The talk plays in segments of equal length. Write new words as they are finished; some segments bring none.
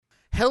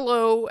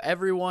Hello,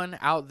 everyone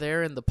out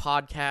there in the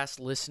podcast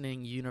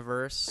listening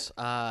universe.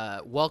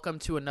 Welcome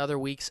to another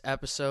week's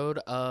episode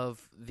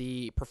of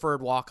the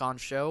Preferred Walk-On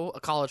Show, a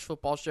college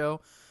football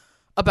show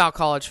about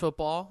college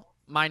football.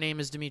 My name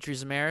is Dimitri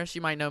Zamaris.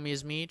 You might know me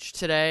as Meech.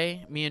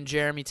 Today, me and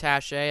Jeremy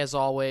Taché, as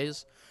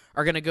always,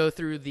 are going to go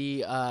through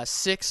the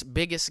six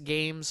biggest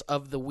games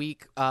of the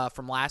week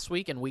from last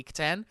week in Week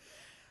 10.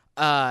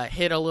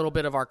 Hit a little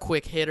bit of our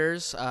quick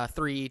hitters,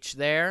 three each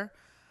there.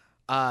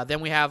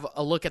 Then we have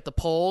a look at the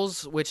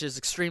polls, which is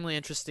extremely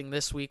interesting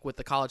this week with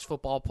the college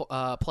football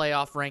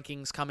playoff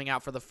rankings coming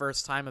out for the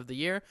first time of the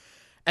year.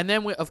 And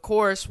then, of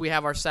course, we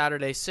have our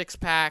Saturday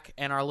six-pack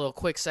and our little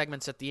quick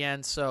segments at the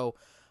end. So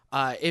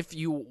if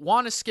you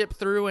want to skip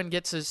through and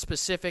get to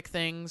specific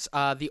things,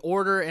 the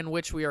order in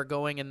which we are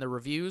going in the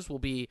reviews will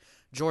be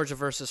Georgia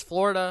versus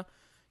Florida,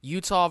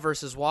 Utah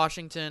versus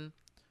Washington,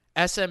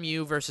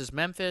 SMU versus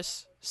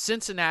Memphis,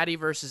 Cincinnati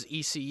versus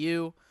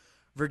ECU,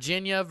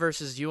 Virginia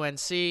versus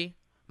UNC,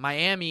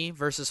 Miami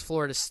versus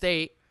Florida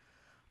State.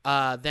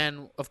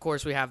 Then, of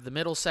course, we have the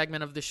middle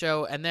segment of the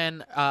show. And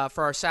then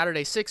for our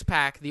Saturday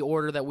six-pack, the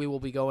order that we will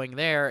be going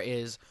there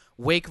is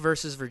Wake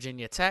versus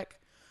Virginia Tech,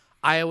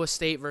 Iowa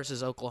State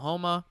versus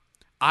Oklahoma,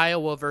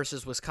 Iowa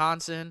versus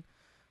Wisconsin,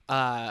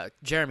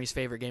 Jeremy's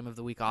favorite game of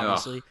the week,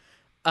 obviously,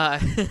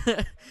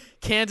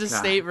 Kansas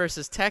State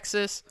versus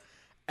Texas,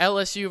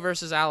 LSU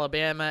versus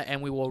Alabama,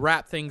 and we will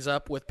wrap things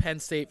up with Penn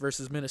State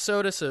versus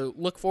Minnesota, so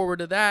look forward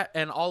to that,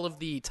 and all of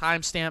the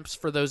timestamps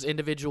for those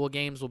individual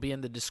games will be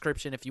in the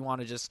description if you want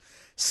to just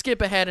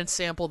skip ahead and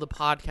sample the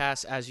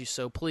podcast as you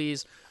so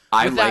please.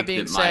 I'm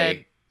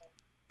sorry.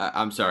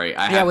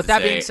 With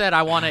that being said,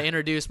 I want to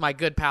introduce my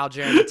good pal,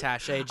 Jeremy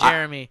Taché.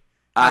 Jeremy,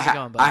 how's it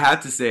going, buddy? I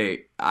have to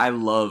say, I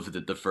love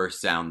that the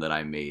first sound that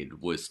I made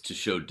was to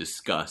show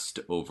disgust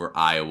over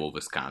Iowa,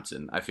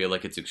 Wisconsin. I feel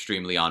like it's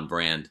extremely on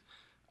brand.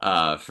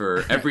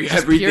 For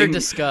everything, pure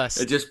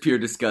disgust. Just pure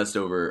disgust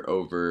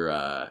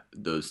over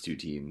those two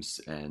teams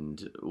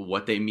and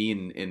what they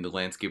mean in the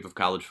landscape of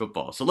college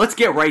football. So let's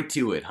get right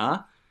to it,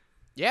 huh?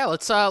 Yeah,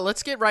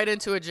 let's get right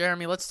into it,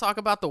 Jeremy. Let's talk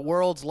about the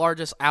world's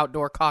largest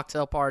outdoor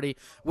cocktail party,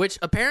 which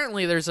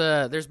apparently there's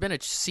been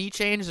a sea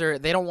change. They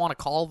don't want to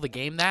call the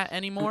game that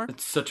anymore.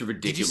 It's such a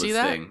ridiculous Did you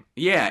see thing. That?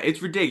 Yeah,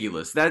 it's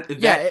ridiculous. That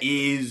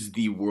is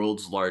the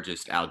world's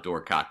largest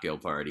outdoor cocktail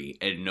party,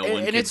 and no one can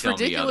tell me otherwise. And it's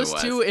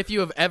ridiculous too if you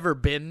have ever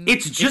been.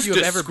 It's just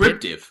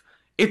descriptive.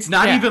 It's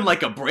not even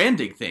like a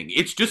branding thing.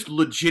 It's just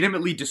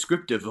legitimately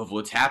descriptive of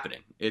what's happening.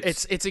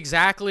 It's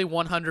exactly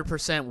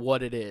 100%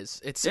 what it is.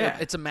 It's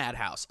a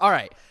madhouse. All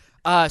right.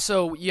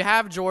 So you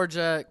have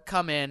Georgia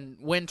come in,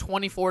 win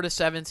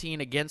 24-17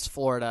 against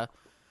Florida.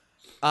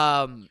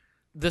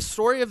 The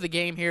story of the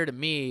game here to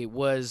me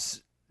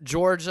was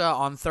Georgia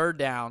on third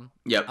down.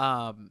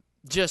 Yep.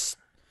 Just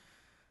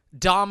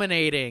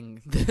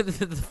dominating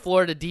the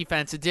Florida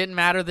defense. It didn't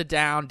matter the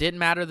down, didn't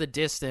matter the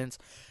distance.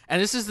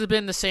 And this has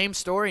been the same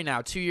story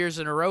now 2 years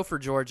in a row for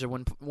Georgia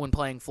when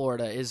playing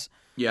Florida.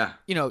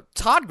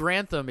 Todd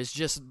Grantham is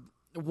just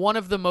one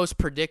of the most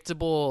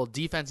predictable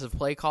defensive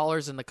play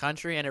callers in the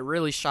country, and it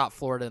really shot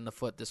Florida in the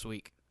foot this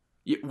week.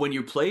 When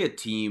you play a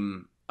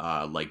team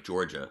like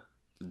Georgia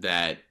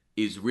that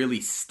is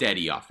really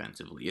steady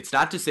offensively, it's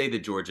not to say that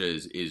Georgia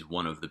is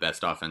one of the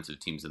best offensive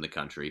teams in the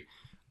country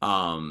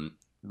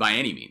by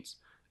any means.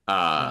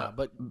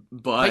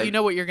 But you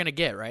know what you're going to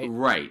get, right?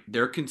 Right.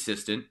 They're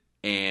consistent.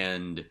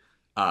 And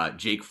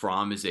Jake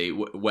Fromm is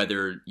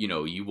whether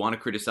you want to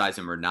criticize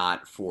him or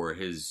not for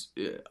his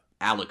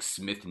Alex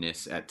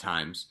Smithness at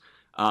times,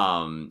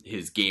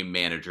 his game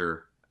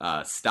manager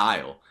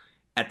style.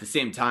 At the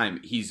same time,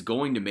 he's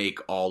going to make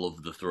all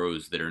of the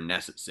throws that are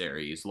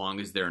necessary as long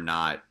as they're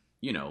not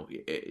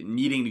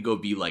needing to go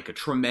be like a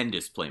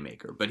tremendous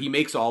playmaker. But he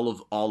makes all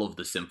of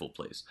the simple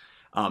plays.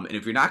 And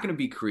if you're not going to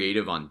be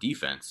creative on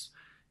defense,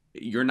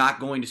 you're not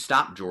going to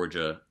stop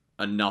Georgia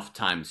enough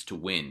times to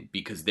win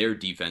because their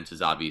defense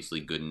is obviously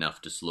good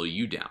enough to slow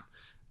you down.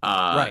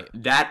 Right.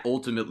 That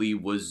ultimately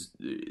was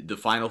the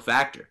final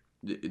factor.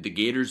 The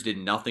Gators did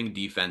nothing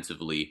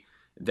defensively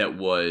that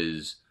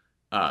was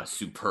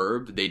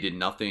superb. They did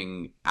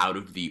nothing out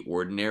of the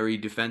ordinary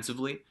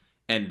defensively.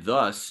 And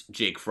thus,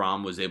 Jake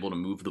Fromm was able to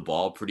move the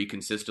ball pretty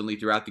consistently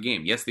throughout the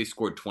game. Yes, they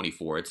scored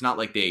 24. It's not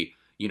like they,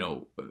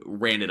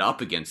 ran it up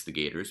against the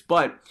Gators,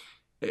 but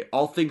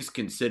all things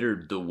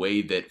considered, the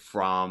way that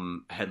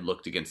Fromm had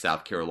looked against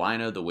South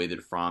Carolina, the way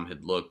that Fromm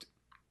had looked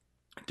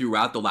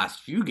throughout the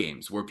last few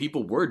games, where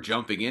people were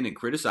jumping in and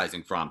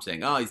criticizing Fromm,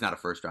 saying, oh, he's not a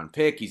first-round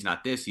pick, he's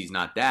not this, he's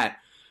not that.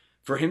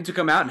 For him to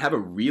come out and have a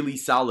really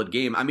solid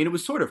game, I mean, it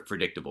was sort of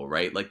predictable,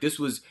 right? Like, this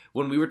was,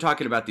 when we were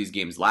talking about these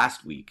games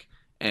last week,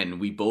 and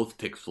we both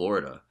picked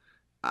Florida,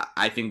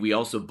 I think we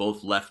also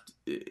both left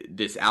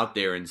this out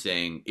there and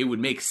saying it would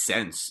make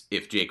sense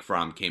if Jake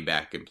Fromm came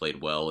back and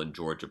played well and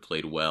Georgia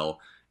played well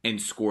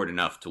and scored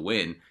enough to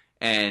win.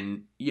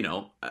 And,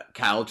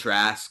 Kyle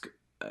Trask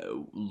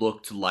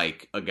looked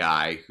like a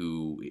guy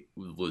who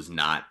was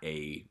not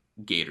a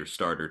Gator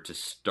starter to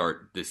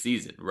start the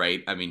season,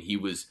 right? I mean, he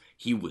was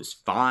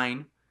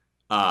fine.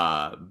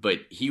 but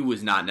he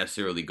was not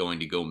necessarily going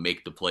to go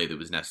make the play that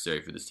was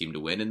necessary for this team to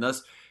win, and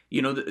thus,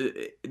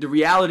 the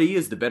reality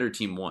is the better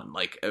team won.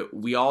 Like,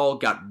 we all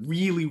got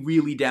really,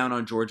 really down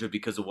on Georgia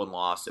because of one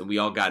loss, and we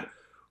all got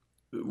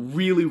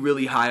really,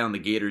 really high on the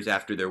Gators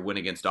after their win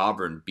against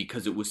Auburn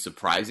because it was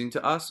surprising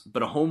to us.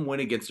 But a home win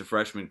against a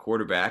freshman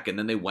quarterback, and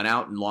then they went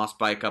out and lost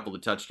by a couple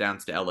of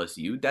touchdowns to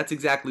LSU. That's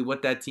exactly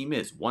what that team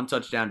is. 1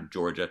 touchdown to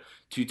Georgia,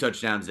 2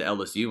 touchdowns to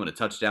LSU, and a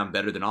touchdown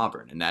better than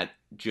Auburn. And that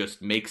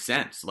just makes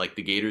sense. Like,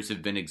 the Gators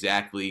have been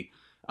exactly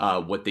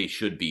what they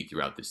should be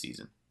throughout the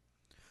season.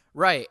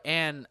 Right,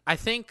 and I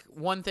think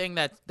one thing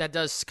that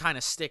does kind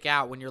of stick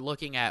out when you're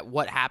looking at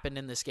what happened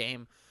in this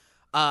game,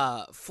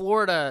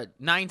 Florida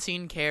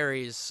 19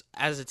 carries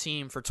as a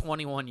team for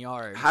 21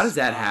 yards. How does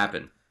that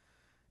happen?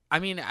 I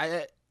mean,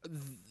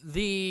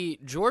 the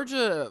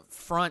Georgia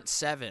front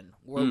seven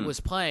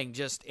was playing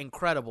just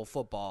incredible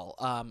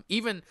football.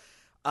 Even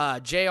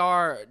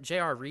J.R.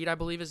 Reed, I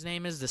believe his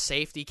name is, the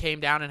safety, came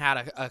down and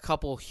had a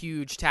couple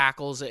huge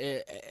tackles,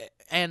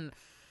 and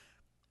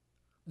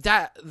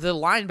that the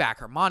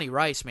linebacker Monty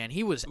Rice, man,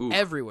 he was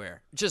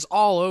everywhere, just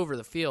all over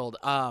the field.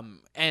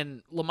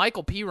 And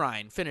LaMichael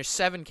Pirine finished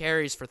 7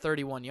 carries for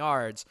 31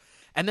 yards,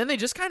 and then they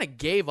just kind of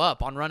gave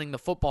up on running the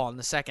football in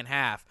the second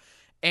half.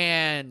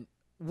 And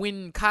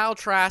when Kyle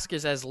Trask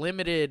is as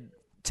limited,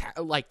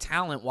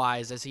 talent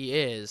wise as he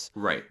is,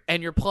 right,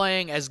 and you're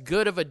playing as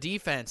good of a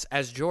defense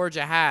as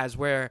Georgia has,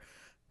 where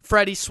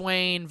Freddie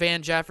Swain,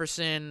 Van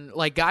Jefferson,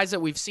 like guys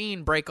that we've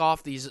seen break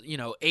off these,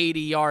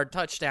 80-yard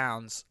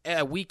touchdowns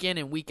week in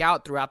and week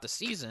out throughout the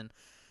season.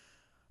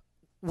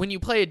 When you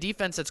play a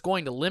defense that's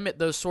going to limit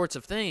those sorts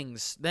of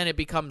things, then it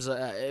becomes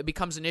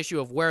an issue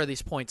of where are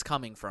these points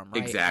coming from,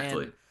 right?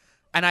 Exactly.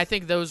 And I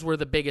think those were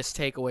the biggest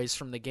takeaways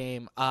from the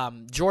game.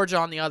 Georgia,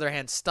 on the other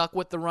hand, stuck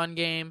with the run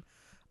game.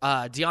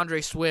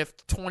 DeAndre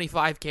Swift,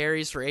 25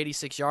 carries for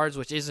 86 yards,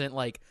 which isn't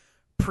like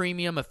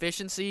premium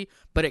efficiency,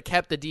 but it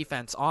kept the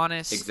defense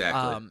honest.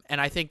 Exactly. And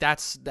I think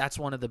that's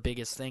one of the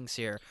biggest things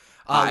here.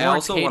 I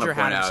Lawrence also want to Cager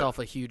had point out, himself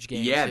a huge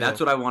game. Yeah, too. That's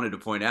what I wanted to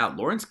point out.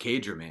 Lawrence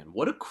Cager, man,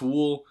 what a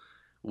cool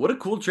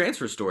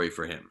transfer story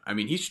for him. I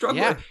mean, he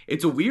struggled. Yeah.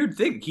 It's a weird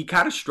thing. He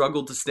kind of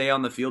struggled to stay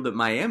on the field at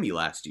Miami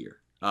last year.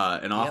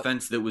 An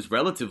offense that was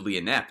relatively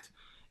inept.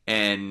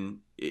 And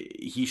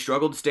he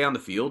struggled to stay on the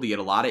field. He had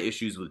a lot of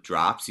issues with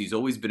drops. He's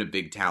always been a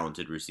big,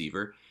 talented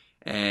receiver.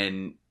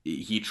 And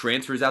he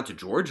transfers out to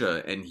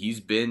Georgia, and he's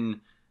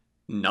been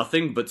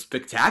nothing but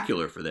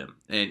spectacular for them.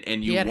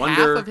 And you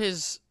wonder,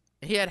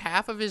 he had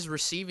half of his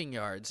receiving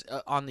yards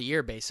on the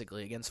year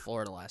basically against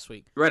Florida last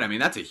week. Right. I mean,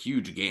 that's a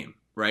huge game,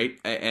 right?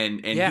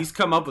 And he's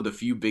come up with a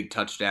few big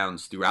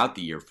touchdowns throughout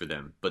the year for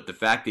them. But the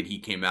fact that he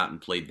came out and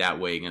played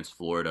that way against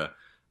Florida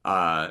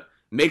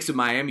makes a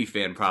Miami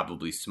fan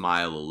probably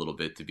smile a little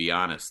bit, to be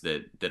honest,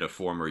 that a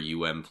former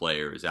UM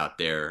player is out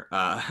there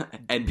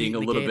ending a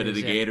little bit of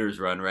the Gators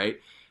run, right?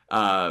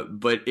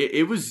 But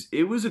it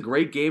was a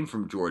great game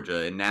from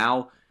Georgia, and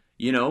now,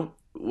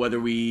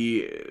 whether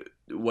we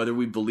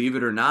believe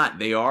it or not,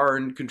 they are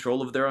in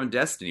control of their own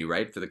destiny,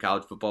 right, for the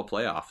college football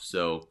playoff.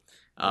 So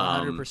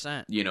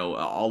 100%.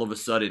 All of a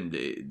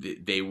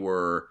sudden they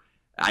were,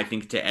 I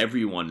think, to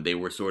everyone, they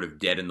were sort of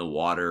dead in the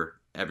water.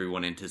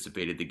 Everyone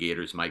anticipated the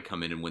Gators might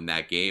come in and win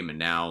that game, and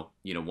now,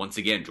 once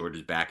again,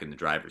 Georgia's back in the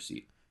driver's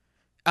seat.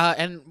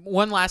 And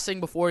one last thing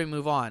before we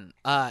move on,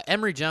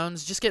 Emory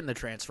Jones, just get in the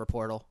transfer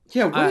portal.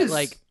 Yeah,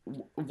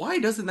 why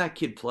doesn't that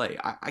kid play?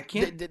 I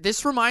can't.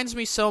 This reminds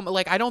me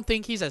I don't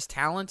think he's as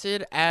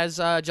talented as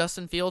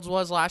Justin Fields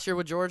was last year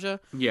with Georgia.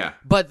 Yeah,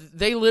 but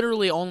they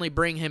literally only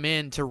bring him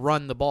in to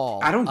run the ball.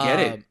 I don't get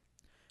it.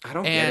 I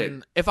don't get it.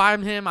 And if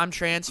I'm him, I'm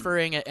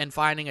transferring and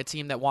finding a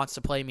team that wants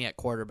to play me at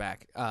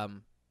quarterback.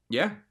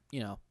 Yeah.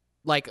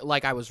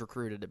 Like I was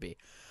recruited to be.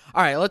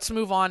 All right, let's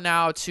move on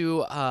now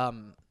to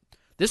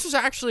this was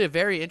actually a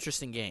very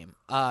interesting game.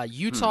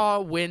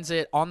 Utah wins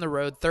it on the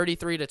road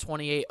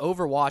 33-28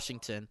 over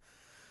Washington.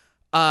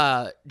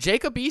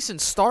 Jacob Eason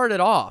started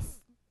off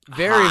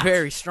very,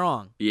 very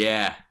strong.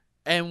 Yeah.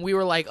 And we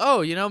were like,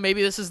 oh,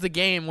 maybe this is the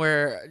game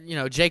where,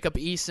 Jacob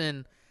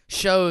Eason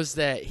shows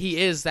that he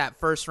is that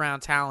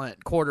first-round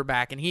talent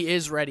quarterback and he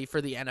is ready for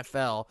the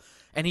NFL.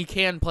 And he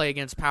can play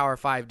against Power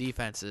 5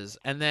 defenses.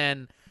 And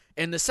then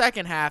in the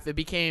second half, it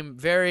became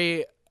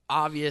very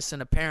obvious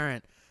and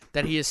apparent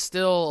that he is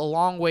still a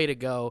long way to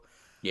go.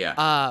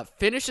 Yeah.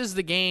 Finishes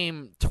the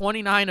game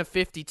 29 of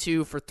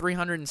 52 for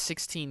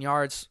 316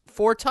 yards,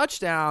 4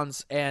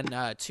 touchdowns, and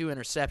 2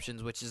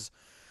 interceptions, which is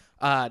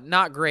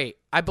not great.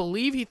 I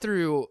believe he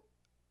threw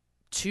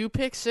 2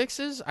 pick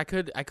sixes. I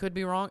could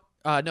be wrong.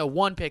 No,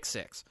 1 pick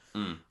six.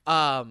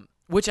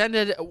 Which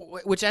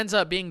ends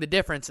up being the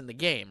difference in the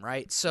game,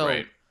 right? So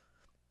right.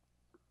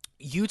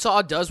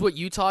 Utah does what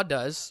Utah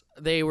does.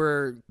 They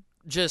were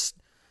just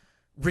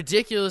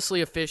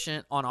ridiculously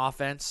efficient on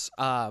offense,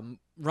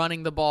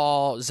 running the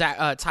ball.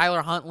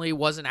 Tyler Huntley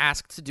wasn't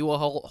asked to do a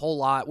whole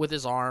lot with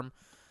his arm.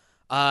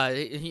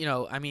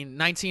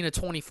 19 of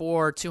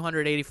 24,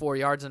 284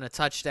 yards and a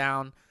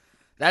touchdown.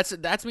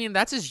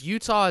 That's as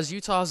Utah as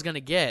Utah's going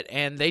to get,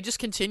 and they just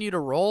continue to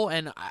roll.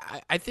 And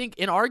I think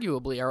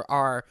inarguably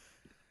are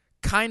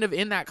kind of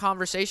in that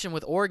conversation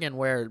with Oregon,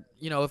 where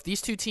if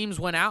these two teams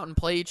went out and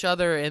play each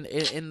other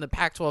in the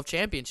Pac-12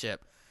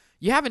 championship,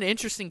 you have an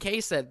interesting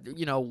case that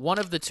one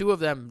of the two of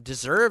them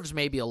deserves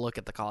maybe a look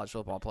at the college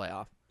football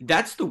playoff.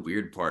 That's the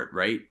weird part,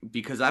 right?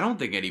 Because I don't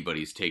think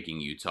anybody's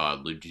taking Utah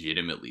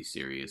legitimately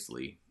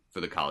seriously for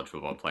the college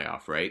football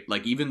playoff, right?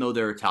 Like, even though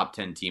they're a top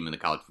 10 team in the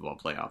college football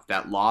playoff,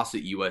 that loss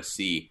at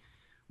USC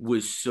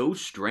was so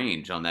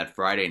strange on that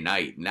Friday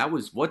night. And that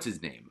was, what's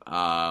his name?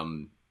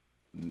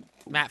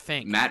 Matt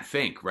Fink. Matt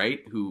Fink,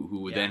 right?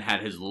 Who then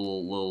had his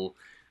little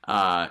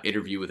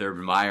interview with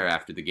Urban Meyer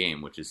after the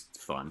game, which is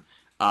fun.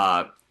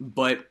 But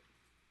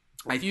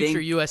I think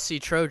future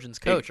USC Trojans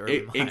coach,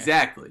 Urban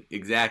Meyer.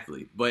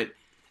 Exactly. But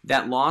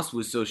that loss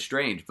was so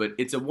strange. But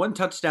it's a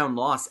 1-touchdown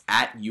loss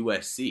at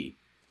USC.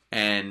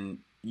 And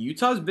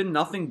Utah's been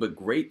nothing but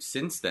great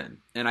since then.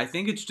 And I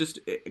think it's just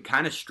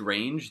kind of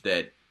strange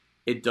that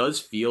it does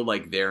feel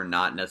like they're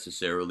not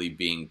necessarily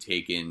being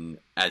taken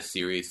as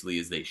seriously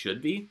as they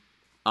should be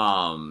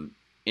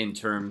in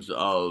terms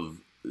of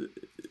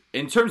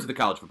the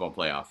college football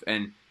playoff.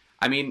 And,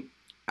 I mean,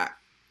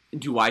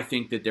 do I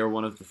think that they're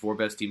one of the 4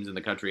 best teams in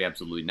the country?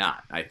 Absolutely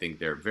not. I think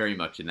they're very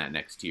much in that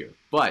next tier.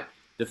 But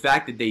the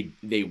fact that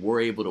they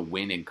were able to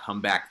win in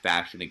comeback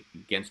fashion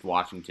against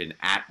Washington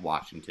at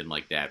Washington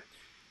like that,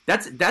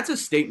 that's a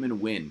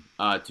statement win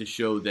to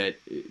show that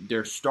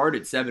their start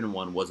at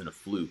 7-1 wasn't a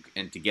fluke,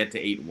 and to get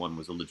to 8-1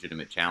 was a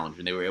legitimate challenge,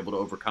 and they were able to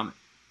overcome it.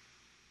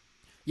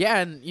 Yeah,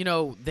 and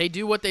they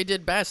do what they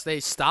did best. They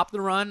stop the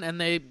run, and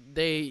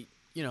they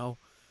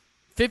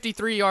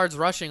 53 yards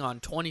rushing on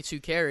 22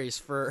 carries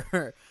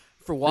for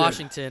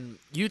Washington.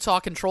 Yeah. Utah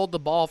controlled the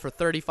ball for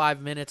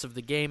 35 minutes of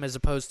the game as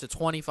opposed to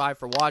 25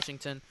 for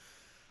Washington.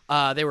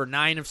 They were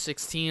 9 of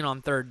 16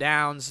 on third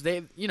downs.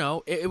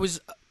 It was,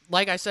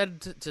 like I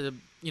said to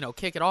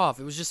kick it off,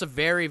 it was just a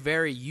very,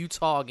 very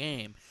Utah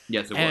game.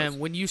 Yes, it was. And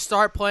when you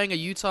start playing a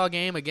Utah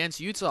game against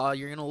Utah,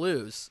 you're going to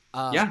lose.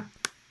 Yeah.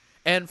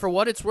 And for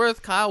what it's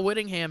worth, Kyle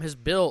Whittingham has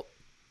built,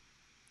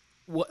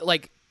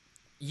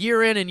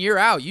 year in and year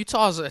out,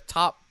 Utah's a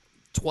top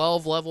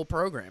 12 level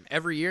program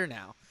every year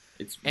now.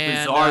 It's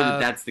bizarre that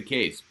that's the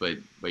case, but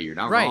you're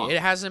not wrong. Right. It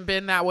hasn't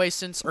been that way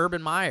since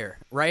Urban Meyer,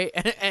 right?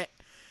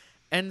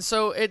 And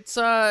so it's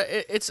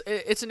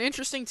an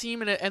interesting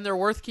team, and they're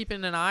worth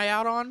keeping an eye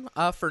out on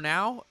for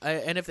now.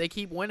 And if they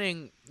keep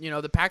winning,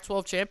 the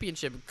Pac-12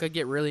 championship could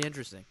get really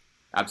interesting.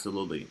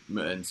 Absolutely.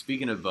 And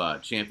speaking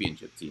of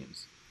championship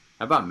teams,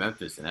 how about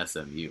Memphis and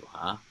SMU,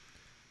 huh?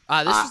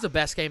 This is the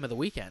best game of the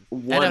weekend,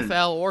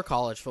 NFL or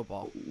college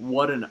football.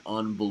 What an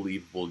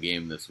unbelievable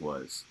game this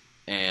was.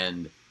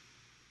 And,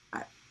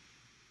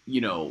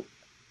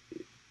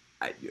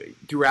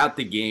 throughout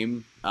the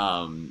game,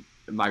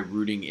 my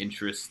rooting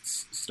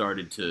interests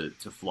started to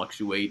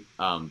fluctuate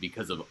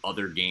because of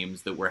other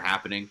games that were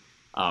happening,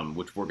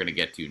 which we're going to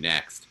get to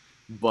next.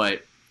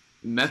 But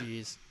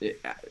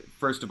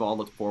first of all,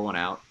 let's pour one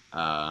out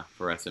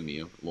for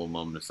SMU. A little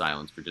moment of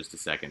silence for just a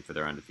second for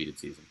their undefeated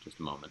season. Just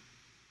a moment.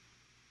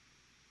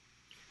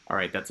 All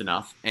right, that's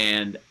enough.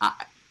 And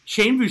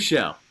Shane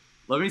Buechele,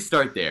 let me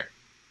start there.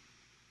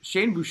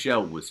 Shane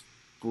Buechele was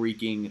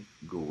freaking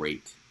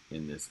great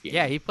in this game.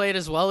 Yeah, he played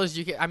as well as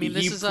you can. I mean,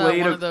 this is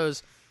one of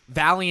those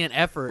valiant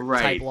effort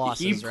type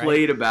losses. He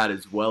played about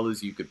as well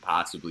as you could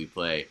possibly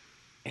play,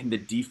 and the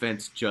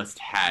defense just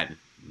had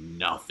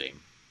nothing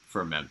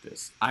for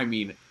Memphis. I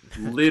mean,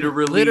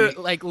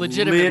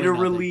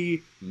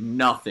 legitimately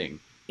nothing.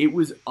 It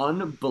was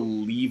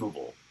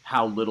unbelievable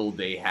how little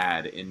they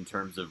had in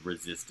terms of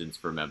resistance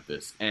for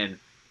Memphis. And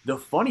the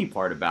funny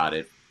part about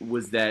it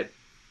was that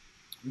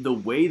the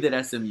way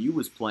that SMU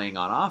was playing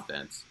on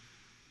offense,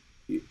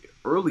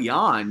 early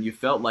on, you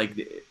felt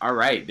like, all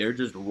right, they're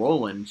just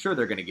rolling. Sure,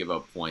 they're going to give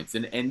up points.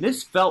 And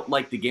this felt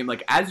like the game,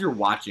 like as you're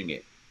watching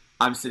it,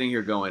 I'm sitting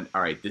here going,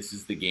 all right, this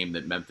is the game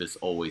that Memphis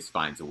always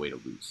finds a way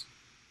to lose.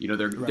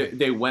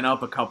 They went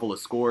up a couple of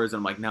scores,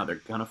 and I'm like, no, they're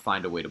going to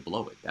find a way to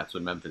blow it. That's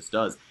what Memphis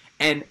does.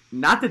 And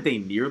not that they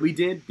nearly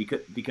did,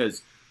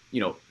 because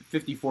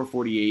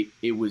 54-48,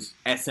 it was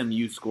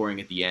SMU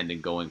scoring at the end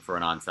and going for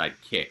an onside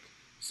kick.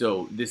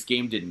 So this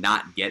game did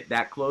not get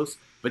that close.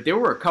 But there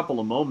were a couple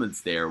of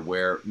moments there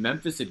where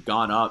Memphis had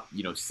gone up,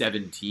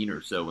 17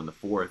 or so in the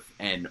fourth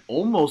and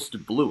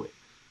almost blew it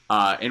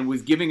and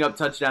was giving up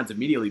touchdowns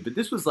immediately. But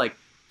this was like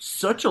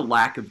such a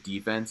lack of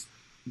defense,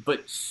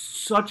 but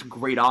such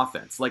great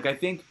offense. Like, I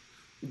think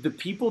the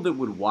people that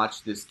would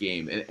watch this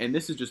game, and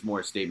this is just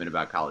more a statement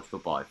about college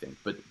football, I think,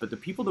 but the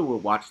people that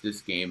would watch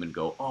this game and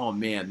go, oh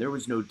man, there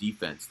was no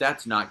defense.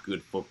 That's not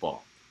good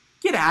football.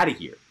 Get out of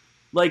here.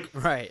 Like,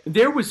 right.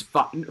 There was,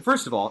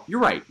 first of all, you're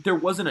right, there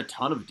wasn't a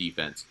ton of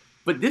defense,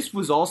 but this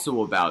was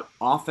also about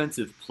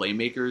offensive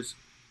playmakers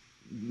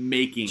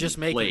making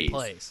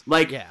plays.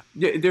 Like, yeah.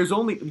 There's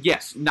only,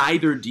 yes,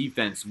 neither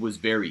defense was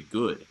very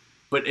good,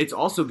 but it's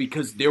also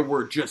because there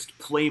were just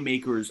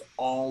playmakers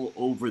all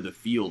over the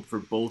field for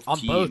both teams.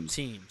 On both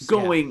teams.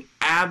 Going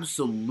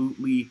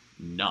absolutely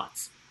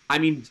nuts. I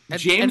mean,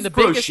 and the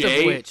biggest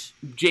of which,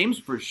 James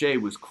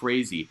Prochet was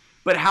crazy.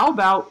 But how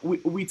about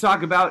we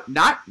talk about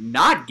not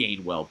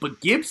Gainwell,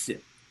 but Gibson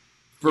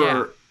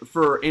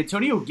for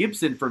Antonio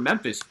Gibson for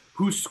Memphis,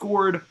 who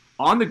scored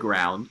on the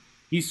ground,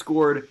 he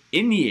scored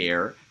in the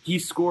air, he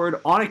scored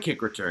on a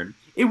kick return.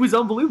 It was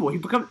unbelievable.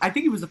 I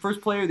think he was the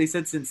first player they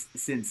said since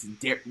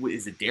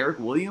is it Derek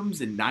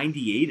Williams in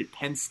 '98 at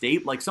Penn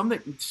State, like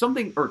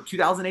something or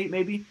 2008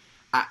 maybe.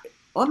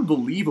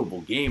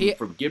 Unbelievable game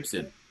from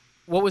Gibson.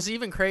 What was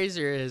even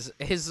crazier is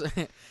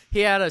he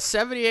had a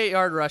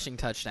 78-yard rushing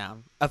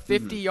touchdown, a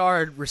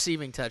 50-yard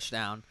receiving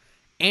touchdown,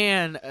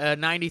 and a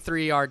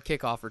 93-yard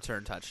kickoff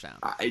return touchdown.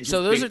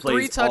 So those are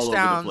 3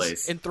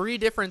 touchdowns in 3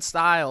 different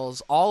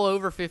styles, all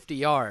over 50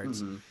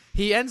 yards. Mm-hmm.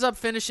 He ends up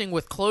finishing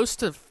with close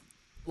to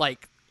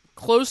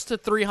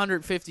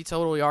 350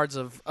 total yards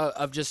of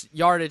just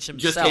yardage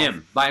himself. Just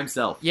him by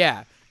himself.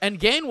 Yeah. And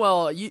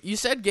Gainwell, you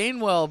said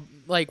Gainwell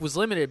was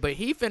limited, but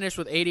he finished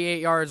with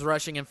 88 yards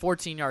rushing and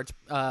 14 yards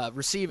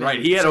receiving.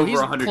 Right, he had over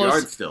 100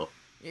 yards still.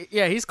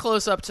 Yeah, he's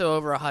close up to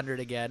over 100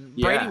 again.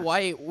 Yeah. Brady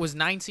White was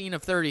 19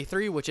 of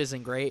 33, which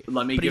isn't great,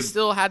 he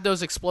still had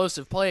those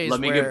explosive plays. Let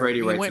me give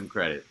Brady White some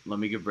credit.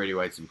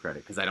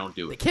 Because I don't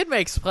do it. The kid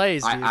makes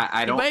plays, dude.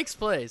 He makes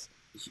plays.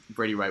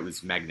 Brady White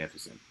was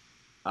magnificent.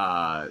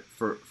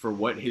 For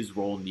what his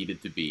role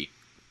needed to be,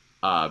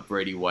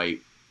 Brady White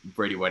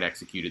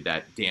executed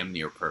that damn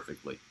near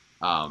perfectly.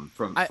 From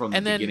the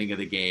beginning of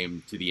the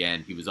game to the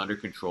end, he was under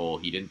control.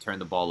 He didn't turn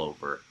the ball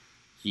over.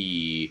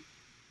 He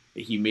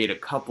made a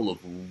couple of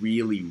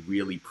really,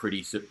 really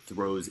pretty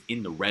throws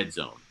in the red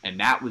zone, and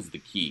that was the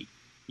key.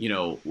 You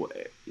know,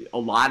 a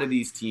lot of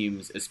these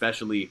teams,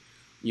 especially,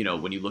 you know,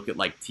 when you look at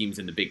like teams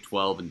in the Big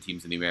 12 and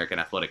teams in the American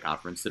Athletic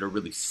Conference that are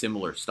really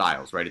similar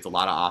styles, right? It's a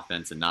lot of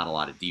offense and not a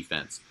lot of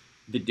defense.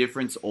 The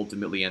difference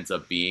ultimately ends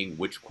up being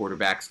which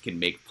quarterbacks can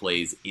make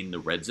plays in the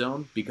red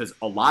zone, because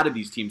a lot of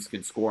these teams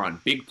can score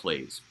on big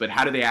plays, but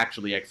how do they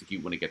actually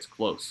execute when it gets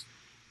close?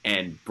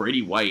 And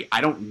Brady White,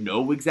 I don't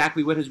know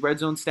exactly what his red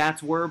zone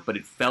stats were, but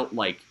it felt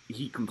like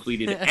he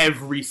completed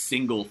every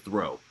single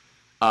throw.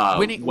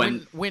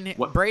 When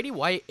Brady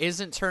White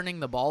isn't turning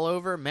the ball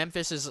over,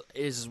 Memphis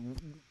is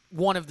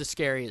one of the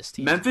scariest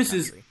teams. Memphis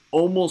is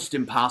almost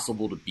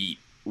impossible to beat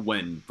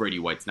when Brady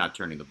White's not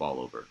turning the ball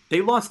over.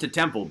 They lost to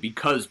Temple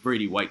because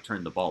Brady White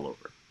turned the ball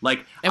over.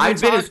 Like,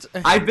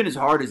 I've been as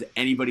hard as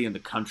anybody in the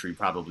country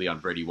probably on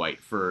Brady White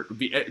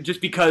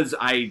just because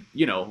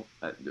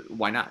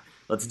why not?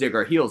 Let's dig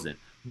our heels in.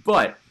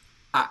 But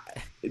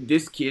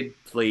this kid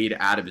played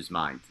out of his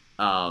mind,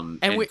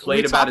 and we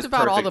played about as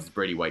perfect as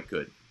Brady White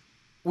could.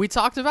 We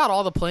talked about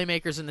all the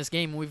playmakers in this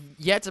game. We've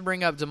yet to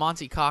bring up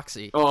Damonte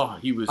Coxey. Oh,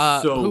 he was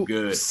so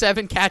good.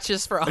 7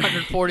 catches for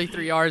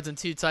 143 yards and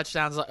 2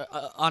 touchdowns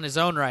on his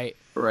own right.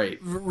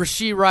 Right.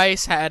 Rashee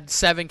Rice had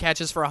 7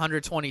 catches for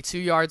 122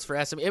 yards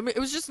for SMU. It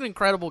was just an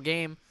incredible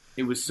game.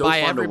 It was so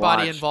by fun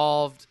everybody to watch.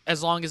 Involved,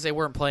 as long as they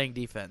weren't playing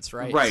defense,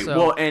 right? Right.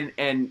 Well,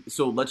 and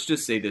so let's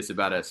just say this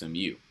about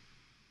SMU.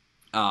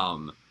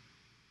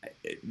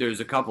 There's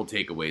a couple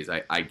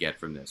takeaways I get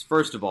from this.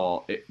 First of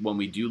all, when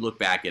we do look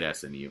back at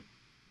SMU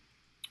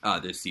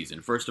this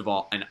season, first of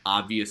all, an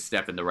obvious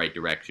step in the right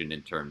direction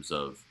in terms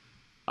of,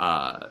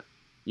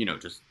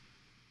 just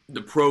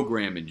the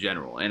program in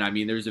general. And I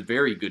mean, there's a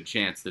very good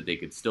chance that they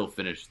could still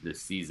finish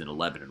this season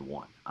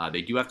 11-1.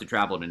 They do have to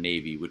travel to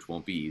Navy, which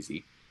won't be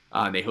easy.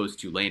 They host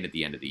Tulane at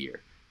the end of the year.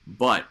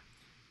 But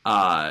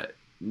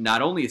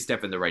not only a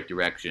step in the right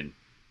direction,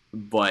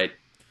 but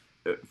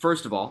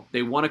first of all,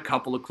 they won a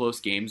couple of close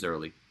games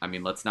early. I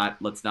mean, let's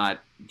not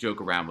joke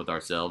around with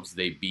ourselves.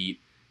 They beat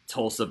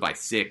Tulsa by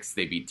 6.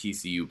 They beat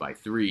TCU by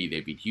 3. They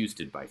beat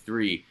Houston by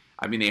 3.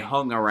 I mean, they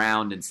hung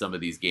around in some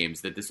of these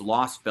games that this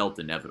loss felt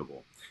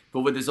inevitable. But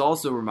what this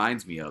also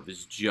reminds me of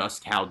is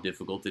just how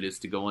difficult it is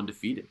to go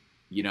undefeated,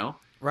 you know?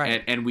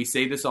 Right. And we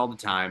say this all the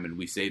time, and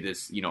we say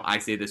this, I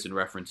say this in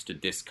reference to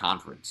this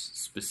conference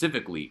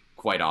specifically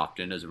quite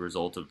often as a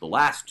result of the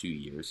last 2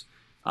 years.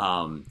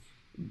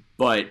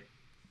 But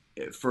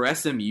for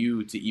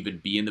SMU to even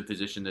be in the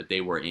position that they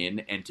were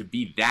in and to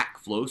be that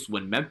close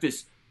when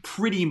Memphis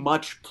pretty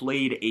much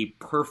played a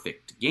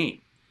perfect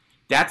game.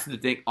 That's the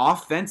thing.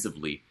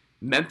 Offensively,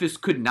 Memphis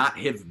could not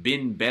have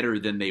been better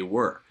than they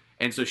were.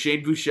 And so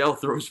Shane Buechele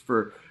throws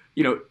for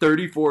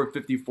 34 of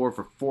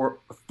 54 for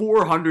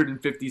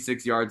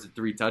 456 yards and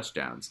 3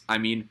 touchdowns. I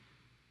mean,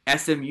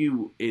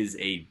 SMU is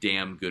a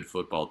damn good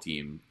football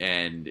team,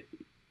 and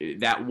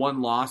that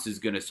one loss is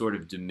going to sort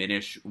of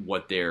diminish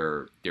what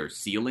their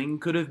ceiling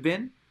could have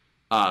been.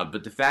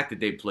 But the fact that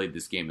they played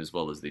this game as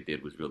well as they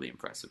did was really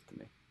impressive to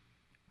me.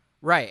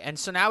 Right, and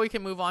so now we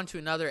can move on to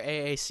another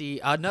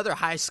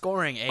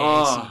high-scoring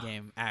AAC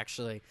game,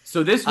 actually.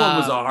 So this one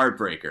was a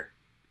heartbreaker.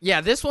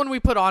 Yeah, this one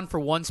we put on for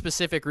one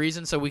specific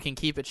reason, so we can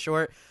keep it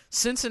short.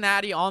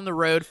 Cincinnati on the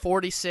road,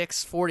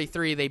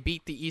 46-43. They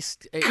beat the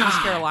East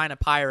Carolina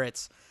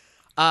Pirates.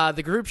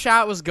 The group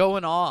chat was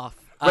going off.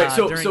 Right.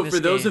 So for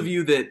those of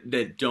you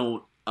that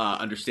don't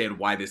understand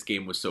why this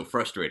game was so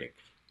frustrating,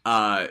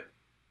 the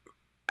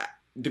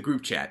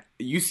group chat,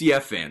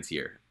 UCF fans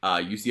here,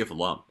 UCF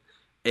alum,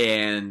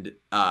 And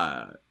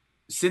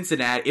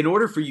Cincinnati, in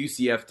order for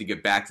UCF to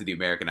get back to the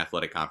American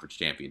Athletic Conference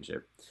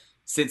Championship,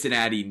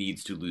 Cincinnati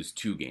needs to lose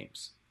 2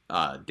 games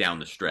down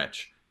the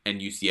stretch,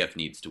 and UCF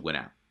needs to win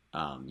out.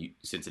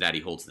 Cincinnati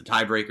holds the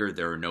tiebreaker.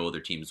 There are no other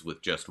teams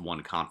with just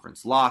 1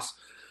 conference loss,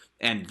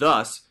 and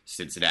thus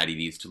Cincinnati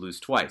needs to lose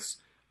twice.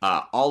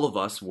 All of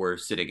us were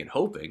sitting and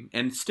hoping,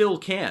 and still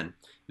can,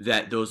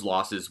 that those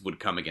losses would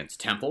come against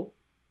Temple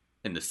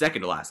in the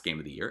second to last game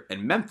of the year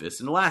and Memphis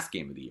in the last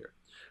game of the year.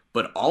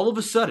 But all of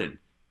a sudden,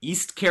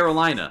 East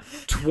Carolina,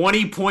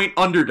 20-point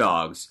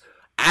underdogs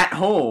at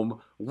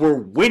home, were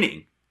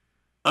winning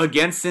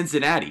against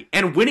Cincinnati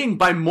and winning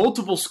by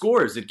multiple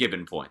scores at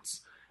given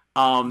points.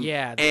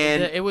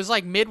 It was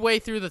like midway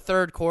through the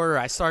third quarter,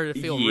 I started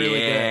to feel really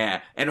good.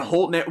 Yeah, and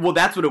Holton, well,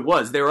 that's what it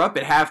was. They were up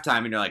at halftime,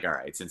 and you're like, all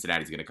right,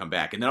 Cincinnati's going to come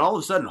back. And then all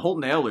of a sudden,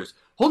 Holton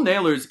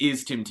Ahlers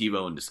is Tim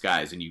Tebow in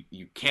disguise, and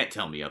you can't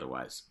tell me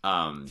otherwise.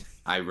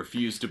 I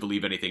refuse to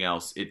believe anything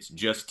else. It's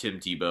just Tim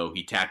Tebow.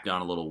 He tacked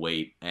on a little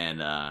weight,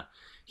 and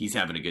he's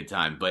having a good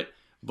time. But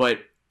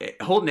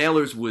Holton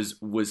Ahlers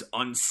was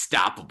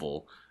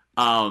unstoppable.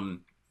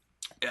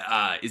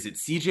 Is it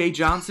C.J.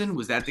 Johnson?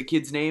 Was that the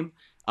kid's name?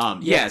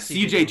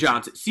 C.J.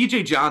 Johnson.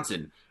 C.J.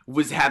 Johnson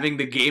was having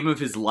the game of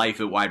his life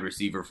at wide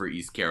receiver for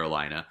East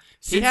Carolina.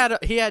 He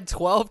had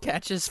 12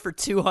 catches for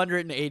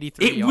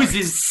 283 yards. It was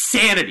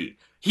insanity.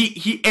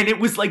 And it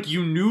was like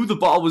you knew the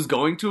ball was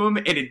going to him,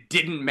 and it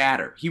didn't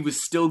matter. He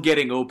was still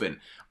getting open.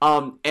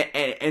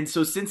 And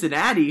so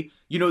Cincinnati,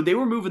 they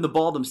were moving the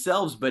ball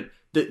themselves, but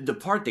the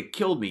part that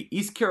killed me,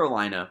 East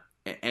Carolina.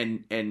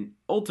 And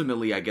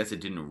ultimately, I guess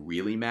it didn't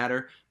really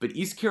matter. But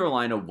East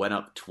Carolina went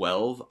up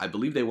 12. I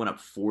believe they went up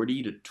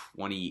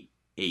 40-28.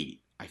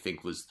 I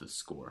think was the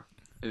score.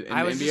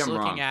 I was just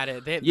looking at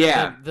it.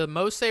 The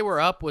most they were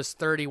up was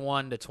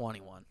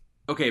 31-21.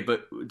 Okay,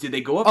 but did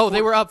they go up? Oh,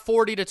 they were up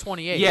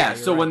 40-28. Yeah.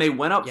 So when they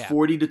went up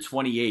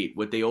 40-28,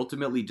 what they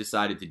ultimately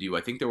decided to do,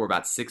 I think there were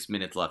about 6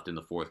 minutes left in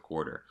the fourth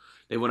quarter.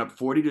 They went up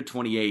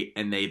 40-28,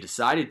 and they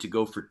decided to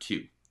go for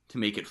 2 to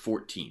make it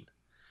 14.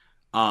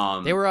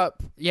 They were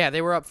up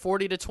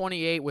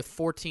 40-28 with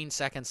 14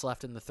 seconds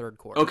left in the third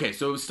quarter. Okay,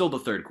 so it was still the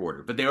third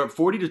quarter, but they were up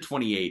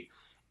 40-28,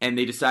 and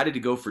they decided to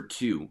go for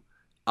 2,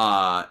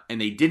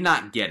 and they did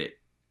not get it,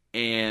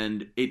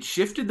 and it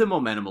shifted the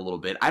momentum a little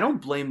bit. I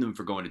don't blame them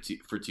for going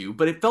for 2,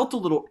 but it felt a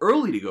little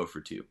early to go for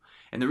 2,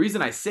 and the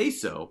reason I say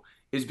so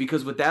is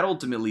because what that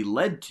ultimately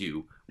led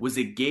to was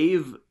it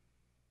gave,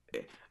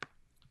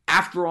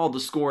 after all the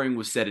scoring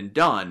was said and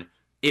done,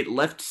 it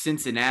left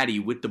Cincinnati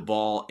with the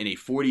ball in a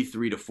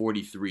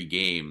 43-43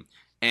 game,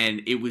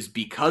 and it was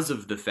because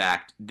of the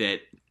fact that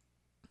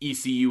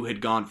ECU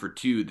had gone for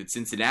 2 that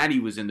Cincinnati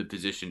was in the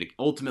position to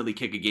ultimately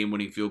kick a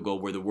game-winning field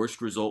goal where the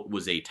worst result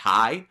was a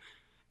tie,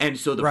 and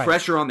so the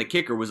pressure on the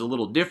kicker was a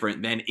little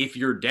different than if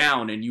you're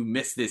down and you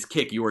miss this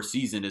kick, your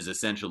season is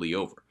essentially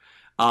over.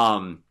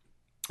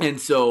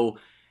 And so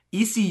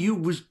ECU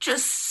was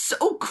just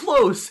so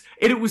close,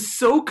 and it was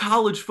so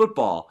college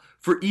football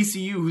for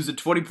ECU, who's a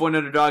 20-point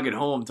underdog at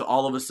home, to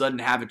all of a sudden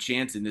have a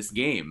chance in this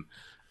game.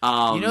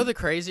 The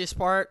craziest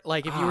part?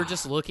 Like, if you were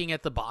just looking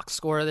at the box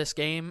score of this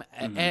game,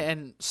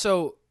 and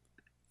so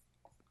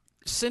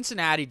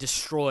Cincinnati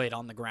destroyed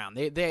on the ground.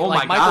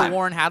 Michael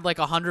Warren had like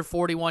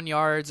 141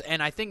 yards,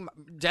 and I think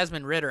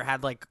Desmond Ridder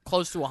had like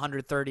close to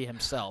 130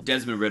 himself.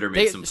 Desmond Ridder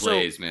made some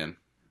plays, man.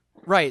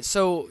 Right,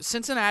 so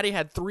Cincinnati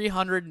had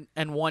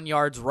 301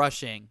 yards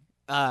rushing.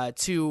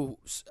 To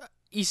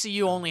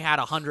ECU only had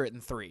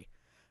 103.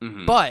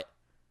 Mm-hmm.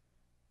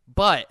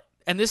 But,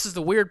 and this is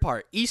the weird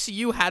part,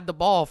 ECU had the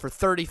ball for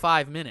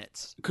 35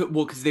 minutes.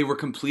 Well, because they were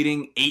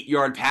completing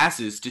 8-yard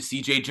passes to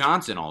C.J.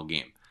 Johnson all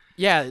game.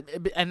 Yeah,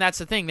 and that's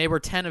the thing. They were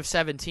 10 of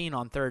 17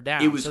 on third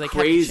down. It was so they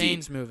crazy. Kept the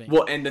chains moving.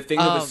 Well, and the thing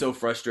that was so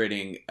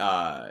frustrating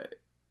on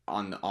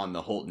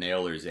the Holton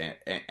Ahlers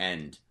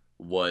end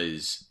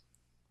was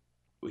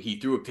he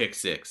threw a pick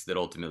 6 that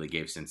ultimately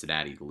gave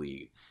Cincinnati the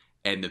lead.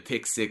 And the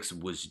pick 6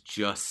 was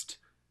just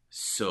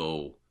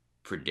so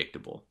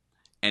predictable.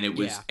 And it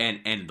was,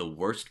 and the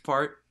worst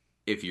part,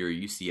 if you're a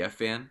UCF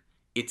fan,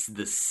 it's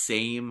the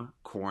same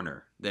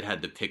corner that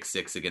had the pick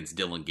 6 against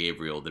Dylan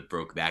Gabriel that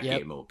broke that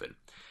game open.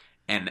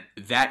 And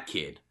that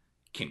kid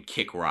can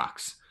kick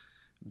rocks,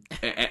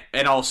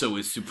 and also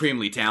is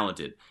supremely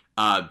talented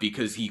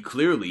because he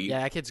clearly,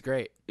 that kid's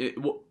great.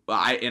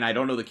 I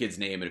don't know the kid's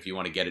name, and if you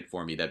want to get it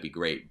for me, that'd be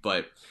great.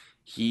 But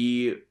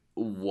he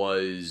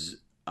was.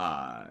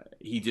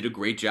 He did a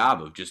great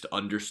job of just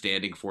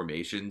understanding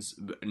formations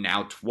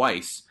now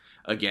twice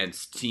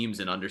against teams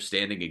and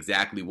understanding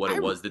exactly what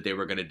it was that they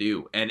were going to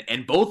do.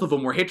 And both of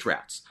them were hitch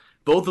routes.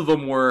 Both of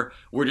them we're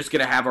just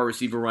going to have our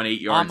receiver run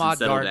 8 yards and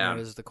settle down. Ahmad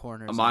Gardner is the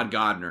corner. Ahmad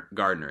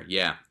Gardner,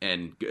 yeah.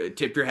 And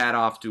tip your hat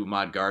off to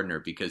Ahmad Gardner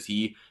because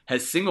he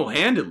has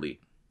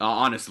single-handedly,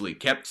 honestly,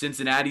 kept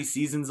Cincinnati's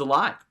seasons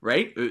alive,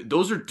 right?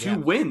 Those are 2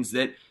 wins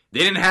that they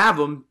didn't have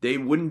them. They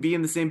wouldn't be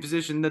in the same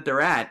position that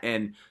they're at.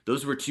 And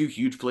those were 2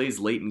 huge plays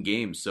late in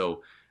games.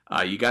 So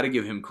you got to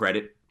give him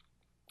credit.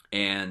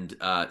 And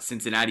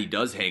Cincinnati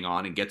does hang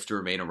on and gets to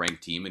remain a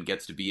ranked team and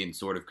gets to be in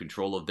sort of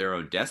control of their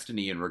own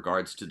destiny in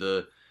regards to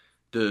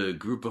the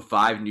Group of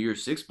 5 New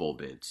Year's Six Bowl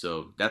bid.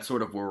 So that's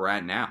sort of where we're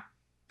at now.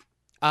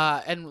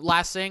 And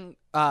last thing,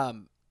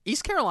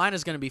 East Carolina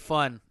is going to be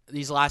fun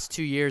these last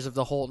 2 years of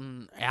the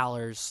Holton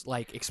Allers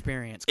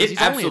experience, because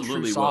he's only a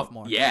true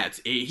sophomore. Yeah,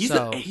 he's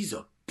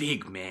a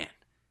big man.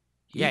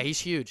 He's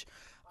huge.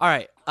 All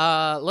right,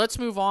 let's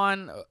move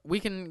on. We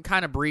can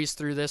kind of breeze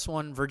through this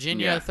one.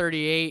 Virginia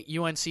 38,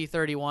 UNC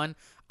 31.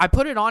 I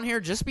put it on here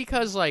just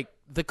because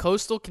the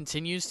Coastal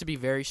continues to be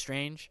very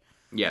strange.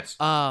 Yes.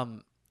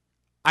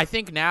 I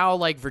think now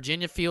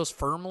Virginia feels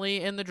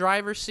firmly in the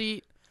driver's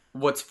seat.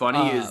 What's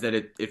funny is that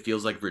it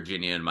feels like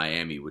Virginia and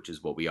Miami, which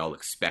is what we all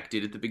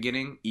expected at the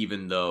beginning,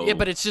 even though... Yeah,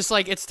 but it's just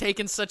it's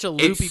taken such a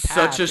loopy path. It's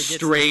such a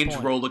strange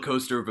roller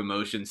coaster of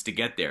emotions to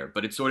get there,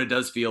 but it sort of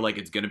does feel like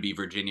it's going to be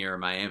Virginia or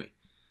Miami.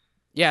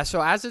 Yeah,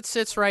 so as it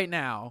sits right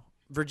now,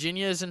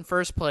 Virginia is in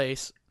first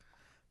place.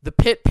 The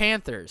Pitt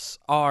Panthers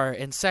are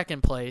in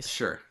second place.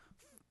 Sure.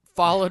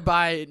 Followed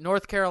by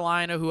North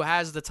Carolina, who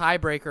has the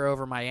tiebreaker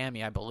over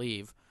Miami, I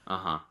believe.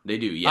 Uh-huh. They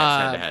do, yes,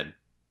 head-to-head.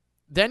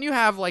 Then you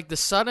have the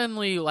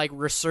suddenly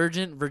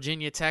resurgent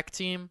Virginia Tech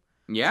team.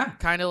 Yeah.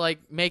 Kind of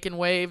making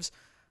waves.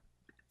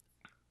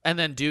 And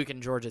then Duke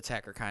and Georgia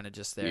Tech are kind of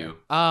just there.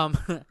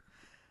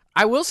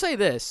 I will say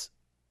this.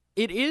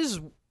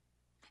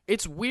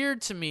 It's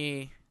weird to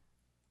me.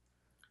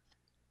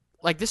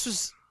 This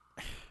was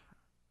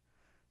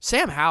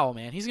Sam Howell,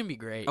 man. He's going to be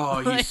great. Oh,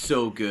 he's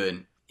so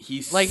good.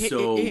 He's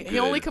so good. He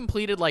only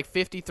completed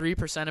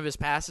 53% of his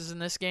passes in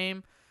this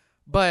game,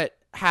 but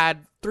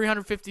had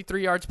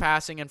 353 yards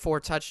passing and 4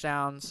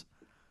 touchdowns.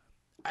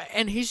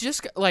 And he's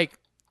just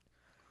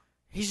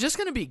he's just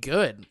going to be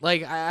good.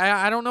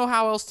 I don't know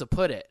how else to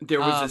put it. There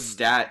was a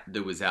stat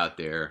that was out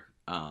there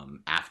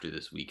after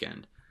this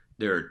weekend.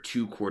 There are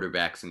 2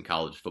 quarterbacks in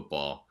college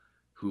football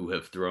who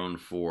have thrown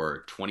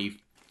for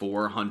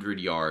 2,400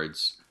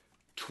 yards,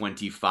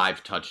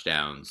 25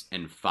 touchdowns,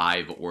 and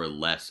 5 or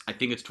less. I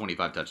think it's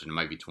 25 touchdowns. It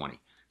might be 20.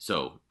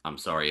 So I'm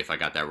sorry if I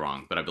got that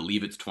wrong, but I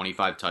believe it's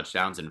 25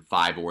 touchdowns and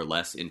 5 or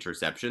less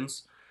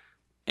interceptions.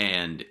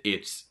 And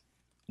it's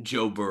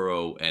Joe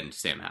Burrow and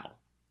Sam Howell.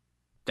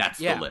 That's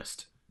the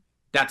list.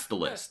 That's the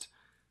list.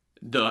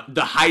 The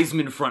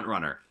Heisman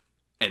frontrunner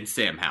and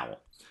Sam Howell.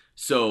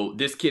 So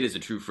this kid is a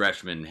true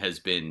freshman, has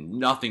been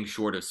nothing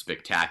short of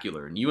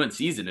spectacular. And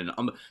UNC's in an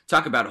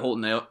talk about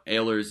Holton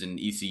Ahlers and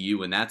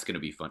ECU, and that's going to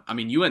be fun. I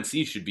mean, UNC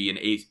should be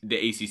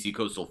the ACC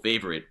Coastal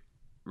favorite,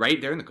 right?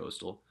 They're in the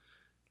Coastal.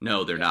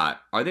 No, they're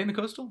not. Are they in the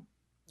Coastal?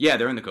 Yeah,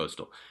 they're in the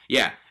Coastal.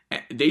 Yeah,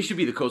 they should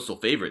be the Coastal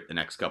favorite the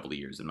next couple of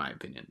years, in my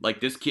opinion.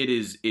 This kid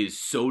is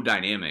so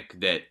dynamic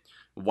that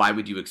why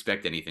would you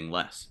expect anything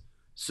less?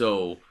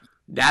 So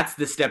that's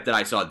the step that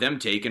I saw them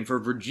take. And for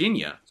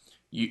Virginia,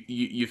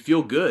 you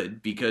feel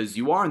good because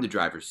you are in the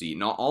driver's seat.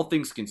 And all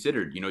things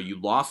considered, you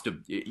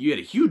had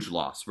a huge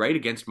loss, right,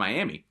 against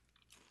Miami.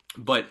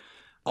 But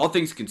all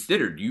things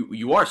considered,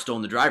 you are still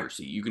in the driver's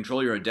seat. You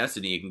control your own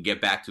destiny. You can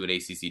get back to an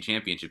ACC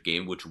championship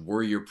game, which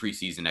were your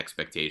preseason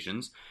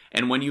expectations.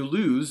 And when you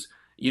lose,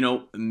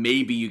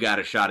 maybe you got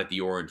a shot at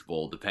the Orange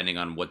Bowl, depending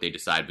on what they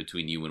decide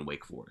between you and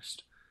Wake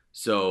Forest.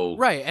 So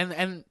right,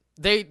 and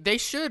they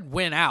should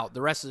win out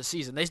the rest of the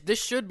season.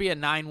 This should be a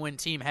 9-win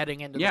team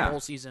heading into the whole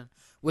season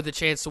with a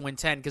chance to win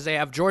 10 because they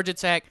have Georgia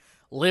Tech,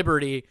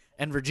 Liberty,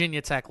 and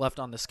Virginia Tech left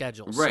on the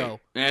schedule. Right. So,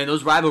 and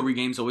those rivalry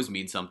games always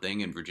mean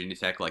something, and Virginia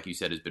Tech, like you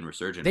said, has been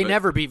resurgent. They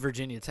never beat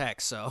Virginia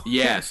Tech, so.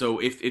 Yeah, so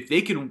if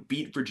they can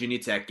beat Virginia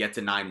Tech, get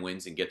to 9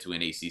 wins, and get to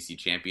an ACC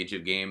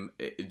championship game,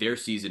 their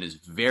season is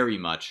very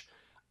much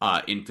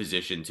in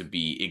position to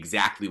be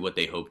exactly what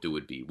they hoped it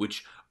would be,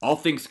 which, all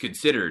things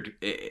considered,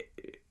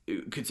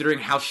 considering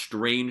how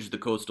strange the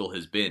Coastal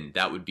has been,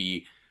 that would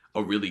be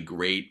a really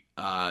great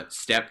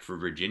step for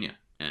Virginia.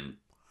 And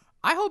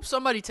I hope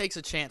somebody takes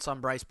a chance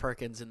on Bryce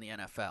Perkins in the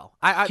NFL.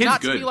 Kid's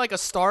not good. To be a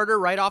starter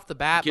right off the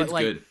bat, Kid's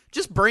but good.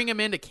 Just bring him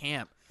into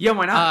camp. Yeah,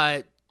 why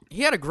not?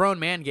 He had a grown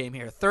man game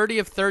here. 30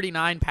 of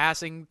 39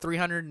 passing,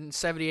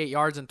 378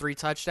 yards and 3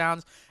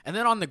 touchdowns. And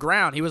then on the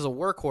ground, he was a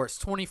workhorse.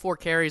 24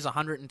 carries,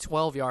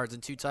 112 yards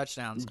and 2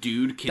 touchdowns.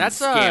 Dude can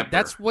scamper.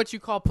 That's what you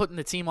call putting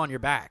the team on your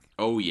back.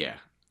 Oh yeah.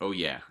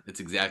 That's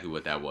exactly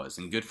what that was.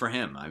 And good for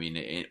him. I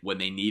mean, when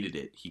they needed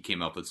it, he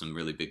came up with some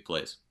really big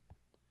plays.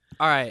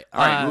 All right,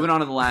 moving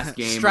on to the last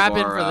game. Strap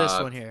in for this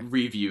one here.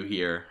 Review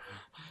here.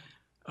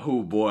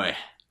 Oh boy,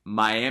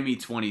 Miami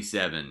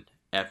 27,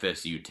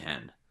 FSU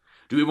 10.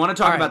 Do we want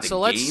to talk about the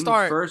game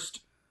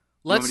first?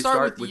 Let's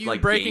start with you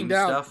breaking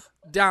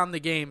down the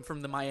game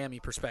from the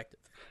Miami perspective.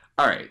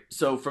 All right,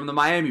 so from the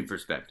Miami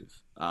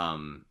perspective,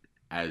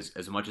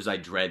 as much as I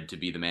dread to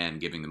be the man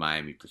giving the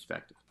Miami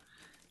perspective,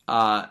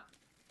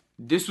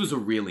 this was a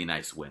really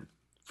nice win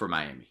for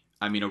Miami.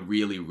 I mean, a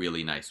really,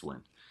 really nice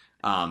win.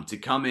 To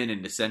come in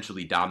and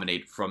essentially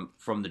dominate from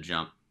the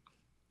jump.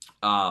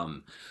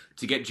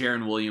 To get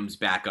Jarren Williams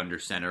back under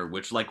center,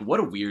 which, what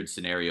a weird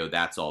scenario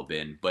that's all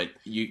been. But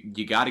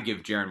you got to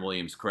give Jarren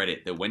Williams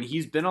credit that when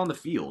he's been on the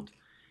field,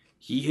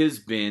 he has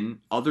been,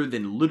 other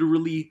than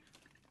literally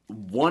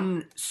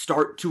one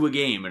start to a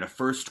game in a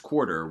first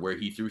quarter where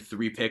he threw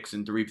 3 picks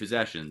in 3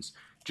 possessions,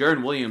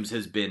 Jarren Williams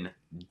has been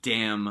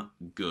damn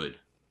good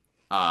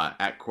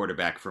at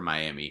quarterback for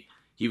Miami.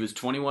 He was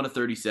 21 of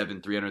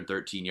 37,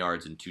 313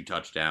 yards and 2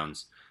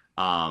 touchdowns.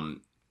 And,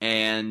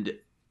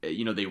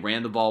 they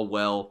ran the ball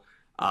well.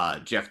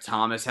 Jeff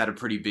Thomas had a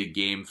pretty big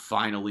game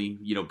finally.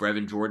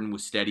 Brevin Jordan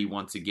was steady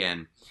once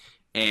again.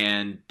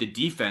 And the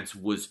defense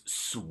was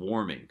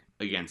swarming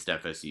against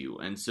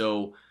FSU. And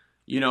so,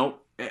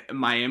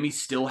 Miami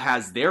still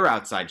has their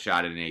outside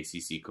shot at an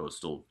ACC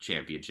Coastal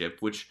Championship,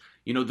 which,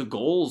 the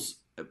goals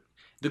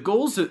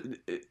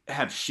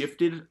have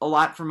shifted a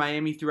lot for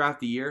Miami throughout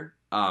the year,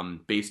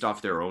 based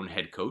off their own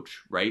head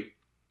coach, right?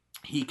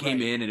 He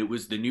came in and it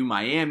was the new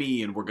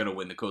Miami and we're going to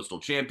win the Coastal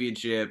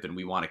Championship and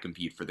we want to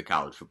compete for the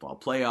college football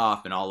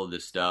playoff and all of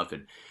this stuff.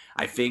 And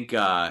I think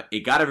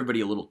it got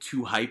everybody a little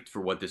too hyped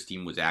for what this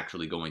team was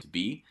actually going to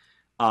be.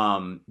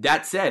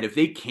 That said, if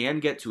they can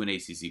get to an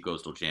ACC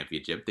Coastal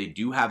Championship, they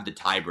do have the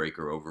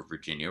tiebreaker over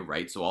Virginia,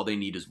 right? So all they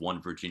need is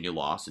one Virginia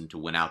loss and to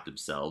win out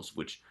themselves,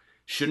 which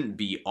shouldn't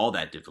be all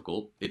that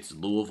difficult. It's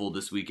Louisville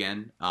this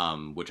weekend,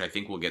 which I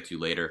think we'll get to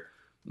later.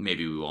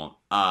 Maybe we won't.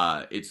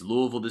 It's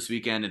Louisville this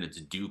weekend and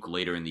it's Duke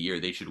later in the year.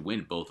 They should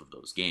win both of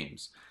those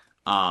games.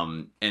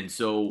 And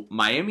so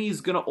Miami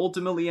is going to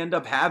ultimately end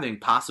up having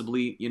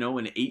possibly, an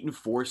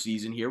 8-4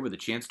 season here with a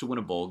chance to win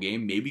a bowl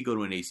game, maybe go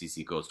to an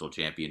ACC Coastal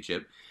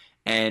Championship.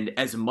 And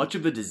as much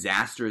of a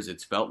disaster as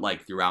it's felt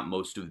like throughout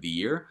most of the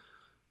year,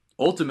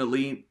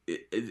 ultimately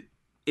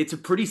it's a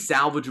pretty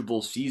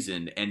salvageable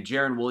season, and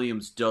Jarren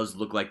Williams does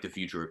look like the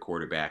future at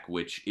quarterback,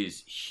 which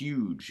is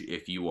huge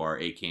if you are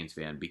a Canes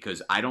fan,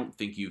 because I don't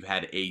think you've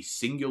had a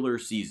singular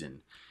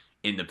season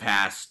in the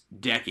past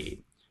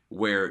decade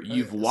where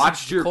you've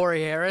watched your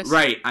Corey Harris,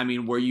 right? I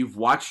mean, where you've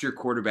watched your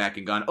quarterback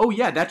and gone, "Oh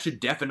yeah, that should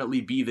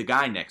definitely be the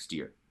guy next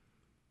year,"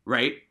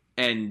 right?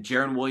 And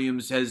Jarren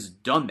Williams has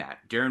done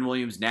that. Jarren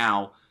Williams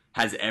now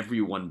has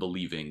everyone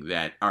believing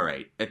that, all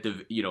right, at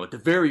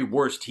the very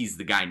worst, he's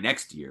the guy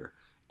next year.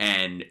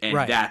 And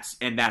right.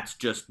 that's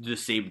just the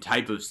same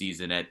type of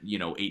season at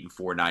 8-4,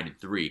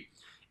 9-3.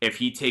 If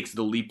he takes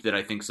the leap that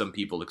I think some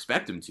people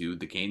expect him to,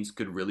 the Canes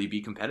could really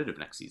be competitive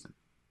next season.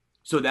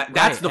 So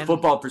that's the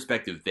football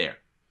perspective there.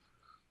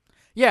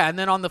 Yeah, and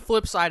then on the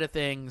flip side of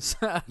things,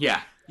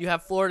 yeah, you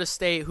have Florida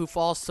State, who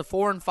falls to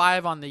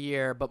 4-5 on the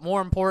year, but more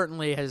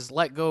importantly has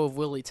let go of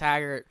Willie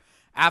Taggart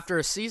after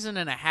a season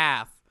and a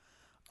half.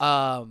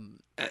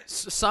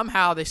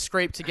 Somehow they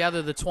scraped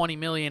together the $20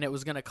 million it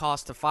was going to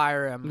cost to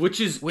fire him,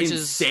 which is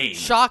insane,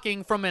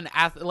 shocking from an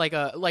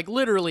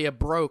literally a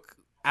broke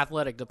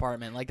athletic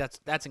department. Like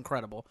that's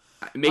incredible.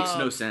 It makes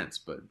no sense,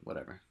 but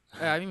whatever.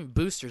 I mean,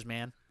 boosters,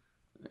 man.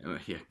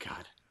 Yeah,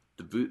 God,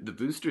 the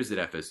boosters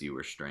at FSU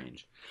were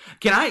strange.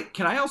 Can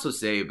I also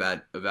say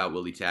about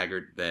Willie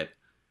Taggart that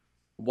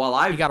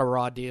he got a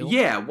raw deal.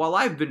 Yeah, while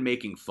I've been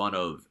making fun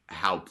of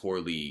how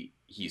poorly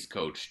he's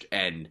coached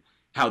and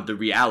how the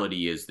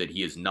reality is that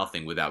he is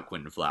nothing without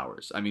Quentin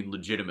Flowers. I mean,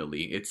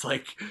 legitimately, it's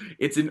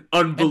an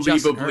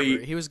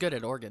unbelievably... He was good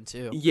at Oregon,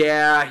 too.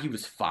 Yeah, he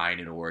was fine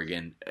in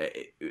Oregon.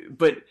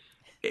 But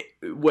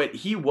what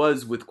he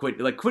was with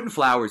Quentin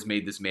Flowers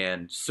made this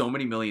man so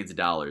many millions of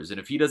dollars, and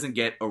if he doesn't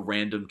get a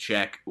random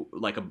check,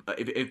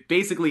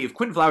 if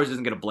Quentin Flowers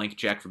doesn't get a blank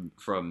check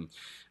from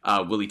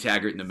Willie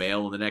Taggart in the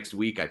mail in the next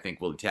week, I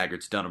think Willie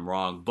Taggart's done him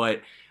wrong.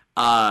 But...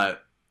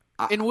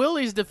 in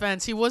Willie's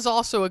defense, he was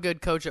also a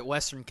good coach at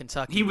Western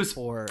Kentucky. He was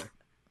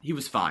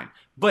fine,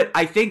 but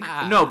I think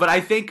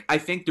I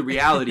think the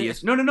reality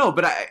is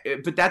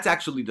but that's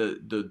actually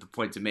the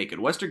point to make. At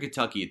Western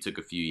Kentucky, it took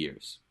a few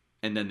years,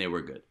 and then they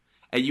were good.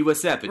 At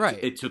USF,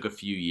 it took a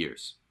few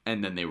years,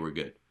 and then they were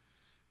good.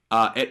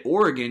 At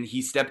Oregon,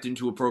 he stepped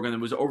into a program that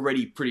was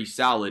already pretty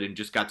solid and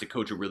just got to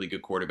coach a really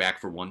good quarterback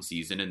for one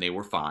season, and they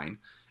were fine.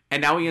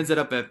 And now he ends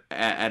up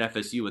at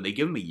FSU, and they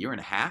give him a year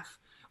and a half.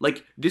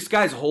 Like, this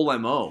guy's whole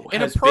MO in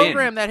has a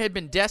program that had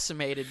been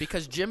decimated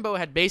because Jimbo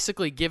had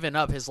basically given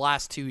up his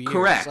last 2 years.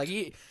 Correct. Like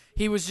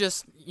he was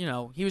just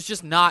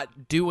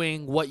not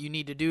doing what you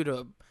need to do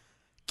to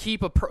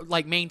keep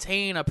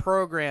maintain a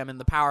program in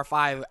the Power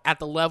 5 at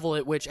the level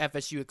at which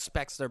FSU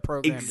expects their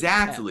program.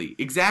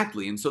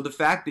 Exactly. And so the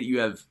fact that you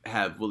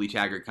have Willie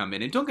Taggart come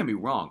in, and don't get me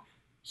wrong,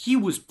 he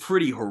was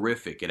pretty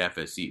horrific at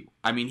FSU.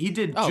 I mean, he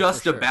did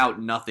just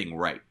about nothing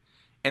right.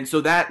 And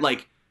so that,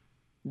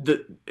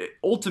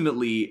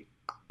 ultimately,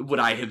 would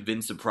I have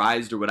been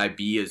surprised or would I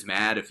be as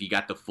mad if he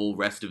got the full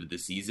rest of the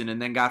season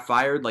and then got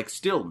fired?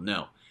 Still,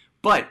 no.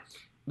 But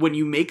when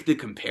you make the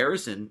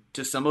comparison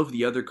to some of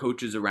the other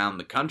coaches around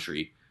the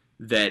country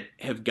that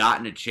have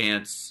gotten a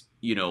chance,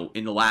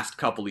 in the last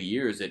couple of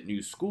years at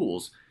new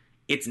schools,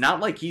 it's not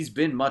like he's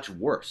been much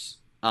worse.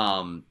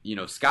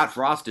 Scott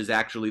Frost is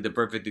actually the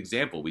perfect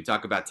example. We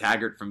talk about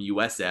Taggart from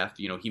USF.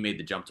 He made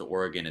the jump to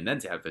Oregon and then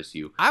to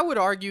FSU. I would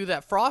argue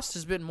that Frost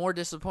has been more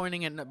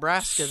disappointing at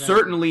Nebraska.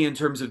 Certainly in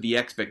terms of the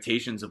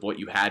expectations of what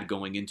you had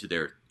going into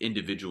their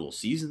individual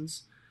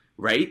seasons.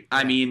 right?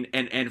 I mean,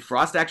 and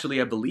Frost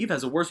actually, I believe,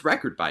 has a worse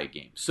record by a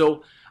game.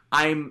 So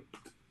I'm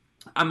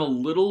a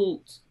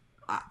little.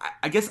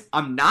 I guess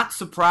I'm not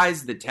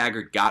surprised that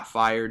Taggart got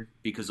fired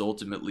because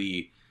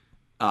ultimately,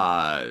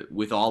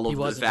 with all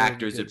of the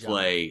factors at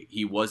play,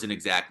 he wasn't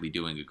exactly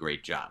doing a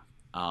great job.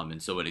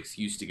 And so an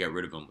excuse to get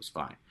rid of him was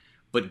fine.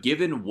 But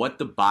given what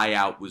the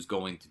buyout was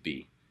going to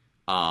be,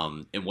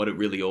 and what it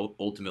really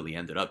ultimately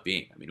ended up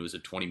being, I mean, it was a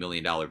 $20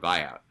 million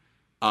buyout.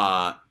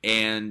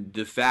 And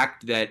the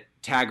fact that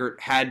Taggart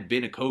had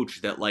been a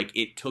coach that, like,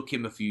 it took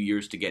him a few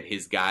years to get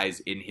his guys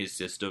in his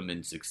system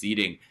and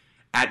succeeding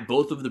at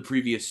both of the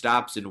previous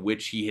stops in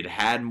which he had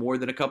had more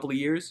than a couple of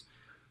years,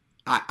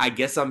 I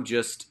guess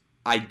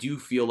I do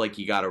feel like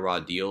he got a raw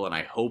deal, and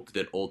I hope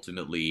that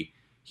ultimately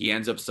he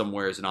ends up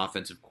somewhere as an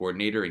offensive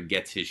coordinator and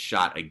gets his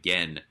shot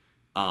again,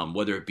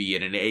 whether it be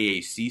in an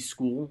AAC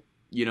school,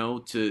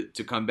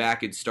 to come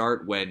back and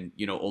start when,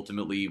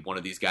 ultimately one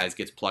of these guys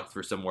gets plucked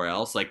for somewhere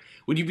else. Like,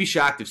 would you be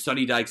shocked if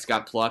Sonny Dykes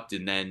got plucked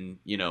and then,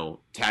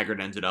 Taggart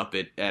ended up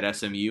at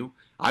SMU?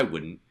 I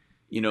wouldn't.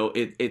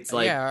 It's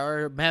like... Yeah,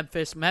 or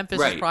Memphis. Memphis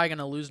right. is probably going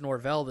to lose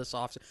Norvell this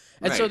offseason.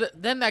 And so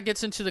then that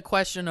gets into the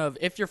question of,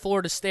 if you're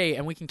Florida State,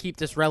 and we can keep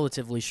this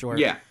relatively short,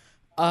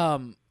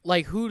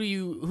 like, who do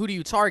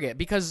you target?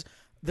 Because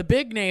the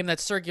big name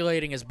that's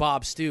circulating is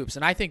Bob Stoops,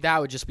 and I think that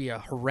would just be a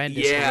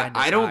horrendous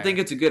I don't hire. think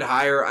it's a good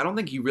hire. I don't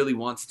think he really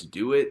wants to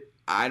do it.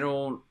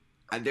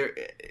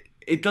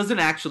 It doesn't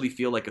actually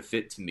feel like a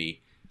fit to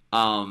me.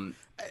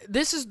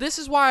 This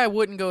is why I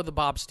wouldn't go the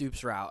Bob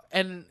Stoops route.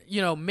 And,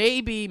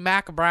 maybe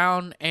Mac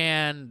Brown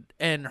and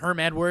Herm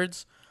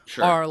Edwards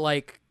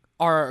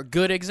are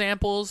good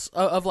examples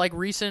of like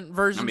recent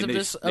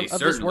versions of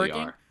this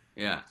working. Are.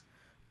 Yeah.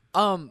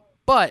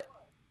 But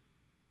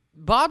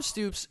Bob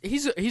Stoops,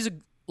 he's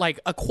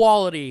a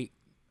quality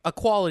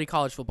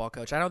college football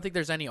coach. I don't think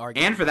there's any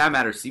argument. And for that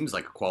matter, seems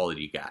like a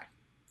quality guy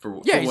for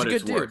what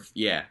it's worth.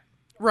 Yeah.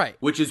 Right.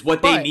 Which is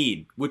what they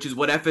need. Which is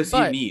what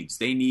FSU needs.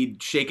 They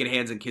need shaking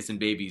hands and kissing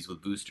babies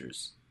with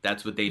boosters.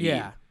 That's what they need.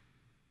 Yeah.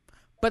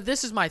 But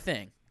this is my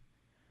thing.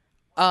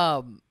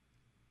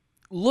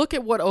 Look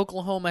at what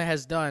Oklahoma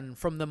has done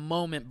from the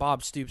moment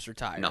Bob Stoops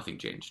retired. Nothing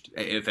changed.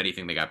 If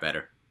anything, they got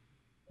better.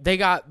 They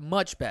got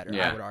much better,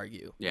 I would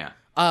argue. Yeah.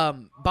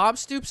 Bob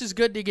Stoops is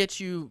good to get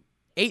you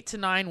 8 to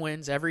 9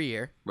 wins every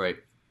year. Right.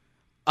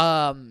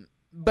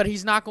 But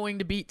he's not going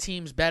to beat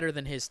teams better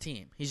than his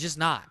team. He's just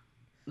not.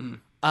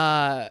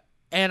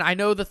 And I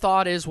know the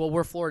thought is, well,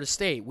 we're Florida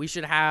State. We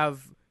should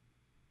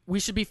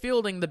be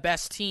fielding the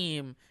best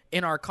team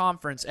in our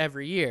conference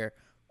every year.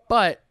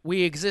 But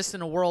we exist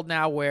in a world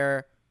now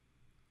where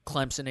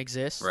Clemson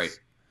exists. Right.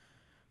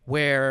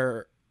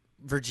 Where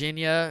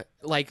Virginia,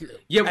 as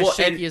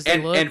shaky as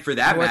they look, and for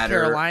that North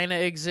matter, Carolina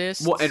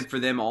exists. Well, and for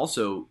them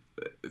also,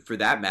 for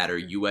that matter,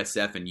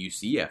 USF and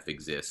UCF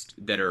exist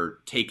that are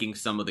taking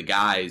some of the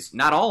guys,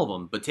 not all of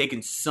them, but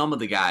taking some of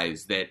the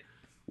guys that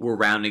were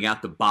rounding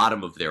out the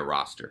bottom of their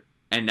roster.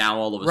 And now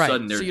all of a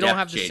sudden their depth changes. So you don't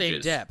have the same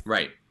depth.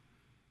 Right.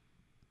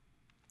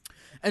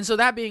 And so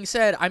that being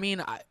said, I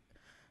mean,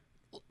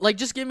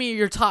 just give me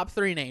your top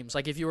 3 names.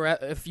 Like if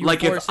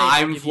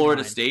I'm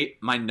Florida State,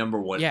 my number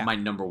one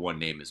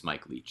name is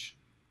Mike Leach.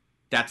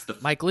 That's the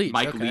Mike Leach.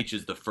 Mike Leach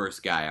is the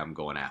first guy I'm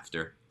going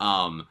after.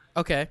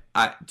 Okay.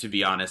 To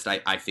be honest,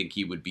 I think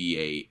he would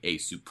be a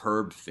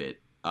superb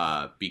fit.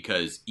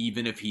 Because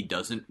even if he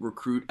doesn't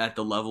recruit at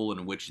the level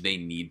in which they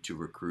need to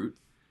recruit,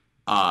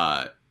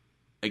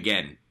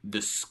 again,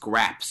 the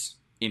scraps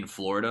in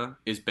Florida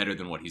is better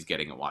than what he's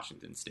getting at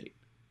Washington State.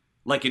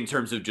 Like, in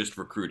terms of just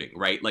recruiting,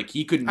 right? Like,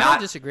 he could not... I don't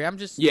disagree. I'm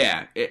just...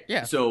 Yeah.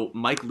 So,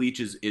 Mike Leach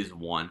is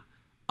one.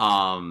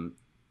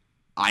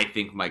 I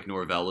think Mike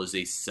Norvell is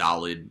a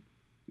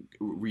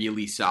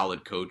really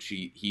solid coach.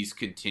 He's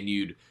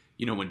continued...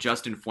 when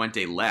Justin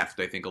Fuente left,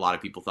 I think a lot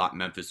of people thought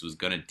Memphis was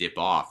going to dip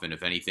off. And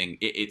if anything,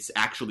 it's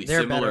actually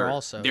They're similar. Better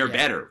also. They're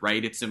better,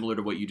 right? It's similar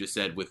to what you just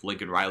said with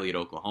Lincoln Riley at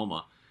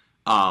Oklahoma.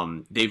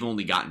 They've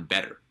only gotten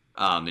better.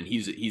 And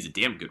he's a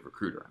damn good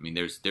recruiter. I mean,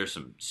 there's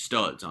some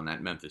studs on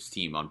that Memphis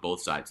team on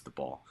both sides of the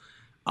ball.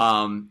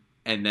 And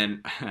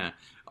then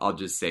I'll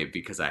just say,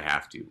 because I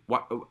have to,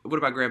 what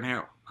about Graham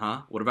Harrell?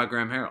 Huh? What about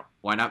Graham Harrell?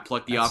 Why not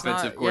pluck the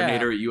offensive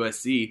coordinator at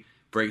USC,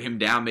 bring him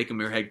down, make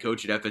him your head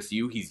coach at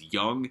FSU? He's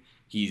young.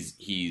 He's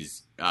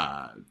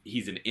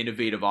an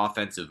innovative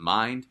offensive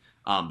mind,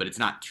 but it's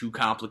not too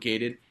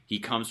complicated. He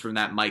comes from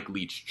that Mike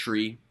Leach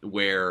tree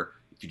where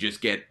if you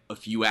just get a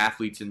few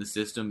athletes in the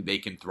system, they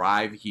can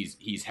thrive.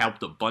 He's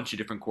helped a bunch of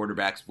different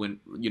quarterbacks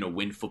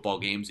win football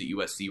games at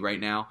USC right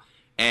now,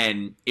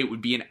 and it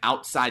would be an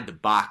outside the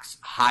box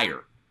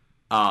hire,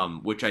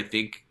 which I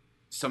think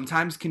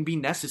sometimes can be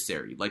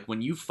necessary. Like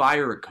when you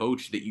fire a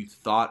coach that you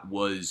thought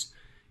was,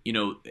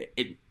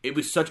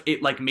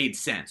 it made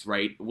sense,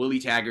 right? Willie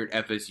Taggart,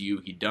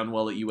 FSU, he'd done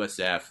well at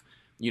USF.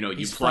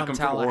 You pluck him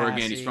from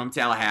Oregon, he's from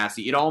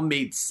Tallahassee. It all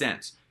made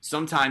sense.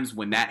 Sometimes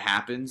when that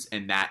happens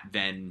and that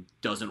then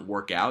doesn't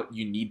work out,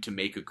 you need to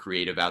make a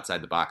creative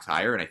outside-the-box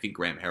hire, and I think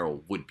Graham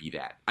Harrell would be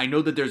that. I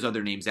know that there's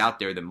other names out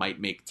there that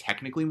might make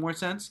technically more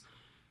sense,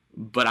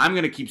 but I'm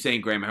going to keep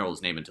saying Graham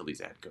Harrell's name until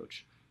he's a head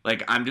coach.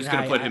 Like, I'm just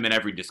going to put him in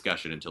every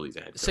discussion until he's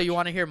a head coach. So you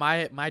want to hear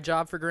my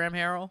job for Graham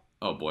Harrell?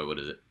 Oh, boy, what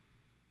is it?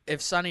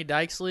 If Sonny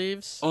Dykes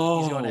leaves, he's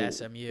going to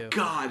SMU.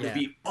 God, that'd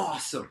be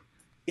awesome.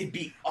 It'd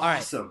be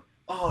awesome. Right.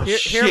 Oh,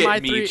 here are my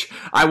Meech. three...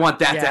 I want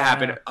that to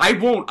happen. I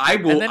will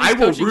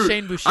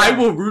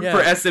root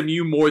for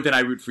SMU more than I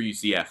root for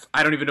UCF.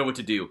 I don't even know what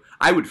to do.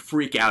 I would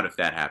freak out if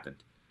that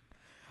happened.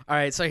 All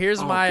right, so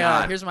here's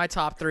my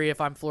top three if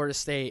I'm Florida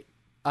State.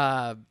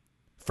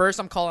 First,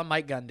 I'm calling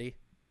Mike Gundy.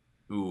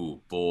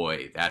 Ooh,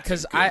 boy, that's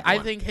because I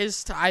think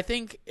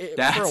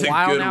for a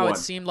while now it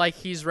seemed like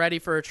he's ready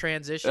for a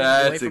transition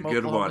away from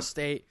Oklahoma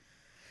State.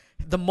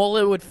 The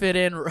mullet would fit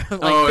in.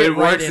 It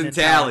works in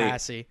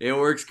Tally. It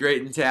works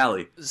great in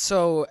Tally.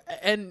 So,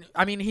 and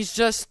I mean, he's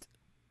just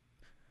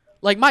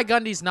like Mike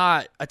Gundy's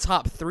not a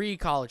top 3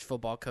 college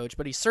football coach,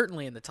 but he's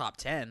certainly in the top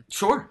 10.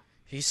 Sure,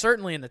 he's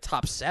certainly in the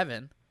top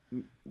 7.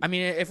 I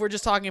mean, if we're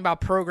just talking about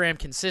program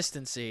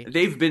consistency,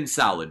 they've been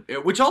solid.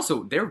 Which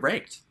also they're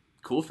ranked.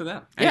 Cool for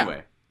them.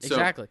 Anyway,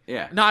 exactly.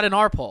 Yeah, not in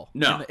our poll.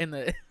 No, in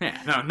the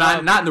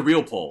not in the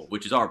real poll,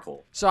 which is our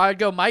poll. So I'd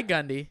go Mike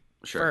Gundy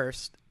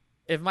first.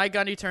 If Mike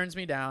Gundy turns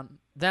me down,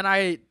 then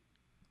I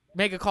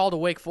make a call to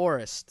Wake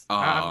Forest.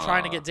 I'm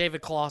trying to get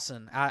David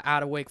Clawson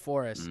out of Wake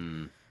Forest.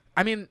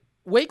 I mean,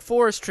 Wake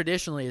Forest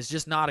traditionally is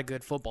just not a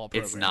good football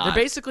program. It's not.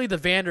 They're basically the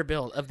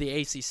Vanderbilt of the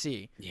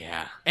ACC.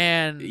 Yeah.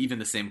 And even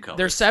the same color.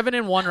 They're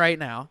 7-1 right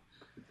now.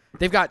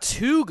 They've got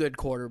 2 good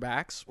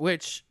quarterbacks,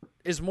 which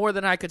is more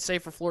than I could say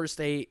for Florida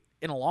State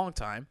in a long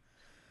time.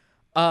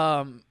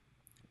 And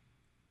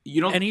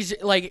he's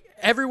like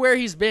everywhere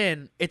he's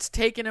been, it's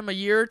taken him a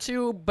year or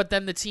two, but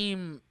then the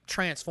team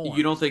transformed.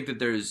 You don't think that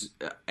there's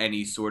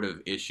any sort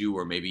of issue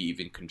or maybe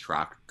even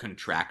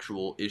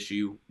contractual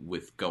issue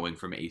with going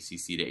from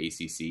ACC to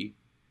ACC?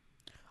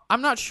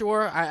 I'm not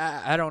sure.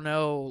 I don't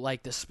know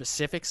like the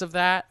specifics of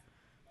that,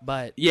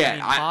 but yeah, I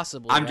mean,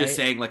 possibly. I'm just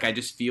saying, like, I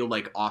just feel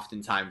like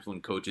oftentimes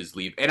when coaches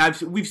leave, and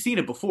we've seen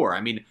it before.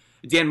 I mean,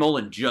 Dan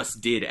Mullen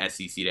just did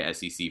SEC to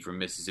SEC from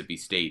Mississippi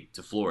State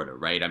to Florida,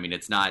 right? I mean,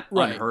 it's not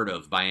unheard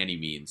of by any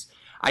means.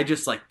 I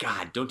just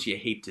God, don't you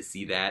hate to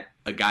see that?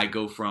 A guy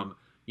go from,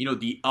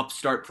 the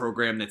upstart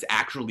program that's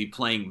actually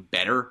playing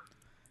better,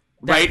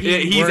 right?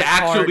 He's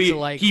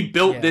actually, he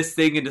built this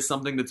thing into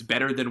something that's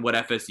better than what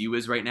FSU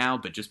is right now,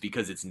 but just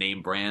because it's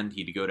name brand,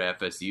 he'd go to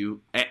FSU.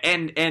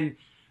 And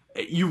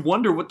you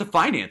wonder what the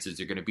finances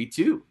are going to be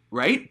too,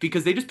 right?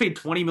 Because they just paid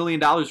 $20 million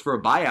for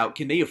a buyout.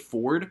 Can they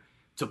afford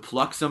to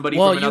pluck somebody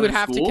from another school? Well, you would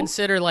have to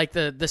consider like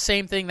the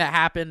same thing that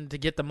happened to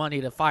get the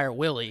money to fire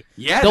Willie.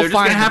 Yeah, they'll they're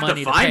just going to have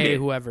to find it.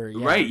 Whoever.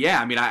 Yeah. Right, yeah.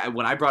 I mean,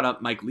 when I brought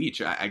up Mike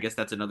Leach, I guess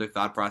that's another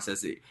thought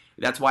process.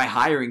 That's why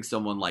hiring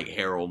someone like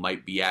Harrell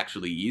might be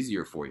actually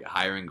easier for you,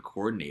 hiring a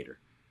coordinator.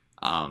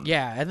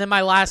 Yeah, and then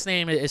my last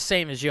name is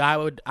same as you. I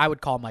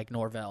would call Mike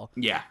Norvell.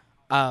 Yeah.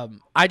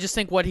 I just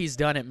think what he's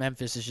done at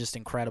Memphis is just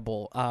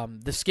incredible.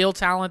 The skill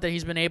talent that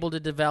he's been able to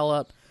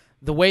develop,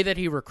 the way that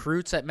he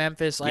recruits at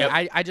Memphis,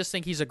 I just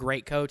think he's a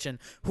great coach, and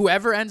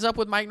whoever ends up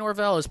with Mike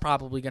Norvell is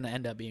probably going to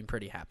end up being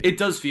pretty happy. It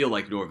does feel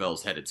like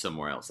Norvell's headed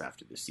somewhere else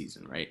after this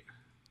season, right?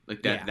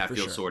 Like that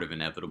feels sort of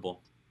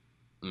inevitable.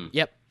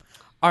 Yep.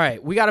 All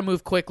right, we got to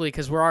move quickly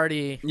because we're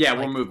already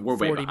we're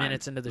 40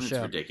 minutes into the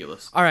show. It's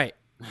ridiculous. All right,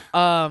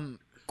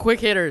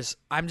 quick hitters.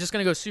 I'm just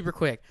going to go super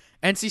quick.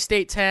 NC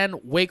State 10,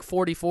 Wake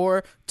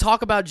 44.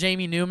 Talk about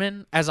Jamie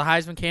Newman as a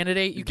Heisman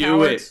candidate. You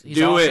cowards.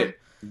 He's awesome.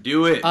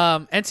 Do it.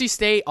 NC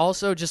State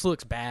also just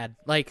looks bad.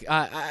 Like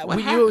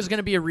we knew it was going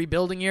to be a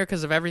rebuilding year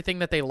because of everything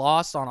that they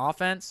lost on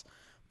offense,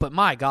 but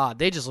my God,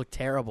 they just look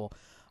terrible.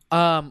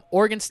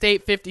 Oregon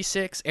State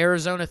 56,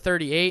 Arizona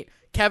 38.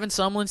 Kevin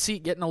Sumlin's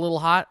seat getting a little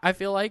hot, I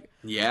feel like.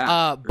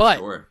 Yeah, but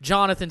sure.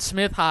 Jonathan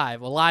Smith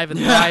Hive alive and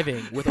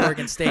thriving with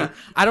Oregon State.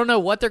 I don't know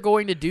what they're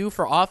going to do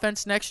for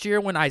offense next year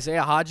when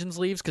Isaiah Hodgins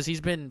leaves because he's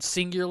been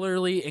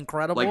singularly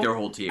incredible. Like their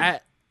whole team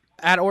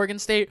at Oregon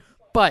State.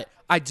 But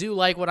I do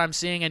like what I'm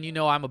seeing, and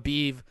I'm a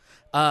Beeve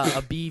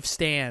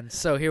stan.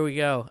 So here we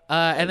go.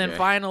 And then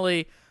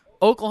finally,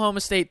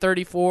 Oklahoma State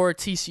 34,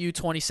 TCU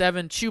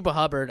 27. Chuba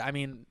Hubbard. I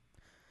mean,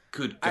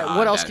 good God,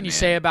 what else can you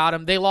say about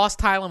him? They lost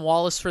Tylan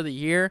Wallace for the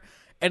year,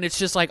 and it's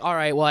just like, all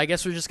right, well, I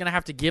guess we're just gonna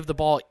have to give the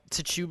ball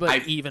to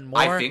Chuba even more.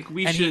 I think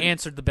he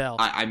answered the bell.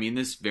 I mean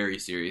this very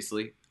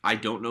seriously. I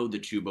don't know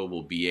that Chuba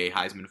will be a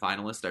Heisman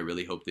finalist. I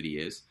really hope that he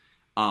is.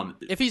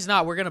 If he's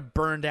not, we're going to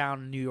burn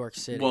down New York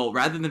City. Well,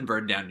 rather than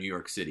burn down New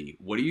York City,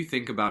 what do you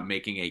think about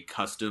making a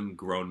custom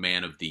Grown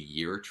Man of the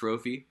Year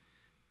trophy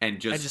and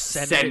just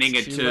sending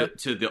it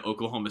to the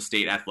Oklahoma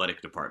State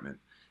Athletic Department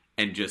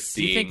and just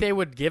seeing... Do you think they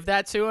would give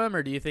that to him,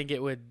 or do you think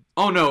it would...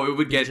 Oh, no, it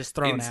would get just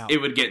thrown out. It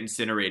would get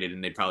incinerated,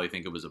 and they'd probably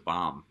think it was a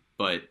bomb.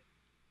 But,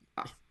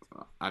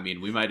 I mean,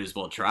 we might as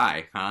well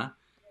try, huh?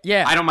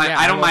 Yeah. I don't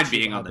mind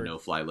being on the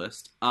no-fly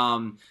list.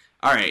 All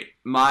right,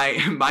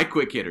 my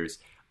quick hitters...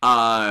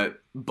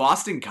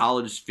 Boston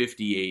College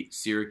 58,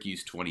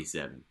 Syracuse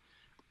 27.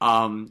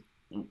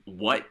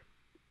 What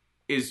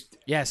is...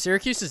 Yeah,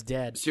 Syracuse is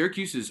dead.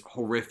 Syracuse is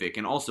horrific,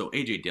 and also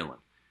A.J. Dillon.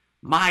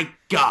 My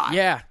God.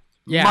 Yeah.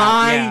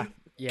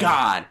 Yeah.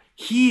 God,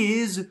 he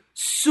is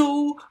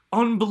so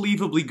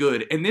unbelievably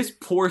good. And this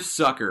poor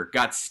sucker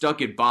got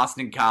stuck at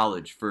Boston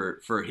College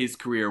for his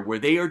career, where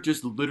they are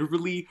just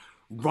literally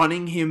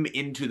running him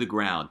into the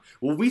ground.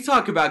 When we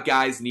talk about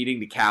guys needing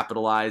to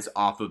capitalize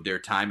off of their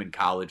time in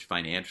college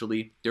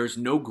financially, there's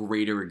no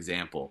greater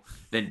example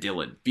than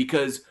Dylan,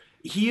 because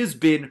he has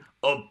been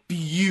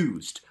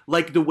abused.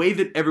 Like, the way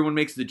that everyone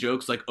makes the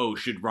jokes, like, oh,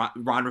 should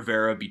Ron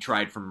Rivera be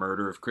tried for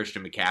murder of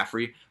Christian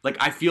McCaffrey? Like,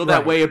 I feel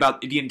that way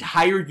about the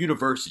entire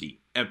university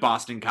at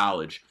Boston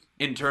College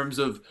in terms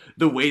of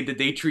the way that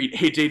they treat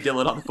A.J.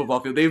 Dillon on the football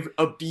field. They've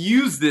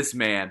abused this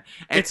man.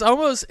 And it's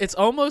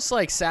almost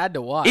like sad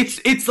to watch.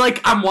 It's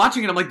like I'm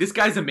watching it, I'm like, this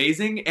guy's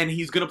amazing, and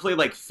he's going to play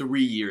like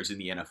 3 years in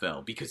the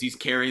NFL because he's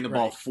carrying the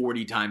ball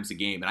 40 times a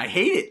game. And I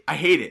hate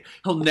it.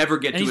 He'll never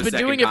get to a second contract. He's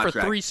been doing it for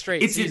 3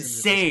 straight seasons. It's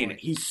insane.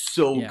 He's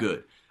so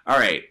good. All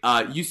right,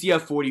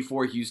 UCF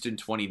 44, Houston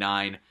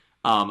 29.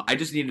 I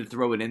just needed to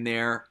throw it in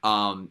there.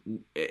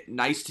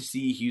 Nice to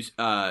see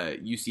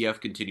UCF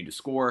continue to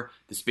score.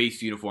 The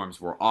space uniforms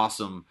were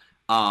awesome.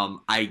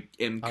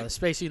 The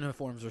space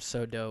uniforms were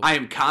so dope. I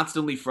am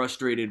constantly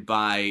frustrated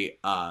by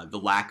the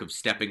lack of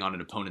stepping on an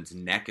opponent's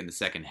neck in the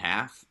second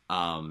half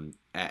from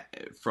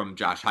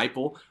Josh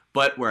Heupel.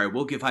 But where I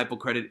will give Heupel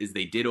credit is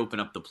they did open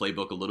up the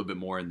playbook a little bit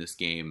more in this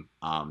game.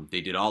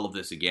 They did all of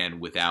this again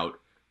without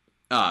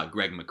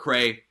Greg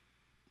McCray.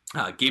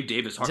 Gabe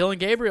Davis. Dylan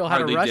Gabriel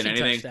had a rushing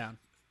touchdown.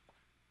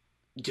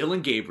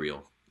 Dylan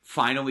Gabriel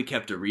finally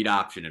kept a read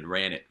option and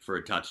ran it for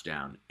a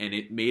touchdown, and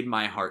it made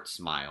my heart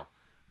smile.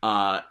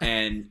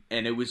 And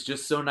it was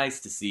just so nice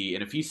to see.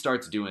 And if he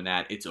starts doing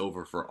that, it's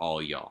over for all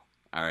y'all.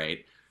 All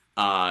right.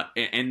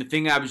 And the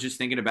thing I was just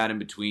thinking about in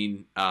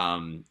between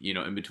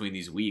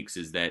these weeks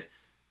is that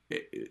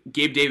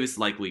Gabe Davis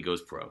likely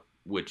goes pro,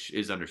 which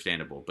is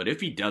understandable. But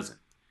if he doesn't,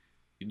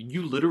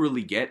 you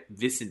literally get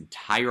this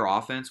entire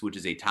offense, which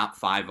is a top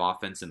 5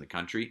 offense in the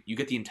country. You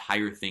get the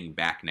entire thing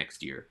back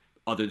next year,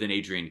 other than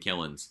Adrian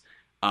Killins.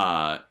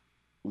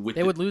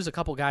 They would lose a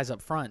couple guys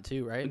up front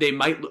too, right? They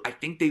might. I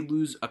think they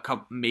lose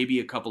maybe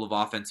a couple of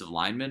offensive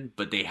linemen,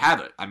 but they have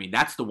it. I mean,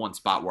 that's the one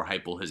spot where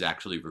Heupel has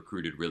actually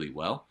recruited really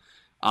well.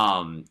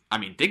 I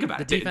mean, think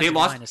about it. They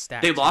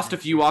lost a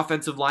few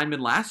offensive linemen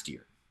last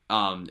year.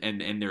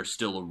 And they're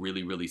still a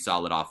really, really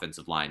solid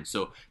offensive line.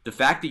 So the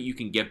fact that you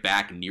can get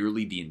back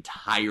nearly the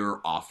entire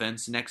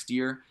offense next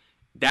year,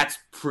 that's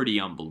pretty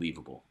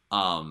unbelievable.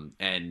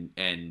 And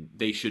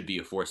they should be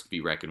a force to be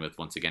reckoned with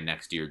once again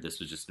next year. This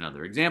was just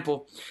another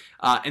example.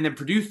 And then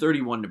Purdue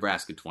 31,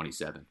 Nebraska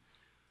 27.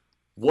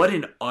 What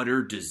an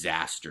utter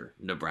disaster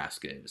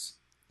Nebraska is.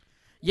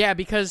 Yeah,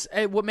 because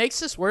what makes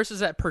this worse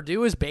is that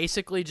Purdue is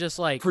basically just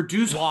like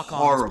Purdue's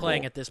walk-ons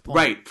playing at this point.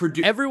 Right,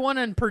 Purdue. Everyone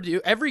in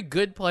Purdue, every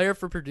good player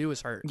for Purdue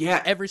is hurt.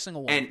 Yeah, every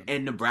single one.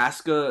 And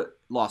Nebraska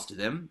lost to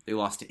them. They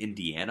lost to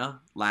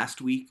Indiana last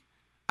week.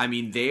 I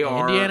mean, they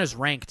are. Indiana's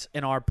ranked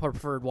in our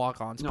preferred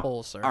walk-ons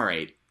poll, sir. All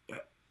right,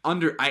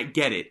 I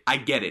get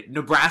it.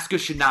 Nebraska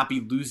should not be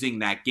losing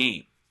that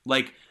game.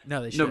 Like,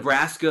 no, they should.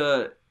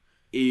 Nebraska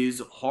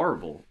is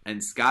horrible,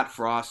 and Scott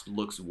Frost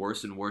looks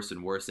worse and worse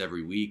and worse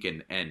every week,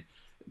 and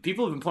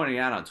people have been pointing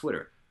out on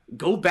Twitter,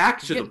 go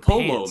back to the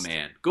polo,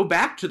 man. Go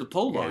back to the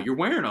polo. Yeah. You're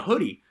wearing a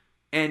hoodie,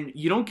 and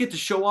you don't get to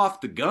show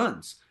off the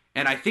guns.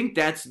 And I think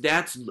that's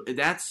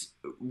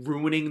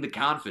ruining the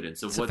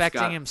confidence of it's what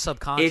affecting him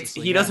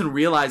subconsciously. He doesn't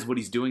realize what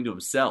he's doing to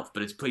himself,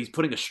 but he's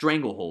putting a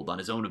stranglehold on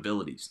his own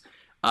abilities.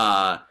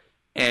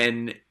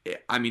 And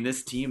I mean,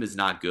 this team is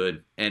not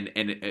good. And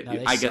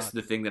I guess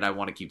the thing that I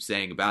want to keep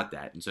saying about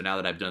that, and so now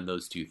that I've done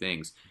those two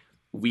things,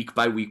 week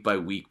by week by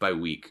week by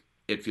week,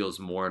 it feels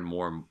more and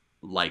more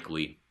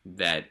likely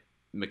that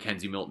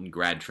Mackenzie Milton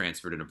grad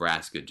transfer to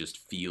Nebraska just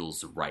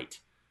feels right?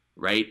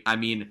 I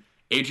mean,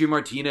 Adrian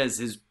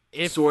Martinez is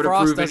sort of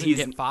proven he's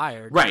get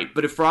fired, right?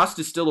 But if Frost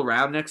is still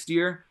around next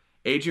year,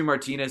 Adrian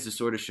Martinez has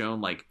sort of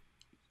shown like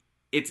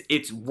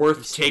it's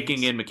worth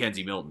taking in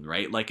Mackenzie Milton,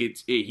 right? Like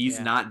he's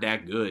not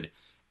that good.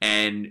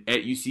 And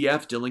at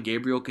UCF, Dylan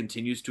Gabriel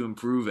continues to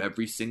improve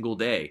every single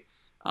day,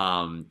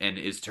 and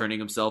is turning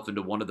himself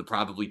into one of the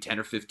probably 10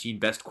 or 15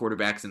 best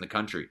quarterbacks in the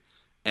country.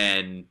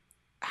 And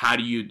how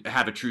do you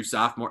have a true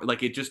sophomore?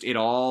 Like, it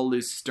all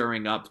is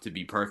stirring up to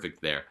be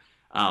perfect there.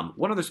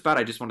 One other spot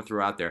I just want to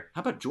throw out there.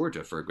 How about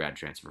Georgia for a grad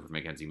transfer for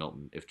Mackenzie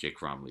Milton if Jake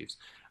Fromm leaves?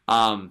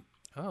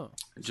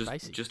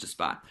 Just a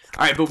spot.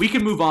 All right, but we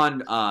can move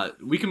on.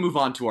 We can move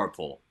on to our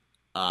poll.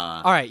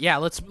 All right, yeah.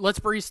 Let's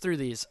breeze through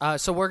these.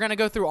 So we're gonna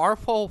go through our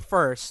poll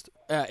first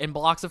in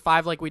blocks of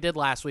 5, like we did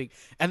last week,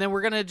 and then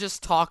we're gonna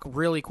just talk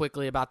really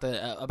quickly about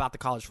the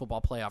college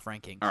football playoff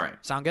rankings. All right,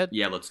 sound good?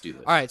 Yeah, let's do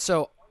this. All right,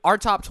 so our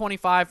top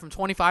 25 from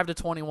 25 to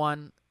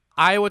 21,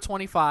 Iowa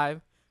 25,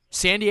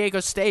 San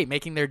Diego State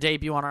making their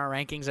debut on our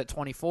rankings at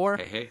 24,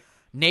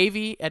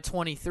 Navy at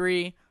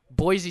 23,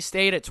 Boise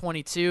State at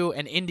 22,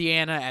 and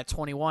Indiana at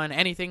 21.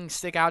 Anything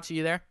stick out to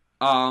you there?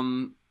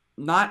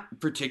 Not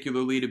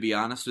particularly, to be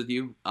honest with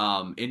you.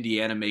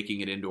 Indiana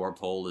making it into our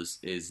poll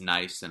is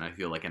nice, and I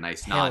feel like a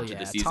nice nod to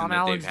the season Tom that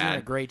Allen's they've had. doing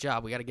a great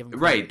job. We got to give him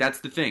credit. Right, that's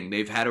the thing.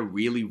 They've had a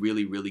really,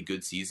 really, really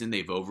good season.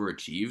 They've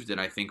overachieved, and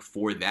I think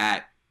for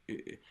that,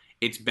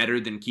 it's better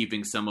than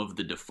keeping some of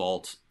the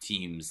default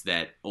teams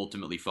that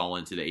ultimately fall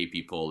into the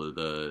AP poll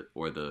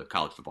or the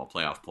college football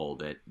playoff poll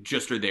that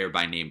just are there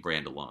by name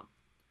brand alone.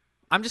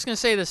 I'm just going to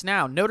say this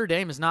now. Notre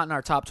Dame is not in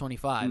our top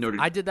 25.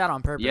 I did that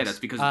on purpose. Yeah, that's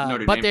because Notre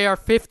Dame. But they are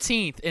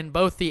 15th in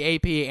both the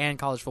AP and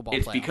college football.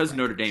 It's playoff because rankings.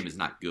 Notre Dame is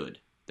not good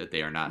that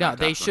they are not. No, in our top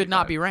they should 25.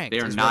 not be ranked. They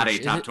are not a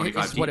top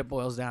 25 Is team. what it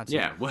boils down to.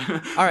 Yeah. All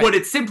right. What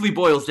it simply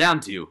boils down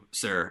to,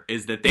 sir,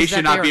 is that they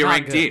should not be a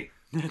ranked team.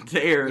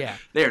 They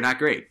are not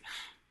great.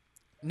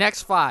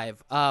 Next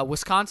 5,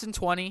 Wisconsin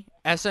 20,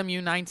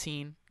 SMU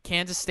 19,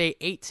 Kansas State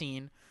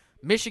 18,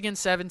 Michigan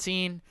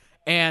 17,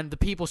 and the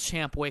People's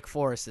Champ Wake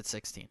Forest at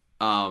 16.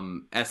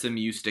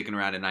 SMU sticking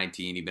around at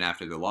 19 even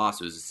after their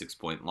loss. It was a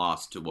 6-point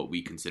loss to what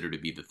we consider to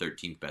be the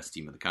 13th best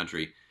team in the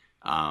country.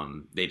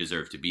 They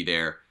deserve to be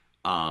there.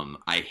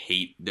 I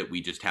hate that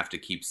we just have to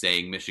keep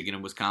saying Michigan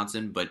and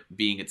Wisconsin, but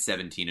being at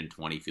 17 and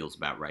 20 feels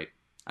about right.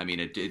 I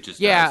mean, it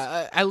just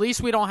does. At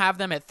least we don't have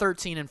them at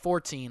 13 and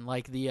 14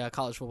 like the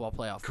college football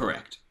playoff.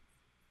 Correct.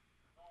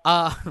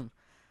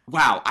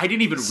 Wow, I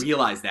didn't even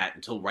realize that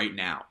until right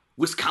now.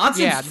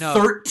 Wisconsin's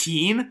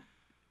 13?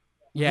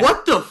 Yeah.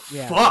 What the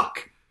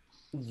fuck?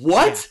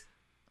 What?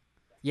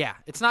 Yeah,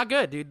 it's not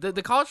good, dude.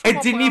 The college football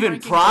it didn't playoff even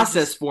rankings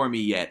process for me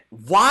yet.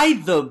 Why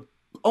the...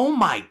 Oh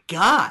my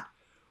god.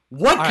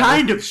 What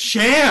kind of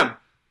sham?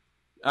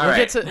 We'll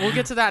get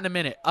to that in a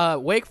minute.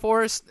 Wake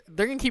Forest,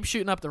 they're going to keep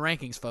shooting up the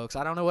rankings, folks.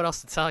 I don't know what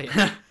else to tell you.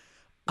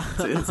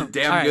 It's a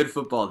damn good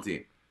football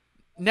team.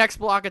 Next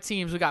block of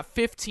teams, we got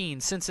 15,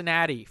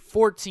 Cincinnati,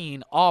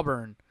 14,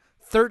 Auburn,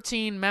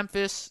 13,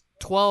 Memphis,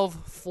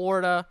 12,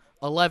 Florida,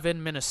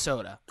 11,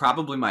 Minnesota.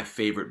 Probably my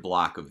favorite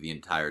block of the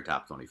entire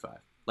top 25.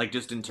 Like,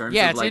 just in terms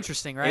of, it's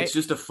interesting, right? It's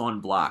just a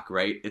fun block,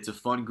 right? It's a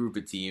fun group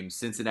of teams.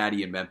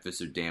 Cincinnati and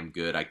Memphis are damn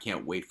good. I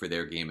can't wait for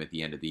their game at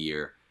the end of the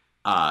year.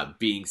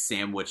 Being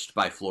sandwiched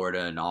by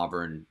Florida and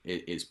Auburn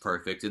is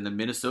perfect. And then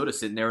Minnesota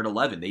sitting there at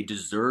 11. They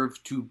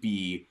deserve to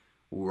be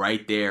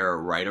right there,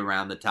 right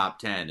around the top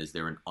 10, as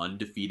they're an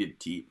undefeated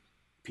team,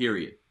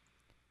 period.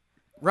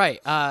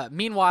 Right.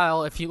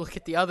 Meanwhile, if you look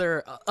at the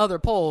other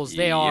polls,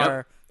 they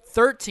are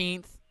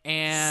 13th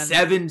and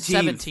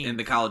 17th in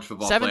the college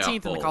football playoff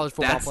 17th in the college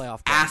football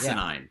playoff poll.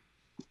 Asinine.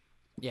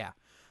 Yeah.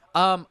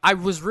 I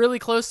was really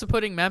close to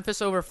putting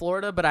Memphis over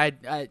Florida, but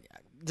I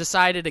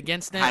decided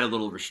against it. Had a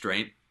little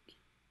restraint.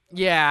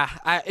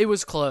 Yeah, it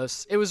was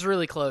close. It was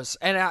really close.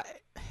 And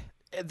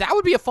that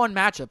would be a fun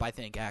matchup, I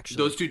think, actually.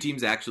 Those two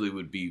teams actually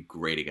would be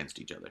great against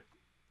each other.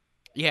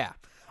 Yeah.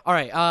 All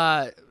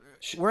right.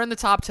 We're in the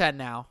top 10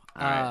 now.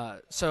 All right.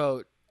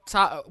 So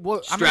Strap in,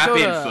 folks.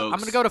 I'm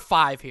going to go to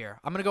 5 here.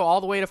 I'm going to go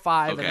all the way to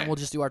 5, Okay. and then we'll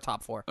just do our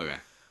top 4.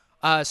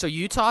 Okay. So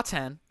Utah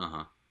 10,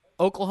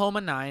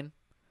 Oklahoma 9,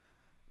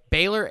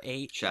 Baylor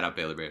 8. Shout out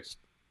Baylor Bears.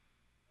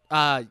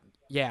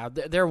 Yeah,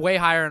 they're way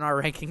higher in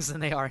our rankings than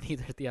they are in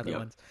either of the other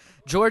ones.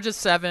 Georgia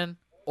 7,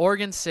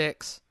 Oregon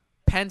 6,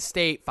 Penn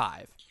State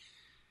 5.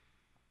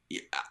 Yeah,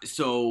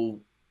 so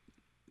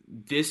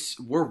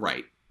we're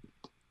right.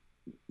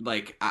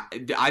 Like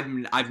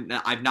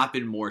I've not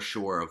been more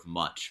sure of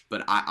much,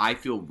 but I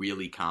feel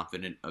really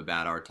confident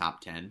about our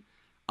top 10.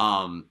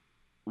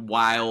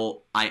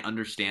 While I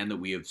understand that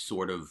we have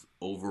sort of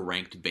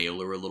overranked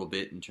Baylor a little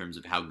bit in terms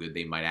of how good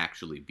they might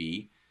actually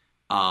be,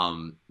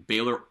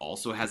 Baylor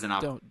also has an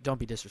opportunity. Don't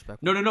be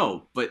disrespectful.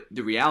 No. But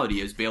the reality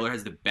is Baylor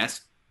has the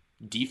best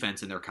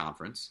defense in their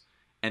conference,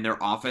 and their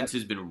offense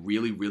has been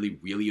really, really,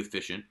 really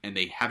efficient, and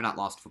they have not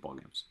lost football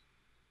games.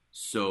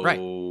 So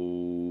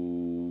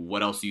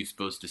what else are you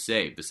supposed to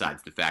say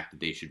besides the fact that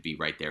they should be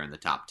right there in the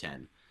top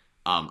 10?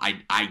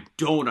 I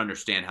don't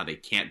understand how they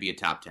can't be a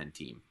top 10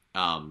 team,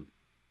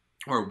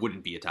 or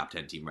wouldn't be a top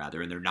 10 team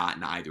rather, and they're not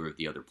in either of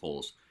the other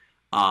polls.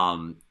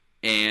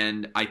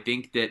 And I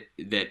think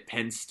that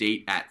Penn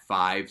State at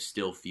 5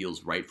 still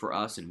feels right for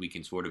us, and we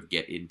can sort of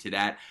get into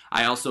that.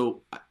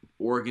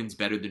 Oregon's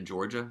better than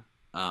Georgia.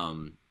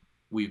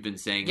 We've been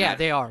saying that. Yeah,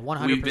 they are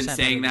 100%. We've been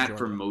saying that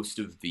for most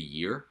of the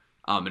year.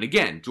 And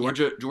again,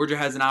 Georgia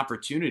has an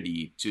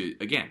opportunity to,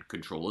 again,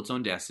 control its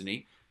own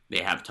destiny. They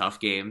have tough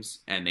games,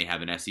 and they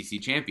have an SEC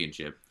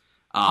championship.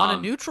 On a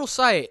neutral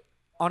site.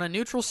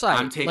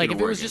 I'm taking like if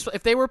Oregon. it was just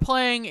if they were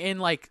playing in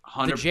like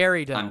the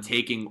Jerry Dome. I'm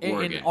taking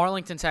Oregon. In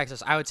Arlington,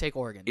 Texas, I would take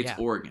Oregon. It's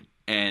Oregon,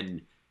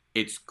 and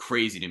it's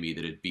crazy to me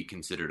that it'd be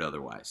considered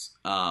otherwise.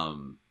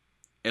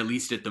 At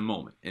least at the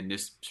moment, in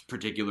this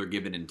particular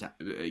given time.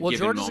 Well,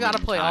 Georgia's got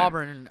to play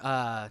Auburn,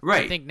 right.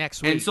 I think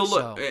next week. And so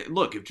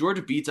look, if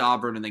Georgia beats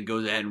Auburn and then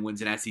goes ahead and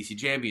wins an SEC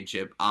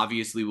championship,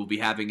 obviously we'll be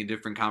having a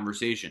different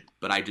conversation.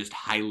 But I just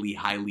highly,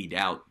 highly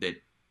doubt that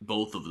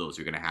both of those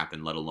are going to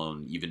happen, let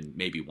alone even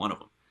maybe one of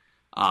them.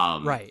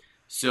 Right.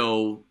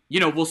 So,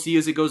 we'll see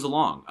as it goes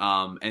along.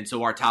 And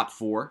so our top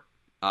 4,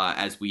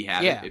 as we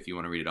have it, if you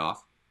want to read it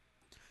off.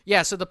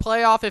 Yeah, so the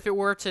playoff, if it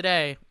were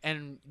today,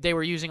 and they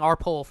were using our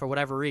poll for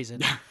whatever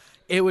reason,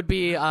 It would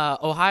be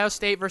Ohio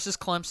State versus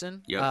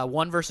Clemson, Yep.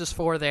 1 versus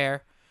 4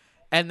 there.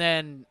 And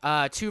then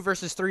 2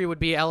 versus 3 would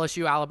be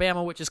LSU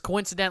Alabama, which is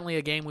coincidentally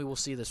a game we will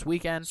see this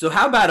weekend. So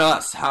how about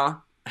us, huh?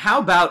 How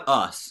about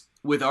us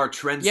with our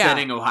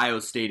trend-setting Ohio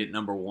State at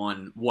number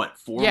 1? What,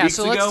 4 weeks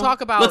ago? Let's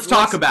talk about. Let's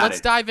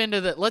dive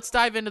into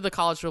the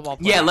college football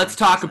playoff. Yeah, let's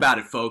talk about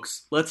it,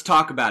 folks. Let's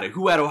talk about it.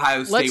 Who had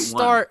Ohio State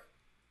 1?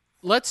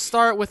 Let's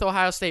start with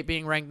Ohio State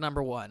being ranked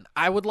number 1.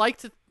 I would like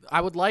to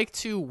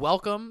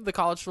welcome the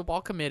College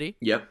Football Committee.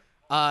 Yep.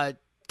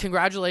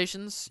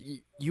 Congratulations.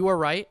 You are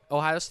right.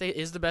 Ohio State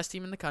is the best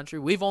team in the country.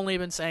 We've only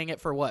been saying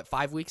it for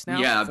 5 weeks now?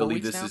 Yeah, I 4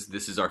 believe weeks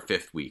this is our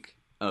 5th week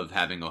of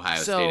having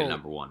Ohio State at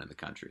number 1 in the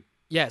country.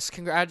 Yes,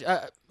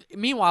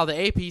 meanwhile,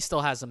 the AP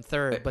still has them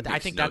 3rd, but I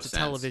think that's a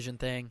television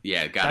thing.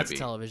 Yeah, it gotta be. That's a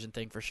television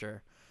thing for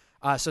sure.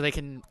 So they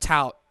can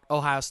tout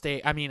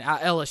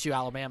LSU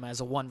Alabama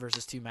as a 1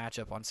 versus 2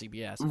 matchup on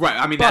CBS. Right.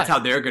 I mean, that's how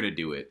they're gonna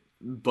do it.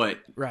 But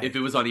right. If it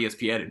was on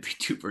ESPN, it'd be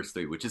 2 versus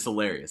 3, which is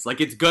hilarious.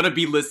 Like, it's gonna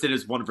be listed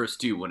as 1 versus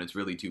 2 when it's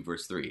really 2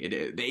 versus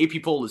 3. The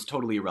AP poll is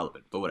totally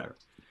irrelevant, but whatever.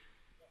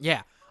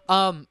 Yeah.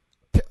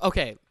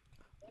 Okay.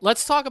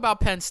 Let's talk about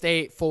Penn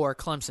State for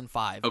Clemson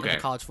 5 in the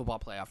college football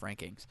playoff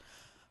rankings.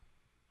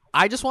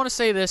 I just want to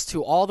say this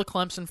to all the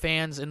Clemson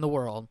fans in the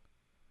world: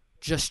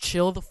 just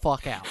chill the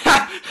fuck out.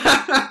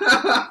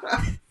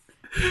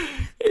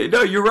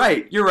 No, you're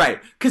right. You're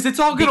right. Because it's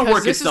all going to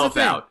work itself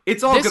out.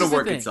 It's all going to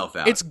work itself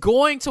out. It's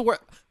going to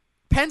work.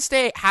 Penn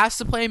State has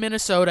to play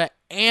Minnesota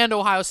and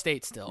Ohio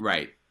State still.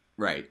 Right.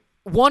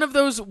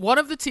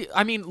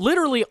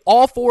 Literally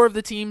all 4 of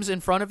the teams in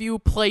front of you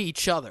play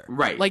each other.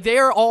 Right. Like two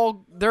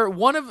of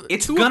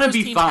those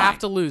teams have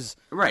to lose.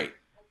 Right.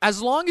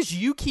 As long as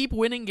you keep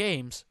winning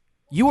games,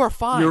 you are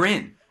fine. You're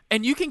in.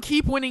 And you can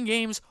keep winning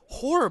games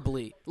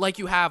horribly like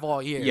you have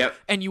all year. Yep.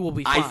 And you will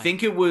be fine. I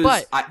think it was...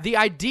 But the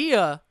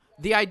idea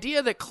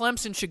that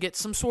Clemson should get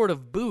some sort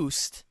of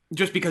boost...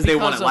 Just because they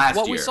won it last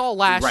year. What we saw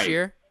last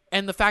year,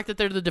 and the fact that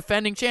they're the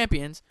defending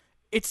champions,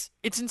 it's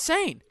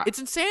insane. It's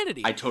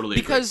insanity. I totally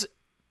agree. Because,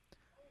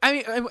 I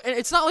mean,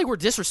 it's not like we're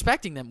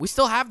disrespecting them. We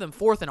still have them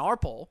 4th in our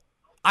poll.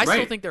 I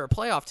still think they're a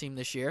playoff team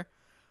this year.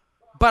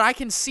 But I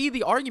can see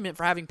the argument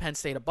for having Penn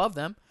State above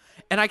them,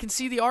 and I can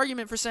see the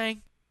argument for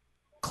saying,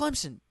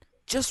 Clemson,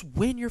 just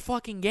win your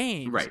fucking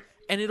games,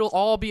 and it'll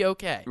all be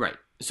okay. Right.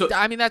 So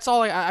I mean, that's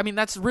all.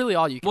 That's really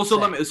all you can. Well,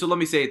 let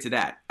me say it to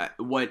that.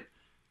 What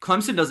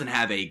Clemson doesn't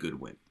have a good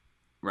win,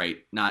 right?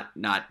 Not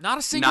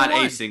a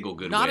single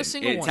good win. Not a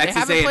single one.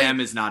 Texas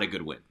A&M is not a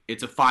good win.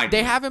 It's a fine.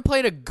 They haven't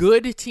played a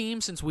good team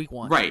since week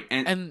 1, right?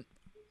 And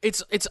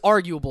it's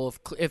arguable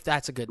if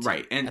that's a good team,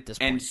 right? And at this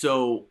point. And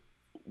so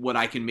what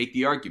I can make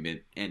the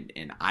argument, and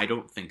I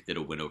don't think that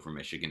a win over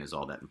Michigan is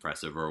all that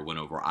impressive, or a win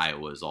over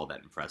Iowa is all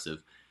that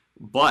impressive,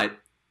 but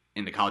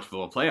in the college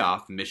football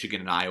playoff,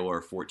 Michigan and Iowa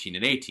are 14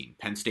 and 18.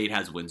 Penn State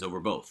has wins over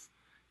both.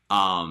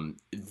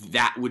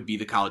 That would be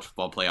the college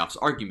football playoffs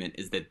argument,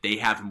 is that they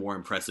have more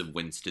impressive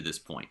wins to this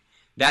point.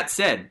 That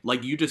said,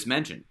 like you just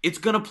mentioned, it's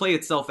going to play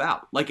itself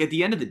out. Like, at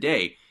the end of the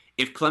day,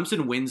 if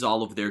Clemson wins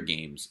all of their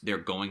games, they're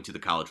going to the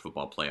college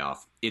football playoff.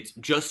 It's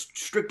just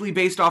strictly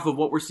based off of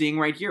what we're seeing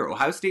right here.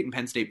 Ohio State and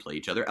Penn State play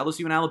each other.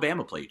 LSU and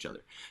Alabama play each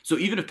other. So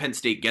even if Penn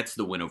State gets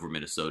the win over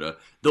Minnesota,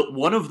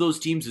 one of those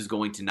teams is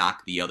going to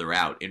knock the other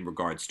out in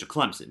regards to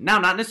Clemson. Now,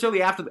 not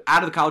necessarily out of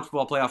the college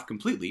football playoff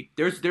completely.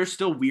 There's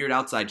still weird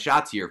outside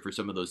shots here for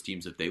some of those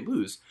teams if they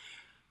lose.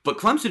 But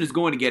Clemson is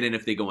going to get in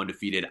if they go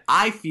undefeated.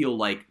 I feel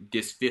like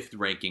this 5th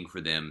ranking for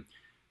them,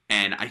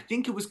 and I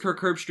think it was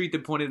Kirk Herbstreit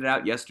that pointed it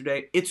out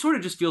yesterday, it sort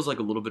of just feels like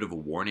a little bit of a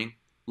warning.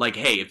 Like,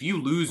 hey, if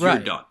you lose, you're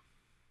done.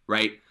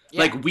 Right?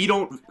 Yeah. Like, we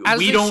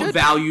don't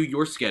value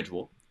your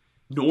schedule,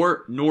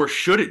 nor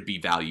should it be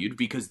valued,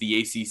 because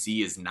the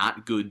ACC is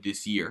not good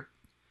this year.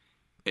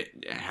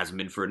 It hasn't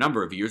been for a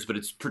number of years, but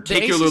it's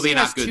particularly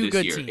not good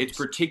this year. Teams. It's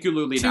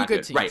particularly not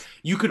good. Teams. Right.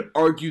 You could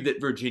argue that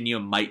Virginia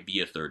might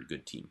be a 3rd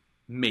good team.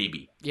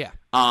 Maybe. Yeah.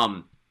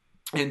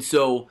 And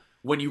so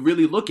when you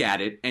really look at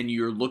it and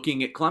you're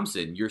looking at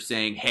Clemson, you're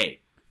saying,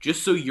 hey,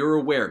 just so you're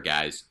aware,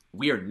 guys,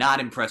 we are not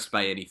impressed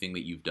by anything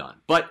that you've done.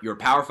 But you're a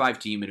Power 5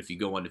 team, and if you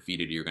go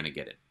undefeated, you're going to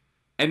get it.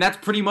 And that's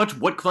pretty much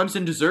what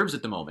Clemson deserves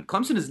at the moment.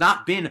 Clemson has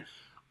not been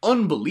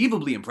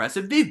unbelievably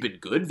impressive. They've been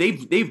good.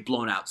 They've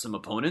blown out some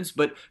opponents,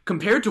 but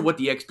compared to what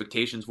the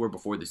expectations were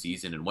before the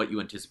season and what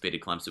you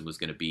anticipated Clemson was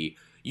going to be,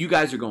 you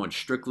guys are going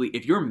strictly,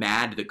 if you're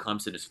mad that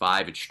Clemson is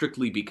 5, it's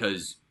strictly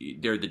because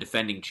they're the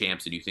defending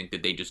champs and you think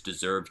that they just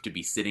deserve to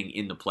be sitting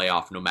in the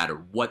playoff no matter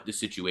what the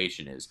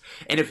situation is.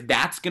 And if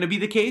that's going to be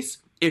the case,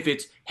 if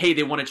it's, hey,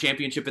 they won a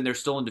championship and they're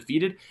still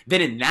undefeated,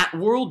 then in that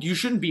world, you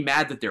shouldn't be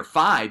mad that they're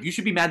 5. You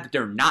should be mad that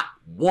they're not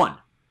 1.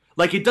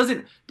 Like, it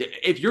doesn't,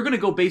 if you're going to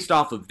go based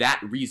off of that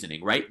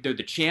reasoning, right? They're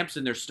the champs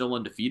and they're still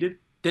undefeated,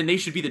 then they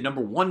should be the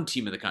number 1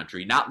 team in the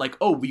country, not like,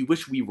 oh, we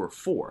wish we were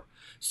 4.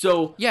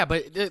 So, yeah,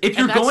 but if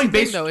you're going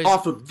based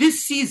off of this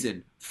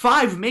season,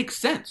 5 makes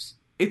sense.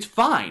 It's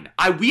fine.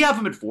 We have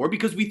them at 4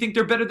 because we think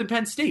they're better than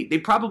Penn State. They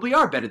probably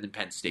are better than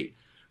Penn State.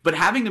 But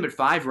having them at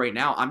 5 right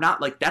now, I'm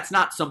not like, that's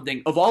not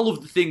something, of all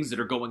of the things that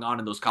are going on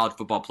in those college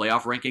football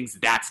playoff rankings,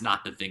 that's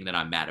not the thing that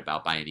I'm mad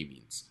about by any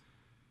means.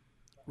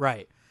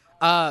 Right.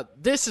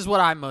 This is what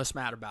I'm most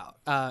mad about.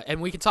 And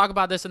we can talk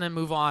about this and then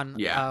move on.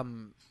 Yeah.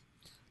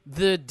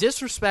 The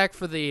disrespect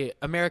for the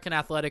American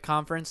Athletic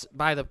Conference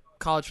by the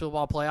College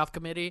Football Playoff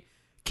Committee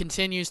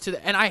continues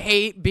to, and I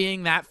hate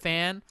being that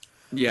fan.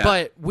 Yeah.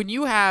 But when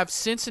you have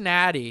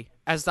Cincinnati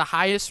as the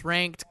highest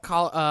ranked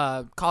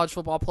college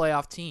football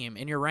playoff team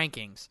in your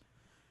rankings,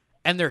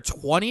 and they're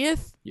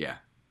 20th, yeah.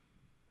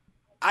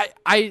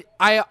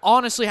 I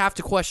honestly have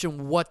to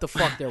question what the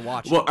fuck they're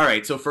watching. Well, all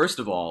right. So first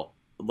of all,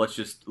 let's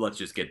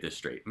just get this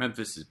straight.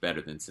 Memphis is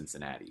better than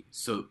Cincinnati,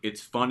 so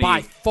it's funny.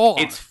 By far,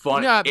 it's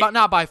funny. No,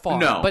 not by far.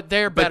 No, but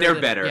they're better. But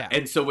they're better, yeah.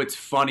 And so it's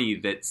funny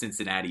that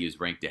Cincinnati is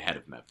ranked ahead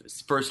of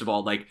Memphis. First of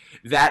all, like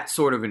that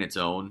sort of in its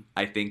own,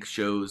 I think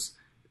shows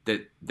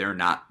that they're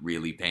not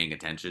really paying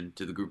attention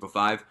to the Group of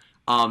 5.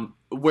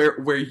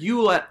 Where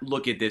you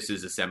look at this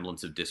as a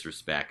semblance of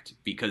disrespect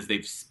because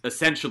they've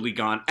essentially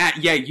gone,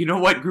 yeah, you know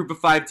what? Group of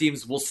 5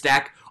 teams will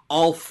stack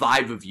all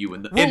 5 of you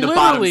in the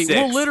bottom 6.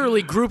 We'll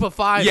literally Group of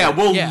 5. Yeah,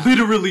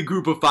 literally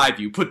Group of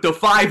 5 you. Put the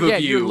 5 of you. Yeah,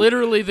 you're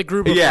literally the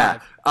Group of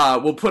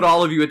 5. We'll put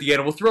all of you at the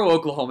end. We'll throw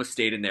Oklahoma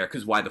State in there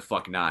because why the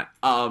fuck not?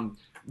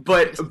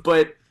 But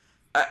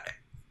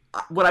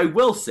what I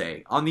will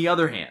say, on the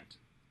other hand,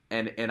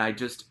 and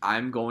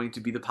I'm going to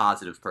be the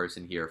positive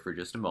person here for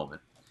just a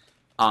moment.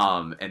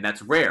 And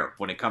that's rare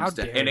when it comes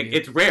to, and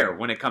it's rare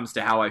when it comes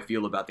to how I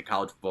feel about the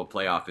college football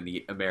playoff and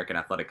the American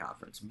Athletic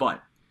Conference.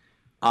 But,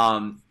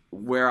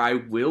 where I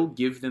will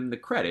give them the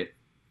credit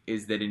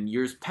is that in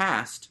years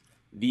past,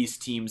 these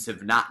teams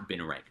have not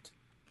been ranked.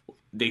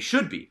 They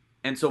should be.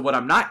 And so what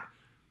I'm not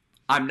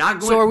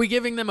going. So are we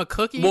giving them a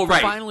cookie for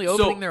finally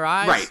opening their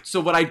eyes? Right.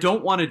 So what I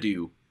don't want to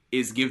do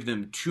is give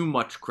them too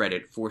much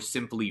credit for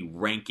simply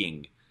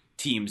ranking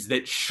teams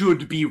that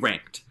should be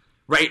ranked,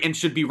 right? And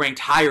should be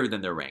ranked higher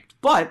than they're ranked.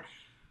 But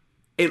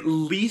at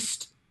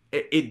least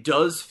it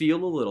does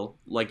feel a little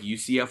like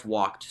UCF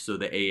walked so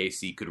the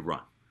AAC could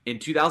run. In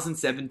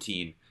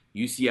 2017,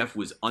 UCF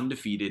was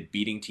undefeated,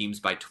 beating teams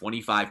by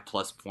 25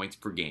 plus points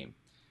per game.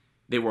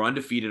 They were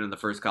undefeated in the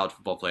first college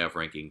football playoff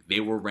ranking.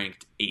 They were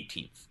ranked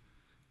 18th.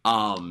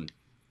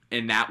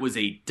 And that was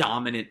a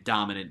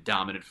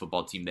dominant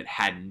football team that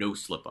had no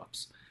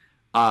slip-ups.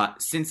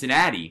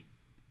 Cincinnati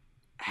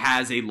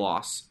has a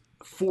loss,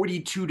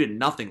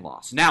 42-0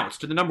 loss. Now, it's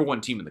to the number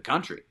 1 team in the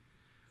country.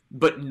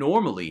 But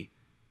normally,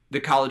 the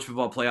college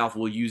football playoff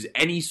will use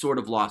any sort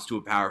of loss to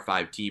a Power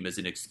 5 team as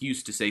an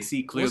excuse to say,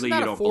 see, clearly you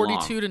don't belong.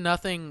 Wasn't that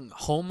a 42-0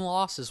 home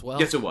loss as well?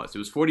 Yes, it was. It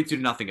was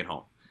 42-0 at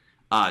home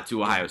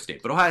to Ohio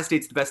State. But Ohio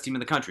State's the best team in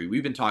the country.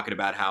 We've been talking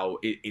about how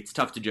it's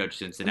tough to judge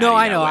Cincinnati. No,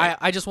 I know.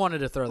 I just wanted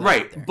to throw that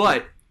out there.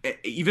 But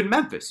even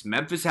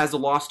Memphis has a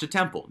loss to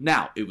Temple.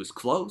 Now, it was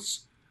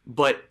close,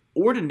 but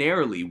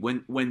ordinarily,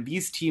 when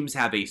these teams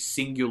have a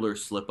singular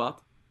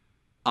slip-up,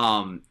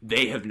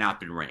 they have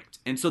not been ranked.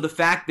 And so the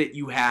fact that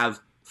you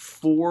have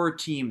 4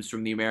 teams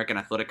from the American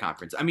Athletic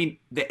Conference, I mean,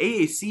 the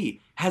AAC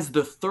has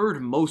the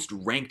 3rd most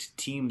ranked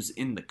teams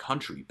in the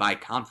country by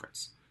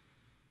conference.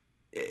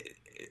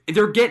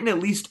 They're getting at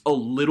least a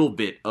little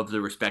bit of the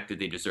respect that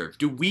they deserve.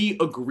 Do we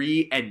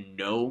agree and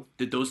know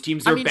that those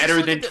teams are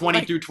better than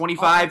 20 through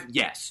 25?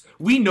 Yes.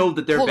 We know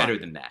that they're better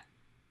than that.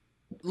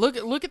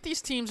 Look at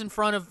these teams in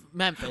front of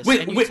Memphis,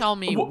 and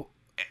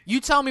you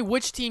tell me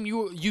which team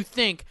you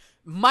think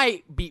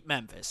might beat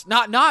Memphis.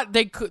 Not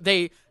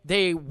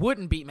they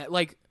wouldn't beat Memphis.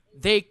 Like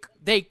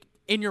they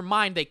in your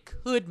mind they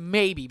could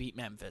maybe beat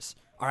Memphis.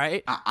 All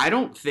right. I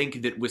don't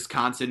think that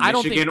Wisconsin,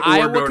 Michigan,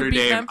 or Notre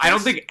Dame. I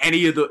don't think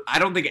any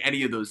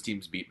of those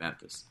teams beat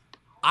Memphis.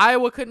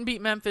 Iowa couldn't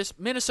beat Memphis.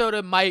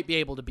 Minnesota might be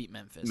able to beat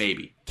Memphis.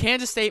 Maybe.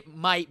 Kansas State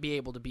might be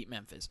able to beat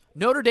Memphis.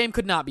 Notre Dame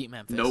could not beat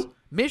Memphis. Nope.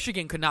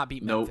 Michigan could not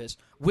beat Memphis.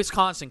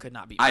 Wisconsin could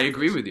not beat Memphis. I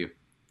agree with you.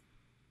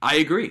 I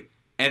agree.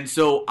 And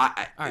so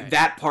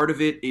that part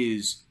of it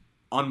is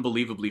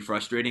unbelievably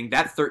frustrating.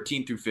 That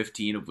 13 through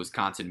 15 of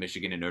Wisconsin,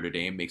 Michigan, and Notre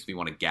Dame makes me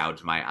want to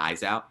gouge my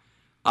eyes out.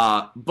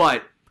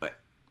 But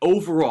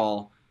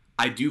overall,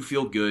 I do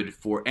feel good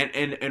for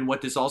and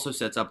what this also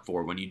sets up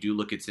for when you do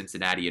look at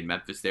Cincinnati and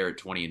Memphis there at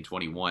 20 and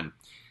 21.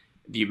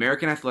 The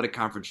American Athletic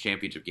Conference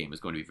Championship game is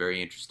going to be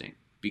very interesting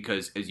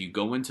because as you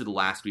go into the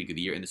last week of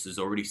the year, and this is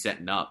already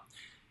setting up,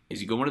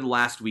 as you go into the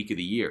last week of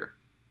the year,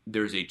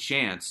 there's a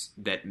chance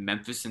that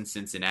Memphis and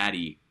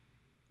Cincinnati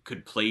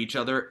could play each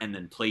other and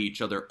then play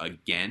each other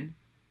again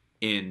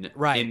in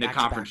the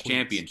conference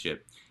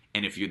championship.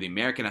 And if you're the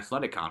American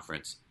Athletic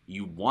Conference,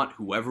 you want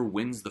whoever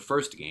wins the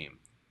first game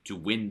to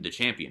win the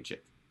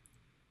championship.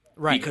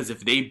 Right. Because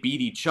if they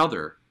beat each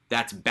other,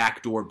 that's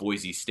backdoor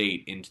Boise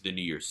State into the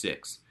New Year's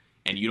Six.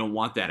 And you don't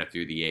want that if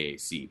you're the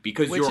AAC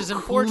because Which you're is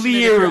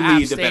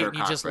clearly the better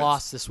conference. You just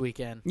lost this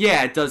weekend.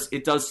 Yeah, it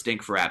does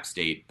stink for App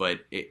State,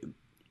 but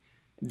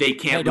they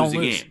can't lose a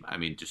game. I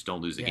mean, just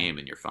don't lose a game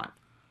and you're fine.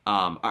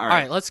 All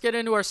right, let's get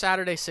into our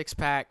Saturday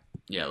 6-pack.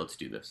 Yeah, let's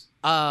do this.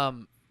 All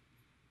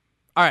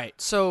right,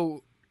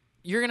 so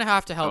you're gonna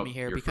have to help Oh, me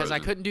here you're because I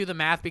frozen. couldn't do the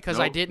math because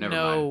Nope, I didn't never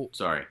know. mind.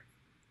 Sorry.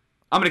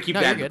 I'm going to keep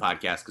No, that in you're the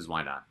podcast because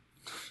why not?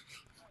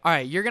 All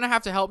right, you're gonna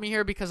have to help me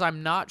here because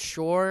I'm not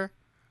sure.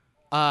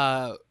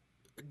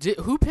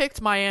 Who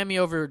picked Miami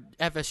over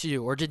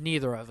FSU, or did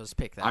neither of us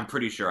pick that? I'm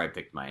pretty sure I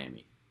picked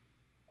Miami.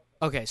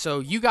 Okay, so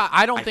you got.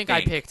 I don't think I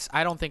think. picked.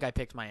 I don't think I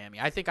picked Miami.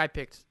 I think I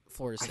picked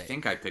Florida I State.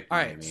 think I picked All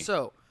Miami. right,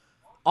 so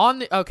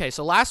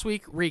so last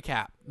week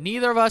recap.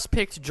 Neither of us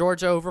picked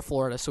Georgia over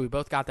Florida, so we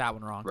both got that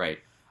one wrong. Right.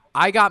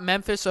 I got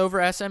Memphis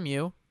over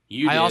SMU.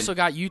 You I did. also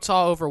got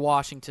Utah over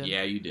Washington.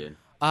 Yeah, you did.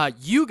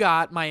 You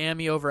got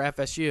Miami over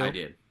FSU. I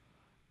did.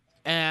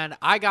 And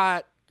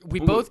we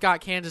both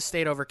got Kansas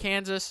State over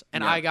Kansas,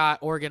 and Yeah. I got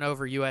Oregon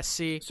over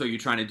USC. So you're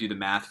trying to do the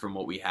math from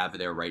what we have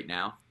there right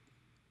now?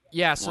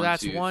 Yeah, so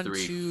that's 1, 2, 3,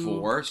 1, 2,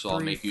 4. So I'll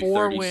three, make you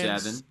 4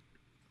 37. wins,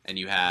 And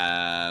you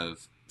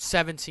have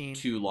 17,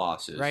 2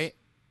 losses. right?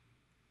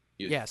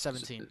 You- Yeah,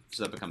 17.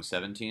 So that becomes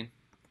 17?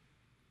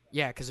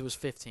 Yeah, because it was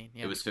 15.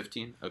 Yeah. It was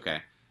 15?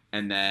 Okay.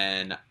 And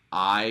then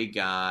I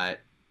got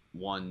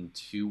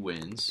 2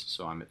 wins,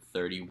 so I'm at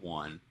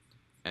 31.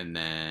 And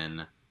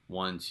then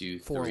 1, 2,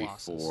 4 3,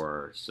 losses.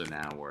 4. So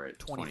now we're at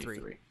 23.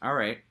 23. All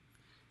right.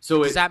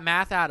 So Does that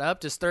math add up?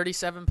 Does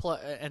 37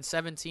 and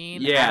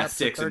 17 add yeah, up to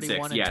 6 and 6.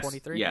 31 Yes. and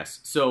 23? Yes.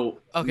 So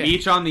Okay.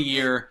 each on the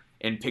year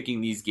and picking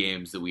these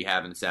games that we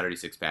have in the Saturday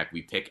Six Pack,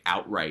 we pick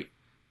outright.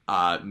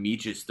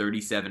 Meech is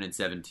 37 and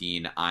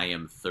 17. I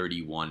am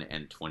 31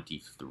 and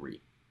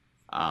 23.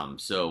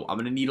 So I'm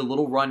going to need a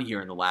little run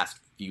here in the last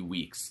few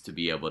weeks to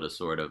be able to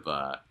sort of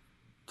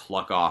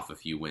pluck off a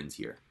few wins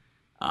here.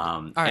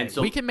 All right, and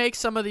so, we can make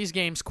some of these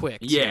games quick.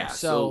 yeah. too.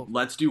 So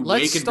let's do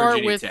let's Wake and start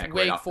Virginia with Tech right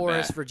Wake off the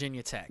Forest, bat.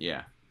 Virginia Tech.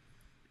 Yeah.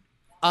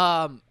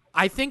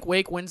 I think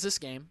Wake wins this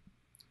game.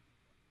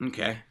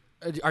 Okay.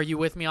 Are you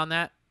with me on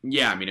that?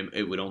 Yeah, I mean,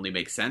 it would only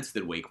make sense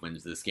that Wake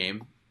wins this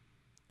game.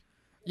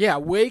 Yeah,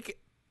 Wake's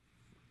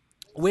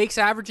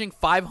averaging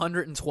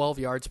 512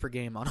 yards per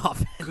game on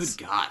offense.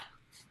 Good God.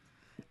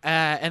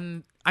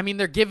 And I mean,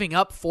 they're giving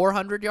up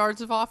 400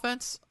 yards of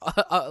offense,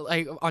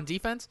 like on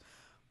defense.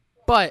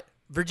 But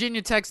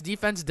Virginia Tech's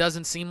defense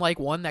doesn't seem like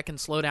one that can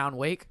slow down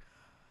Wake.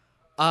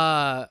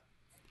 And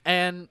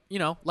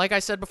like I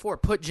said before,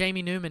 put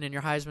Jamie Newman in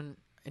your Heisman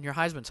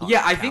talk.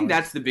 Yeah, I think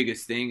that's the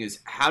biggest thing is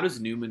how does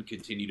Newman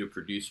continue to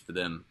produce for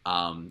them?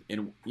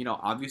 And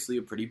obviously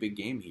a pretty big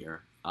game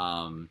here.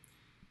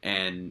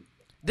 And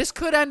this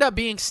could end up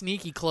being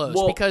sneaky close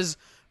Well- because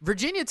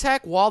Virginia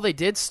Tech, while they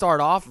did start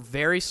off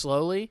very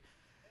slowly,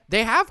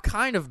 they have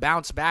kind of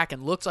bounced back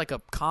and looked like a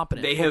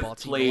competent they football have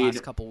team the played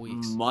last couple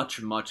weeks.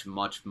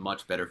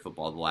 much better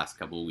football the last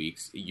couple of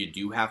weeks. You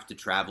do have to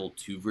travel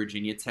to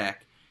Virginia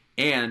Tech,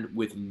 and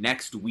with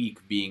next week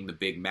being the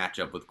big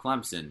matchup with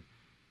Clemson,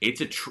 it's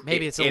a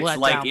Maybe it's a it's letdown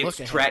like look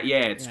it's ahead.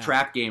 it's Yeah.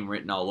 trap game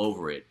written all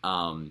over it.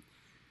 I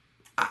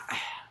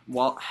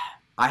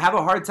have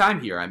a hard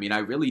time here. I mean, I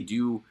really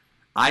do.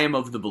 I am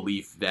of the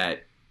belief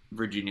that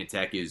Virginia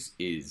Tech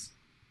is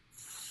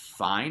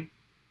fine.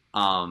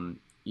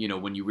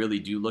 When you really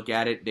do look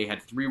at it, they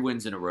had 3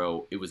 wins in a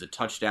row. It was a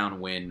touchdown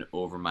win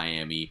over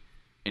Miami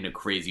in a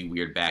crazy,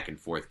 weird back and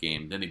forth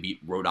game. Then they beat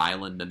Rhode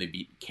Island. Then they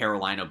beat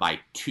Carolina by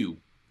 2,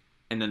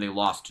 and then they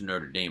lost to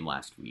Notre Dame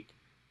last week.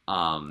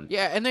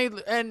 Yeah,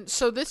 and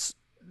so this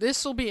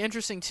will be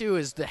interesting too.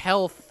 Is the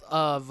health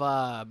of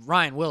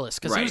Ryan Willis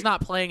because he was Right.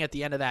 not playing at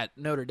the end of that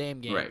Notre Dame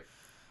game. Right.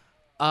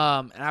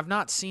 And I've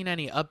not seen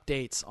any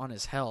updates on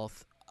his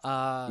health.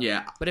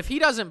 Yeah. But if he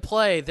doesn't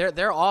play,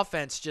 their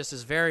offense just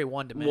is very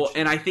one-dimensional. Well,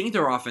 and I think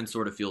their offense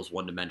sort of feels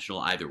one-dimensional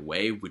either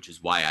way, which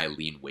is why I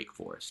lean Wake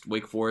Forest.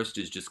 Wake Forest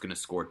is just going to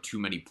score too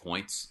many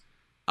points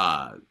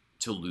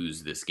to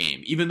lose this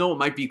game, even though it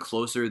might be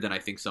closer than I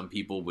think some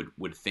people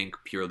would think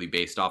purely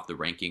based off the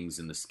rankings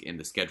in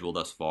the schedule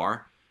thus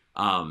far.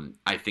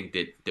 I think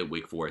that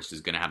Wake Forest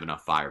is going to have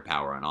enough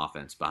firepower on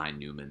offense behind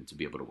Newman to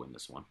be able to win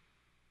this one.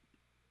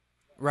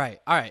 Right.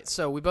 All right.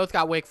 So we both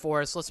got Wake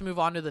Forest. Let's move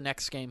on to the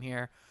next game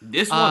here.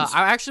 This one's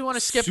I actually want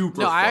to skip. super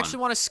No, I fun. actually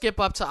want to skip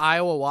up to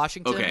Iowa,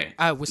 Washington. Okay.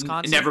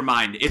 Wisconsin. Never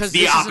mind. It's 'Cause the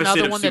this is opposite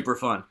another of one that- super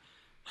fun.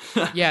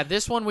 Yeah,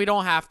 this one we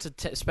don't have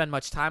to spend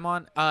much time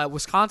on.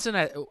 Wisconsin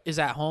is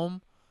at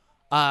home.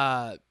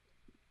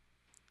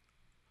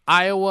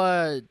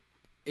 Iowa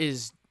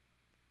is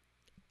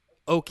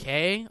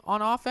okay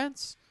on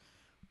offense,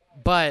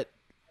 but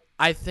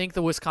I think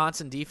the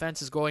Wisconsin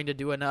defense is going to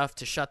do enough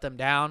to shut them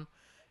down.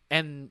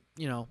 And,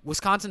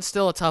 Wisconsin's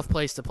still a tough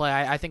place to play.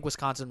 I think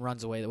Wisconsin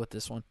runs away with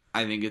this one.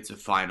 I think it's a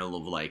final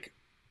of like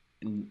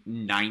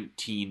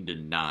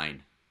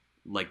 19-9.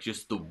 Like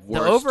just the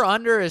worst. The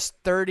over-under is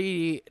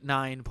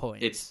 39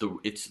 points.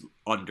 It's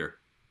under.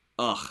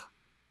 Ugh.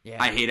 Yeah.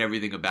 I hate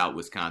everything about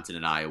Wisconsin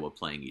and Iowa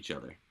playing each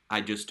other.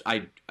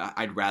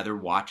 I'd rather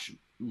watch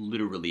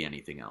literally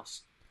anything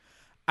else.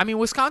 I mean,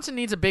 Wisconsin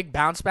needs a big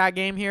bounce back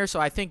game here, so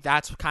I think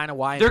that's kind of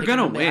why They're picking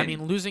gonna them. I win.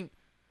 mean,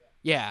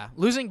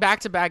 losing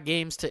back-to-back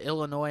games to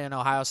Illinois and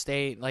Ohio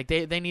State, like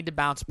they need to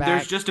bounce back.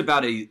 There's just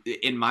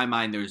in my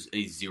mind, there's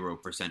a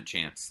 0%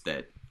 chance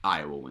that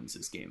Iowa wins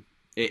this game.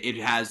 It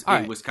has All a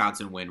right.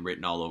 Wisconsin win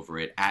written all over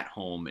it at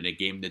home in a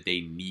game that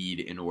they need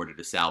in order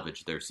to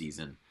salvage their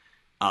season.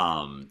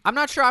 I'm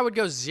not sure I would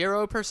go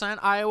 0%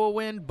 Iowa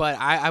win, but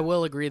I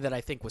will agree that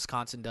I think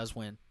Wisconsin does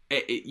win.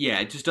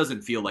 It just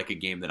doesn't feel like a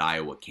game that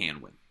Iowa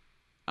can win.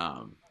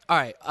 All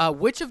right.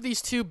 Which of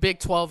these two Big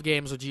 12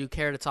 games would you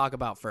care to talk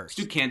about first?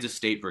 Let's do Kansas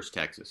State versus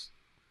Texas.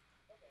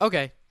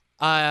 Okay.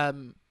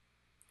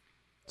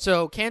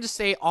 So Kansas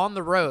State on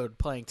the road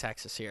playing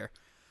Texas here.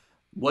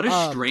 What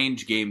a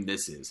strange game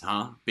this is,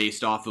 huh?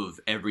 Based off of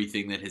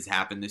everything that has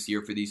happened this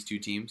year for these two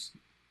teams.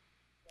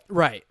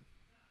 Right.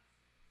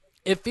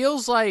 It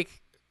feels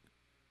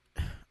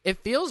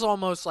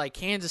almost like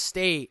Kansas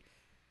State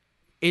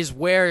is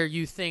where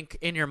you think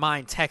in your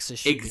mind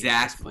Texas should be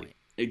at this point.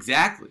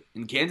 Exactly.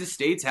 And Kansas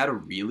State's had a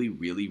really,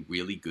 really,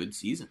 really good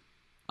season.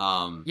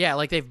 Yeah,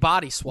 like they've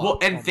body swapped. Well,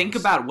 and almost. think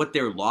about what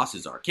their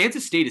losses are.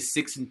 Kansas State is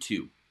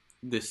 6-2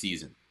 this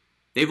season.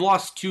 They've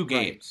lost 2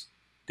 games.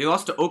 They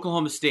lost to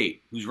Oklahoma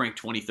State, who's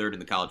ranked 23rd in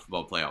the college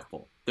football playoff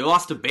poll. They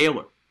lost to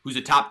Baylor, who's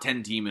a top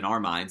 10 team in our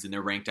minds, and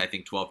they're ranked, I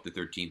think, 12th or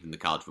 13th in the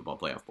college football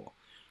playoff poll.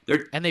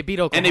 And they beat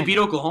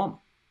Oklahoma.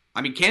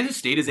 I mean, Kansas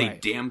State is a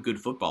damn good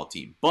football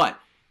team, but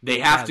they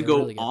have to go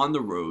really on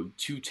the road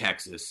to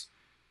Texas,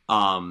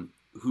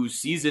 whose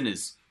season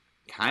is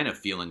kind of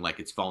feeling like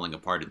it's falling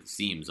apart at the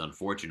seams,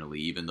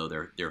 unfortunately, even though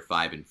they're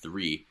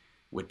 5-3.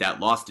 With that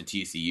loss to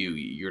TCU,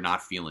 you're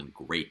not feeling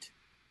great.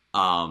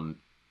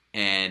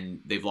 And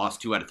they've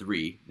lost 2 out of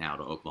 3 now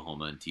to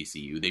Oklahoma and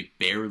TCU. They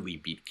barely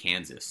beat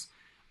Kansas.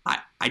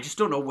 I just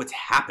don't know what's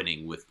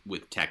happening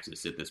with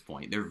Texas at this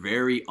point. They're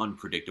very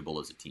unpredictable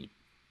as a team.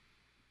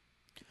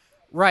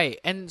 Right,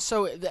 and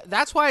so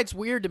that's why it's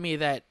weird to me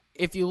that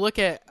if you look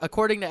at,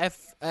 according to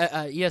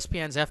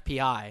ESPN's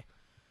FPI,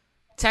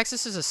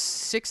 Texas is a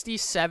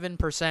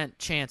 67%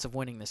 chance of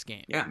winning this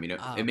game. Yeah, I mean,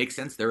 it makes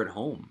sense. They're at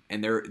home,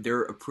 and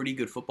they're a pretty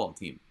good football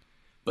team.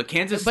 But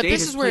Kansas State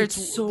has played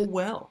so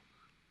well.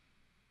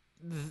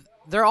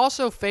 They're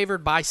also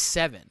favored by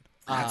 7.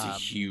 That's a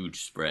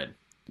huge spread.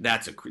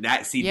 That's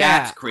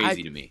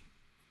crazy to me.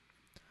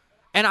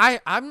 And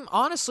I'm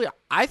honestly,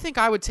 I think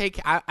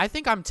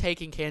I'm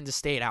taking Kansas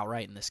State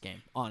outright in this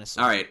game.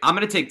 Honestly, all right, I'm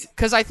gonna take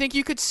because I think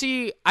you could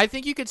see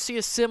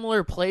a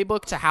similar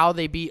playbook to how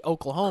they beat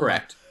Oklahoma.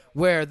 Correct.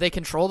 Where they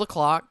control the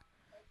clock.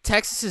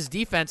 Texas's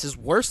defense is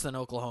worse than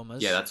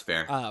Oklahoma's. Yeah, that's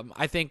fair.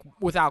 I think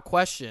without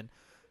question,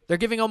 they're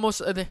giving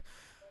almost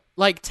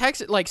like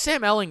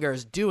Sam Ehlinger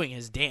is doing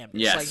his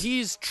damnedest. Yes. Like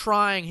he's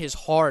trying his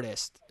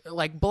hardest.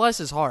 Like bless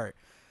his heart.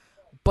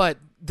 But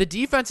the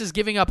defense is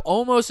giving up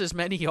almost as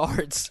many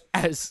yards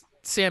as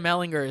Sam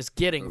Ehlinger is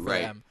getting for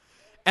them.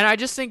 And I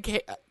just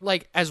think,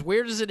 like, as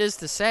weird as it is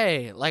to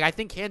say, like, I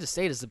think Kansas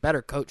State is the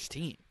better coached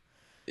team.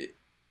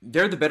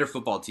 They're the better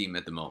football team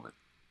at the moment.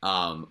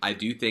 I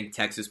do think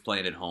Texas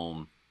playing at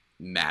home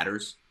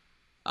matters.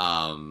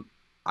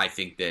 I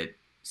think that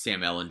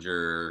Sam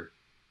Ehlinger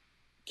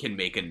can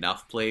make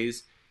enough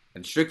plays.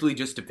 And strictly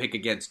just to pick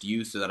against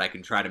you so that I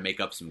can try to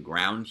make up some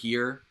ground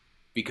here,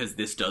 because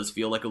this does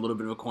feel like a little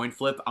bit of a coin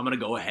flip, I'm going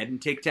to go ahead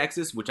and take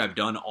Texas, which I've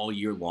done all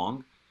year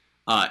long.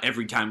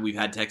 Every time we've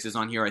had Texas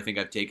on here, I think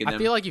I've taken them. I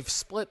feel like you've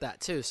split that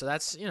too, so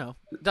that's,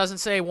 doesn't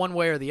say one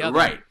way or the other.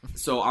 Right.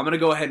 So I'm going to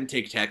go ahead and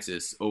take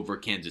Texas over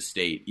Kansas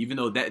State, even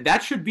though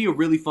that should be a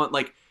really fun,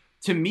 like,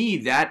 to me,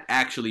 that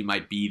actually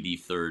might be the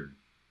third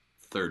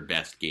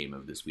best game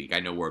of this week. I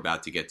know we're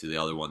about to get to the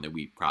other one that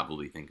we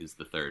probably think is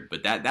the third,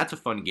 but that's a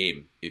fun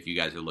game if you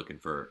guys are looking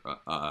for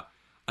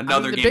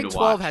another game to watch. The Big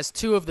 12 has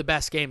 2 of the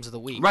best games of the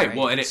week. Right.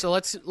 Well, so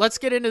let's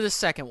get into the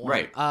second one.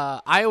 Right.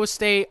 Iowa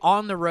State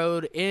on the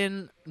road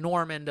in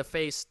Norman to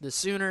face the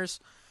Sooners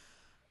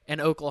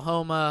and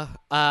Oklahoma.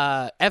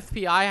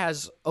 FPI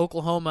has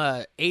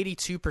Oklahoma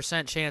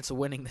 82% chance of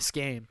winning this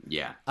game.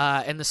 Yeah.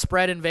 And the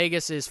spread in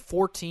Vegas is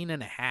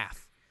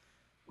 14.5.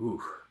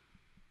 Ooh.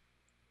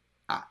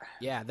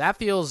 Yeah, that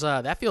feels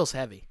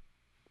heavy.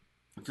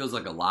 It feels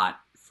like a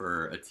lot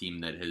for a team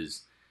that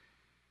has.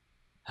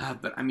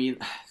 But I mean,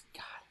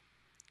 God,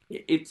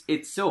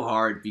 it's so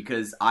hard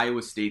because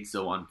Iowa State's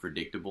so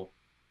unpredictable.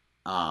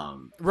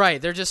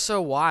 Right, they're just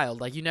so wild.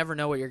 Like you never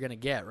know what you're gonna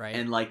get. Right,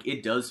 and like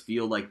it does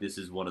feel like this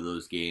is one of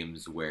those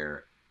games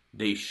where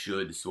they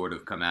should sort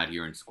of come out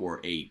here and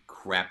score a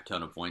crap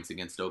ton of points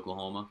against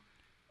Oklahoma.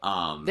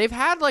 They've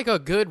had like a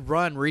good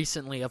run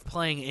recently of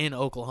playing in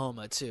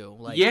Oklahoma too.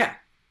 Like,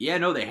 yeah,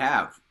 no, they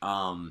have.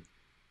 I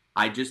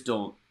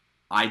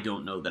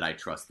don't know that I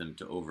trust them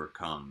to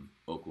overcome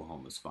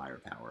Oklahoma's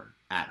firepower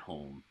at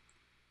home.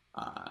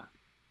 I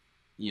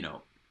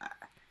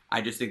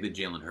just think that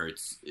Jalen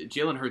Hurts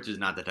is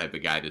not the type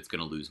of guy that's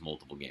going to lose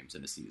multiple games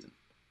in a season.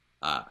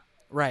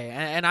 Right,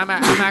 and I'm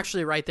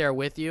actually right there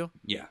with you.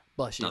 Yeah.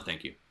 Bless you. No,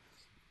 thank you.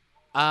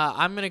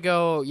 I'm gonna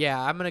go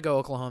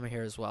Oklahoma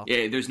here as well.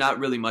 Yeah, there's not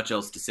really much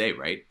else to say,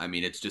 right? I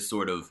mean, it's just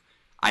sort of.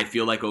 I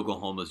feel like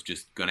Oklahoma's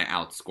just going to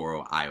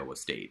outscore Iowa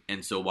State.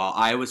 And so while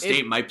Iowa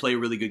State might play a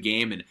really good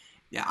game, and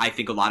I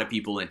think a lot of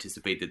people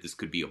anticipate that this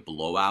could be a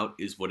blowout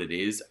is what it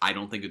is, I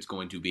don't think it's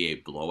going to be a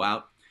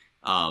blowout.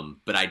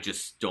 But I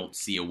just don't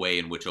see a way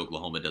in which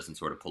Oklahoma doesn't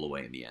sort of pull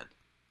away in the end.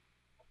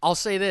 I'll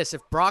say this: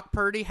 if Brock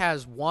Purdy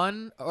has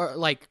one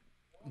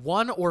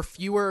or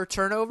fewer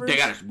turnovers, They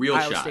got a real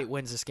Iowa shot. State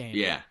wins this game.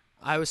 Yeah.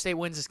 Iowa State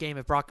wins this game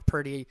if Brock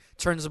Purdy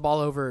turns the ball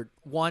over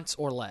once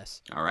or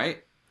less. All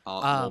right.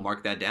 We'll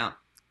mark that down.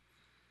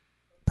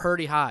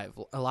 Purdy Hive,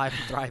 alive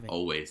and thriving.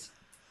 Always.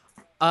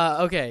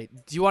 Okay.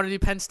 Do you want to do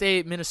Penn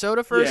State,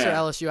 Minnesota first, or Yeah.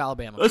 LSU,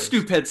 Alabama? Let's first?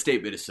 do Penn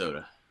State,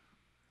 Minnesota.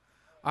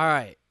 All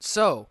right.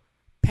 So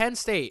Penn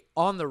State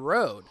on the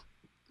road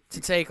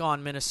to take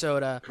on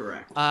Minnesota.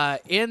 Correct.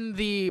 In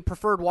the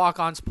preferred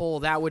walk-ons poll,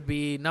 that would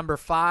be number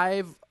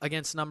 5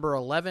 against number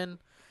 11.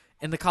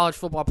 In the college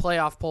football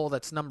playoff poll,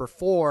 that's number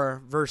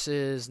 4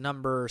 versus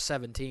number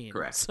 17.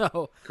 Correct.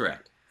 So,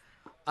 Correct.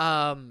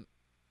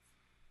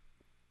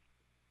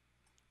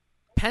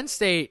 Penn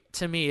State,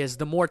 to me, is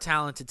the more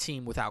talented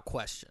team without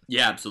question.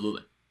 Yeah,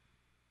 absolutely.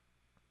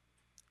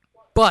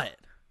 But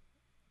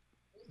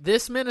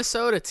this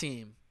Minnesota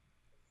team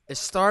is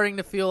starting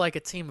to feel like a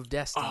team of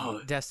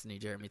destiny,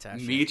 Jeremy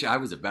Tash. Meech, I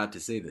was about to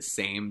say the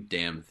same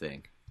damn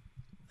thing.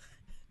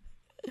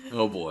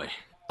 Oh, boy.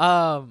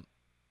 I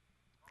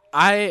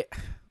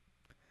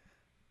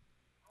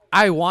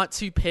want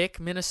to pick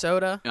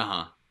Minnesota,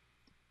 Uh-huh.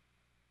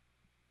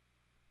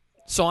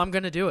 so I'm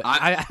going to do it.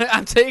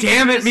 I'm taking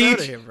Damn it,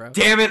 Minnesota Meech. here, bro.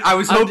 Damn it. I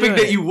was I'm hoping doing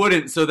that it. you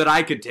wouldn't so that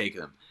I could take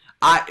them.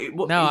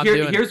 No, I'm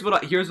doing here's what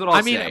I'll say.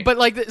 I mean, but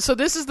like, so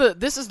this is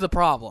the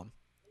problem,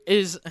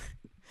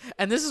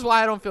 and this is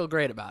why I don't feel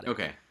great about it.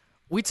 Okay.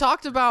 We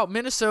talked about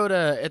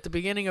Minnesota at the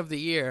beginning of the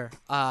year.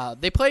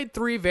 They played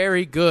 3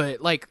 very good,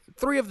 like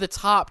 3 of the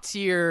top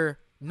tier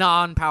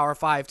non-Power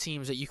 5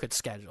 teams that you could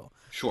schedule.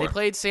 Sure. They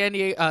played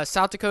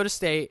South Dakota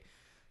State,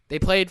 they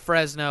played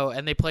Fresno,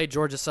 and they played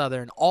Georgia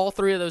Southern. All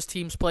 3 of those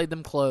teams played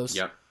them close.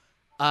 Yep.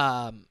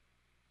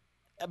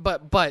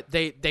 But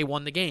they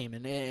won the game,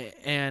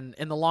 and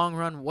in the long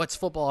run, what's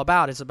football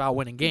about? It's about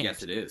winning games.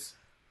 Yes, it is.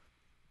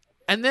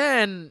 And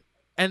then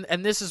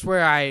and this is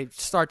where I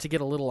start to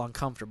get a little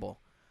uncomfortable.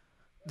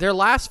 Their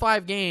last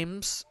 5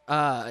 games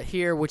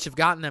here, which have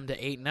gotten them to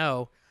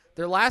 8-0,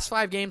 their last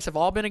 5 games have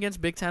all been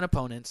against Big Ten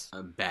opponents.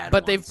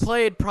 But they've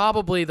played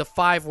probably the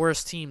 5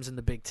 worst teams in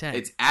the Big Ten.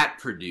 It's at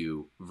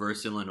Purdue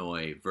versus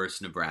Illinois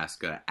versus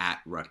Nebraska, at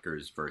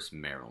Rutgers versus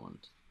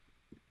Maryland.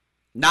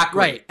 Not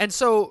great. Right. And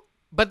so,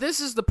 but this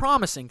is the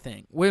promising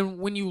thing.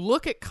 When you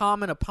look at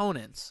common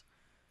opponents,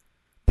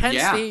 Penn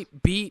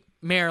State beat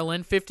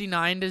Maryland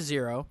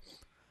 59-0.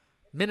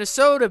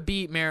 Minnesota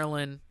beat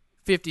Maryland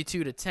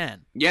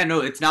 52-10. Yeah,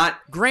 no, it's not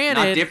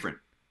different.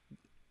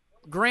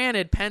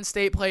 Granted, Penn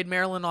State played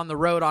Maryland on the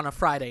road on a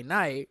Friday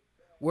night,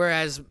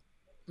 whereas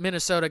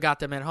Minnesota got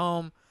them at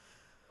home.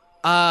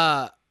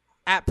 At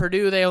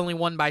Purdue, they only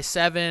won by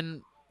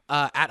 7.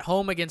 At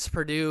home against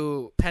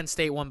Purdue, Penn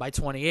State won by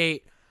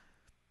 28.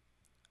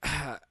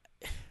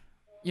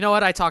 You know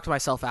what? I talked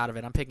myself out of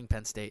it. I'm picking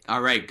Penn State.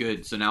 All right,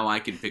 good. So now I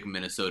can pick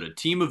Minnesota.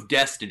 Team of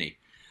destiny.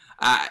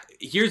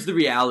 Here's the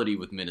reality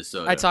with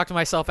Minnesota. I talked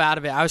myself out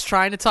of it. I was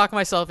trying to talk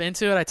myself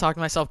into it. I talked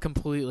myself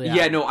completely out.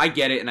 Yeah, no, I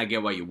get it, and I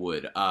get why you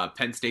would.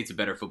 Penn State's a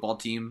better football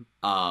team.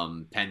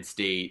 Penn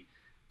State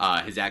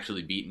has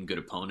actually beaten good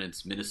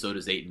opponents.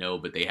 Minnesota's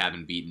 8-0, but they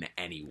haven't beaten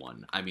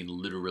anyone. I mean,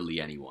 literally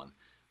anyone.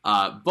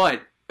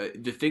 But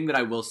the thing that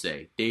I will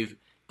say, they've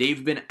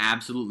been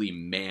absolutely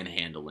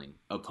manhandling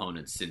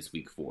opponents since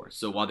week 4.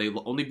 So while they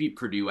only beat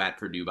Purdue at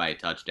Purdue by a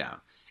touchdown,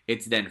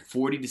 it's then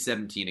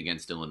 40-17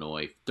 against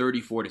Illinois,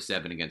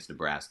 34-7 against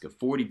Nebraska,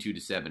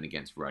 42-7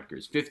 against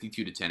Rutgers,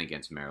 52-10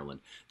 against Maryland.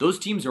 Those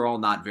teams are all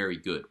not very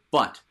good,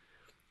 but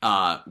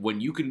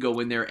when you can go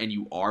in there and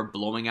you are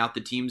blowing out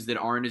the teams that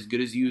aren't as good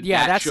as you,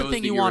 that that's shows the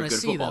thing that you you're a want good to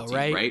see, football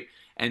though, team, right?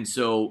 And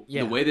so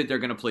Yeah. the way that they're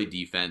going to play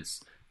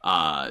defense,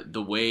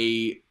 the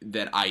way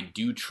that I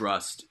do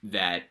trust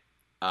that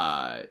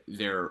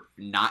they're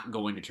not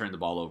going to turn the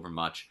ball over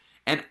much,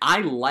 and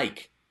I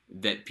like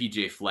that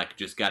PJ Fleck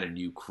just got a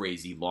new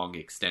crazy long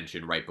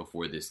extension right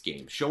before this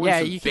game, showing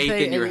some faith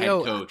in your head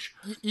coach.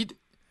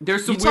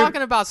 There's some you're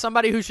talking about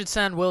somebody who should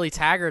send Willie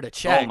Taggart a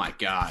check. Oh my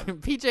God,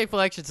 PJ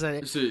Fleck should send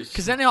it,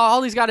 because then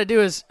all he's got to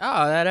do is,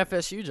 that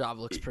FSU job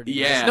looks pretty.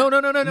 Yeah.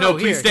 Nice. No.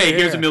 Please stay.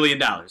 Here's $1 million.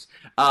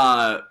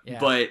 Yeah.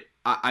 But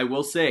I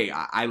will say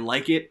I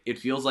like it. It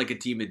feels like a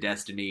team of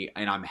destiny,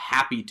 and I'm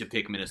happy to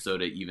pick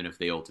Minnesota, even if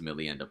they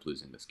ultimately end up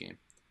losing this game.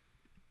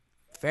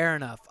 Fair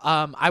enough.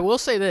 I will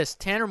say this: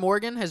 Tanner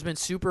Morgan has been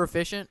super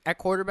efficient at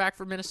quarterback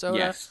for Minnesota.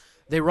 Yes.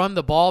 They run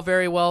the ball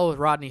very well with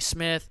Rodney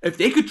Smith. If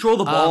they control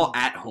the ball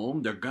at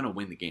home, they're gonna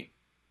win the game.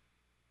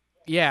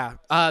 Yeah.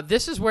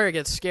 This is where it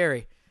gets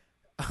scary.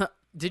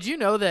 Did you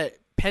know that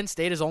Penn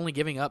State is only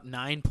giving up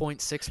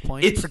 9.6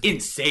 points? It's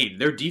insane.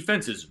 Their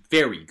defense is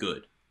very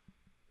good.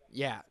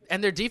 Yeah,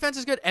 and their defense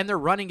is good, and their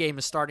running game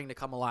is starting to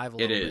come alive a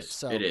little bit.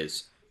 So It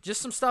is.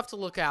 just some stuff to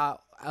look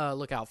out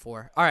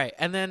for. All right,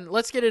 and then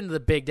let's get into the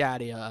big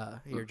daddy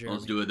here, Jeremy.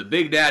 Let's do it. The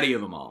big daddy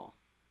of them all.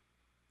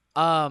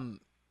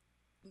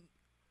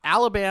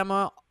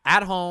 Alabama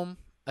at home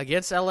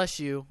against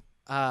LSU.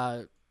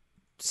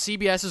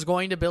 CBS is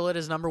going to bill it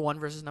as number 1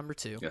 versus number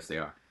 2. Yes, they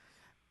are.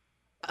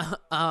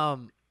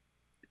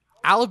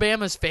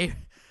 Alabama's favorite.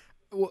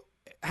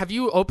 have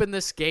you opened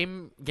this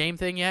game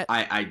thing yet?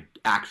 I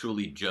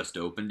actually just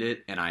opened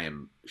it, and I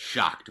am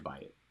shocked by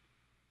it.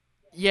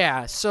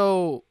 Yeah,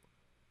 so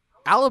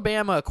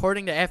Alabama,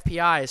 according to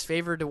FPI, is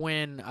favored to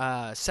win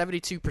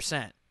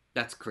 72%.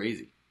 That's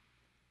crazy.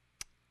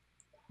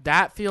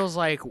 That feels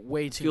like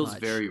way too much.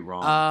 Feels very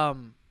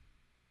wrong.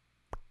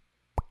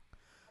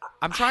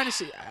 I'm trying to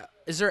see.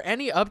 Is there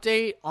any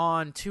update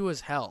on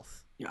Tua's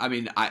health? I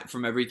mean,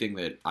 from everything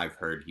that I've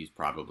heard, he's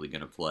probably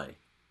going to play,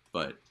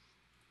 but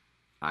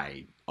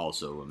I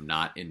also am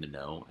not in the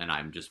know, and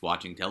I'm just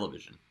watching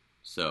television.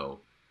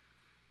 So,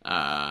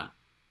 I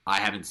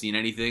haven't seen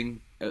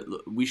anything.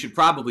 We should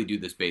probably do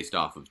this based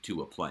off of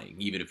Tua playing,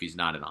 even if he's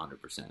not at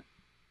 100%.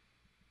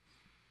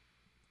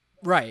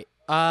 Right.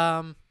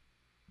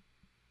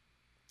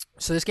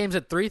 So this game's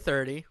at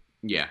 3:30.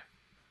 Yeah.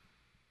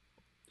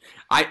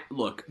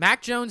 Look.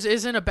 Mac Jones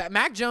is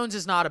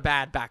not a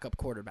bad backup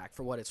quarterback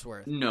for what it's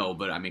worth. No,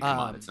 but I mean, come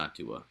on, it's not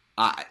Tua.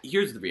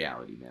 Here's the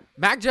reality,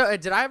 man.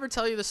 Did I ever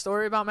tell you the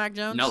story about Mac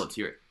Jones? No, let's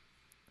hear it.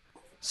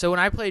 So when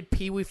I played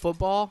Pee Wee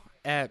football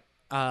at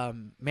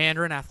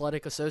Mandarin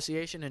Athletic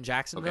Association in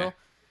Jacksonville,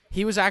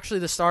 he was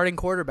actually the starting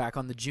quarterback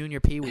on the junior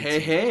Pee Wee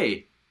team.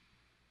 Hey.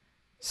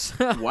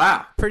 So,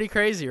 wow. Pretty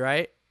crazy,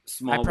 right?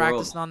 Small I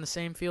practiced world. on the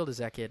same field as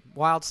that kid.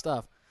 Wild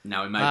stuff.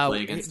 Now he might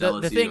play against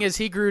LSU. The thing is,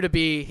 he grew to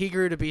be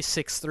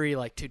 6'3",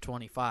 like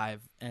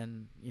 225,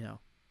 and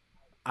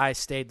I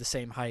stayed the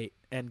same height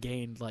and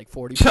gained like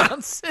 40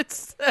 pounds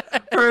since then.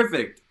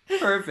 Perfect.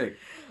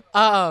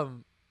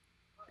 All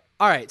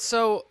right.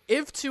 So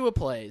if Tua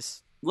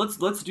plays,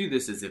 let's do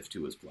this as if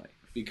Tua's playing,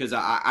 because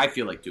I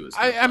feel like Tua's.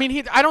 I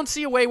mean, I don't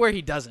see a way where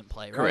he doesn't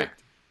play. Right?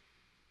 Correct.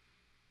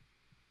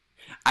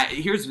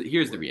 Here's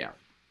the reality.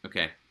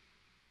 Okay.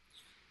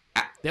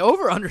 The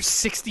over-under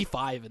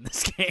 65 in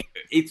this game.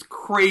 It's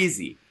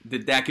crazy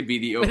that could be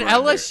the over-under. An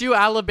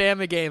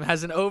LSU-Alabama game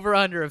has an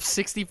over-under of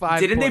 65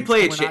 Didn't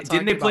points.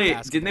 Didn't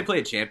they play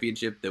a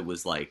championship that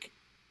was like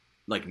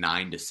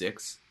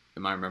 9-6?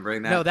 Am I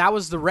remembering that? No, that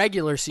was the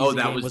regular season game.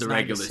 Oh, that was the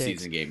regular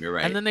season game. You're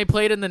right. And then they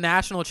played in the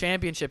national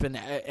championship,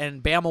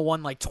 and Bama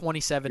won like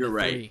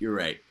 27-3. You're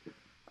right.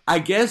 I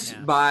guess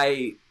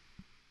my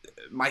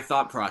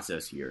thought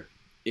process here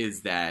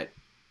is that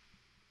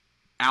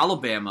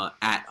Alabama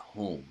at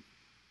home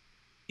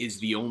is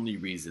the only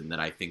reason that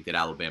I think that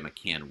Alabama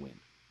can win.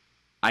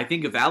 I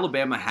think if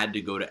Alabama had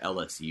to go to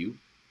LSU,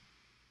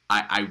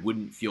 I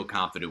wouldn't feel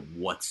confident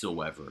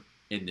whatsoever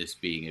in this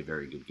being a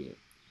very good game.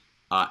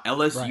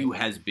 LSU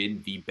has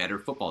been the better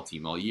football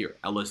team all year.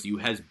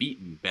 LSU has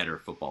beaten better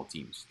football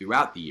teams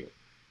throughout the year.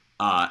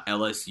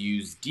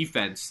 LSU's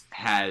defense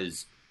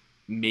has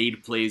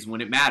made plays when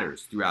it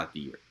matters throughout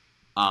the year.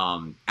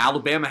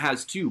 Alabama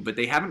has too, but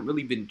they haven't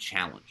really been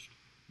challenged.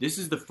 This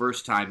is the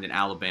first time that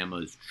Alabama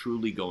is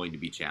truly going to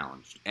be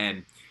challenged.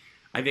 And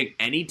I think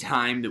any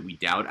time that we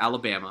doubt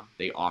Alabama,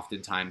 they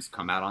oftentimes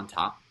come out on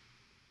top.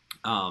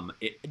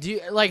 Do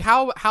you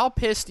how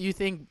pissed do you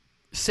think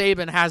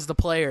Saban has the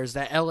players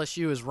that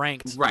LSU is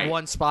ranked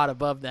one spot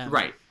above them?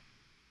 Right.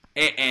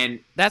 And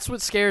that's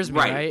what scares me,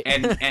 right?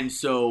 and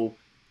so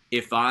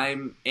if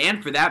I'm,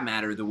 and for that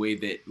matter, the way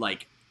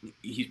that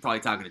he's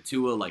probably talking to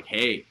Tua, like,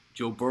 hey,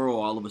 Joe Burrow,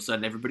 all of a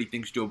sudden everybody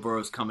thinks Joe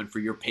Burrow's coming for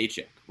your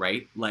paycheck,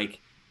 right?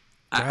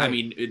 I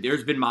mean,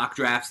 there's been mock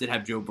drafts that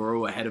have Joe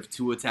Burrow ahead of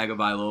Tua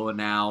Tagovailoa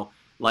now.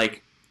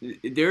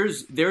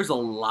 There's a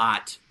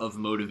lot of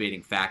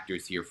motivating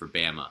factors here for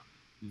Bama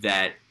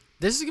that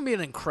this is going to be an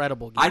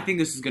incredible game. I think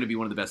this is going to be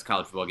one of the best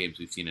college football games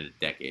we've seen in a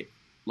decade,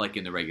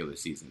 in the regular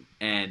season.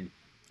 And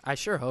I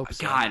sure hope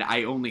so. God,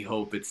 I only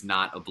hope it's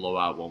not a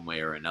blowout one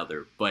way or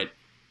another. But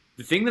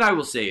the thing that I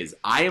will say is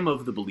I am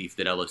of the belief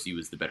that LSU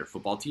is the better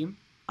football team.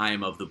 I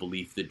am of the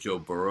belief that Joe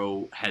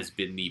Burrow has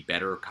been the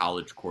better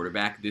college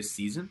quarterback this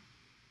season.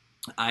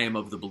 I am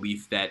of the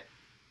belief that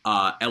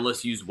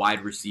LSU's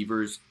wide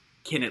receivers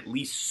can at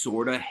least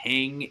sort of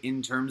hang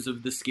in terms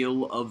of the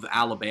skill of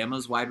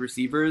Alabama's wide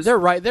receivers.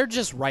 They're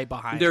just right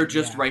behind They're them.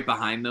 just right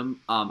behind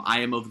them. I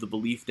am of the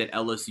belief that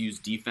LSU's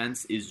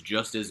defense is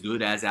just as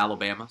good as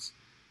Alabama's.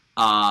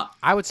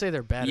 I would say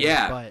they're better.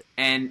 Yeah, but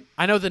and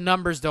I know the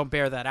numbers don't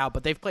bear that out,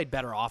 but they've played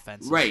better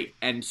offense. Right,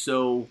 and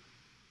so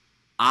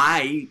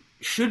I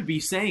should be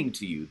saying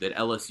to you that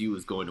LSU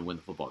is going to win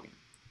the football game.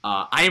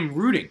 I am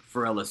rooting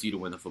for LSU to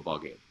win the football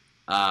game.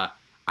 I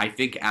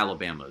think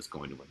Alabama is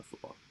going to win the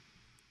football game.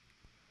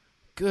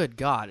 Good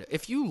God!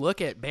 If you look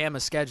at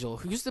Bama's schedule,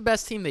 who's the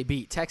best team they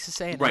beat? Texas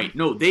A&M. Right.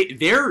 No,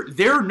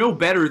 they're no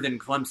better than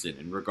Clemson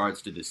in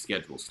regards to this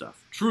schedule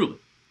stuff. Truly,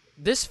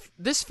 this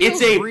feels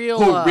it's a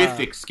real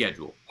horrific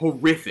schedule.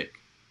 Horrific.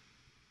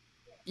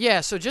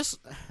 Yeah. So just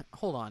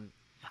hold on.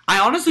 I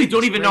honestly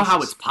don't even know how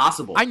it's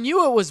possible. I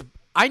knew it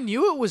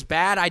was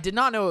bad. I did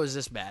not know it was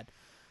this bad.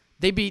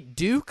 They beat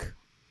Duke,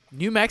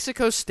 New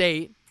Mexico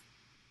State,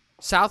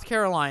 South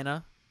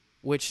Carolina,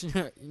 which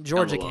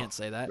Georgia can't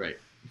say that. Right.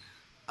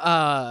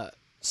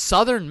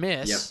 Southern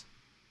Miss, Yep.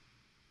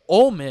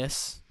 Ole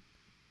Miss,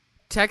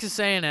 Texas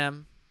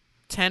A&M,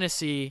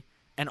 Tennessee,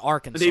 and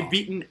Arkansas. They've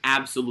beaten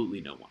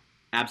absolutely no one.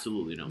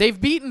 Absolutely no. They've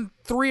beaten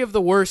 3 of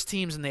the worst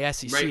teams in the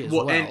SEC Right. as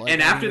Well, well.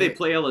 and after they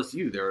play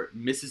LSU, they're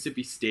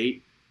Mississippi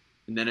State,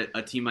 and then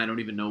a team I don't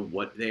even know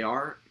what they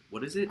are.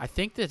 What is it? I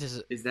think that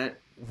is that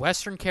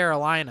Western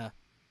Carolina.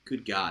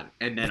 Good God.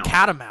 And then the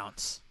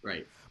Catamounts.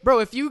 Right. Bro,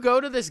 if you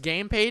go to this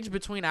game page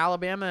between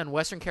Alabama and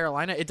Western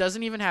Carolina, it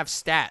doesn't even have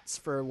stats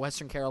for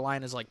Western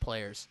Carolina's like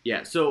players.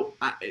 Yeah, so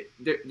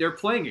they're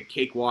playing a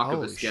cakewalk of a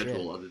Holy schedule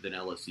shit. other than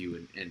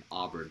LSU and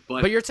Auburn.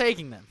 But you're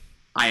taking them.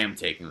 I am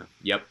taking them.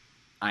 Yep,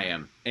 I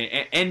am.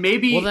 And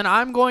maybe... Well, then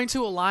I'm going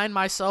to align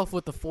myself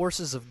with the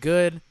forces of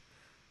good.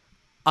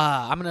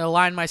 I'm going to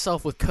align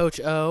myself with Coach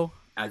O.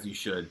 As you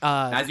should.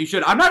 As you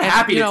should. I'm not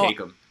happy to take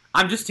them.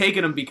 I'm just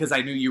taking them because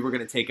I knew you were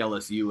going to take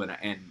LSU,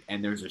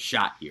 and there's a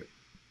shot here.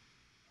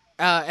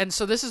 And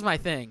so this is my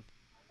thing.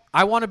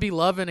 I want to be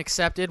loved and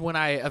accepted when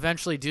I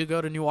eventually do go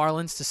to New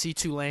Orleans to see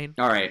Tulane.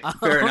 All right,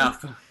 fair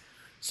enough.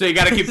 So you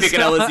got to keep picking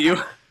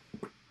LSU?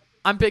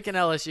 I'm picking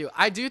LSU.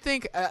 I do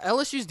think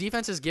LSU's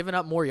defense has given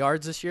up more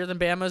yards this year than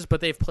Bama's, but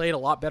they've played a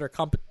lot better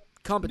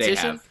competition. They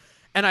have.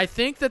 And I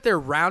think that they're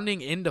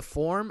rounding into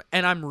form,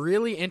 and I'm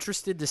really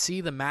interested to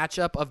see the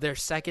matchup of their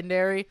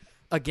secondary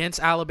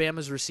against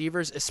Alabama's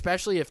receivers,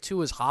 especially if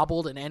Tua's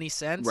hobbled in any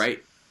sense.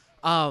 Right.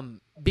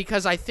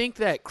 Because I think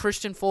that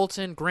Christian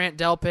Fulton, Grant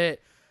Delpit,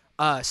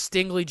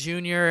 Stingley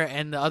Jr.,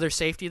 and the other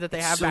safety that they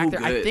have back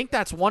there, I think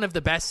that's one of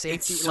the best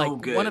safety,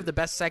 one of the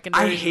best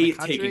secondaries. I hate in the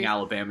country. taking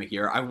Alabama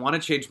here. I want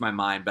to change my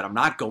mind, but I'm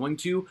not going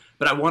to.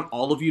 But I want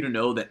all of you to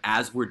know that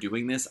as we're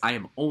doing this, I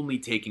am only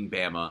taking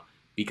Bama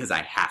because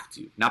I have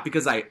to, not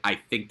because I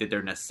think that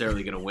they're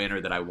necessarily going to win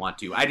or that I want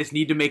to. I just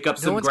need to make up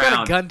some ground. No one's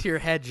got a gun to your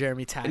head,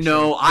 Jeremy Tash.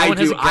 No, I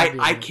do.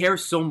 I care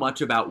so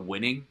much about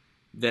winning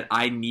that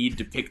I need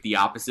to pick the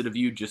opposite of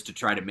you just to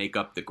try to make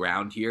up the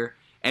ground here.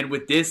 And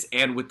with this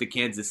and with the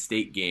Kansas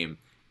State game,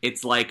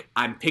 it's like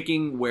I'm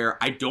picking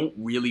where I don't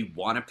really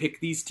want to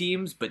pick these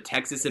teams, but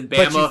Texas and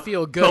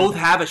Bama both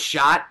have a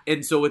shot.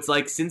 And so it's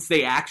like, since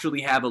they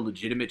actually have a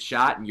legitimate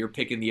shot and you're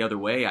picking the other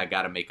way, I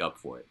got to make up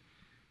for it.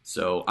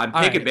 So I'm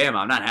picking Bama.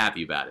 I'm not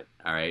happy about it.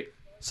 All right.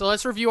 So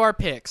let's review our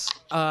picks,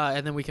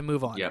 and then we can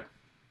move on. Yep.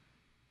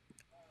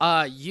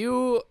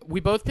 We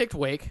both picked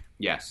Wake.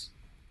 Yes.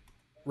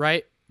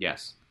 Right?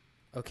 Yes.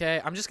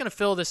 Okay, I'm just going to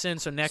fill this in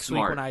so next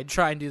week when I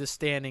try and do the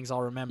standings,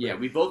 I'll remember. Yeah,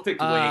 we both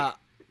picked Wake.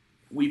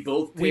 We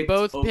both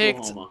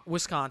picked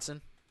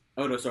Wisconsin.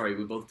 Oh, no, sorry.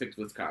 We both picked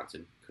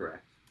Wisconsin.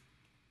 Correct.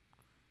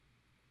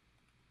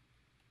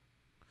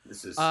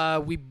 This is...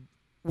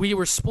 We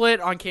were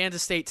split on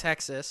Kansas State,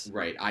 Texas.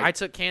 Right. I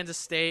took Kansas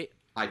State.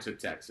 I took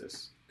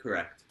Texas.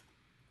 Correct.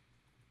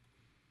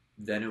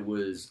 Then it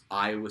was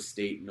Iowa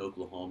State and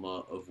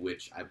Oklahoma, of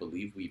which I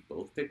believe we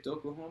both picked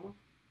Oklahoma.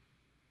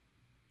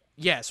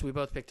 Yes, we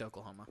both picked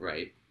Oklahoma.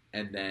 Right.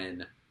 And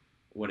then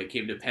when it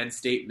came to Penn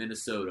State,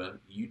 Minnesota,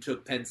 you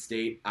took Penn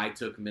State, I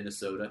took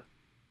Minnesota.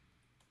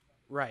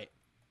 Right.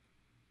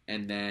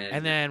 And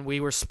then we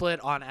were split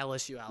on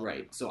LSU, Alabama.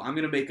 Right. So I'm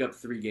going to make up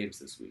 3 games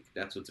this week.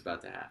 That's what's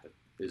about to happen.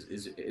 Is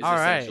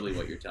essentially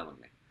what you're telling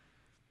me.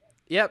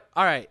 Yep.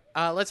 All right.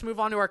 Let's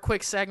move on to our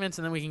quick segments,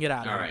 and then we can get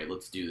out of here. All right.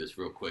 Let's do this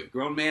real quick.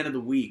 Grown Man of the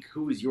Week.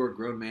 Who is your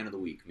Grown Man of the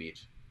Week,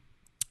 Meech?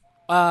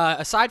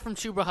 Aside from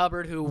Chuba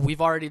Hubbard, who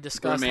we've already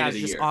discussed, has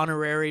this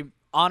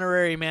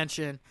honorary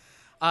mention.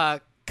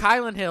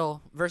 Kylan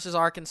Hill versus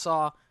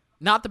Arkansas.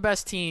 Not the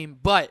best team,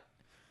 but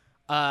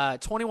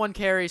 21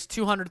 carries,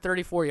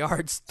 234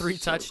 yards, 3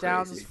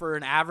 touchdowns crazy. for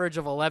an average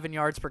of 11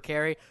 yards per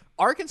carry.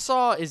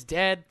 Arkansas is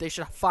dead. They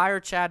should fire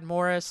Chad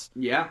Morris.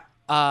 Yeah.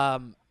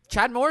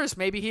 Chad Morris,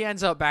 maybe he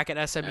ends up back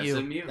at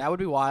SMU. That would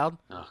be wild.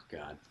 Oh,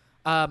 God.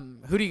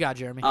 Who do you got,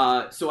 Jeremy?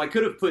 So I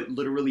could have put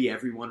literally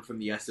everyone from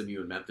the SMU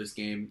and Memphis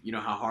game. You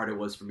know how hard it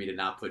was for me to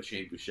not put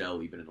Shane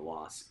Buechele even in a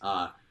loss.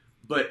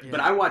 But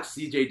I watched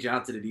C.J.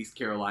 Johnson at East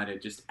Carolina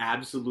just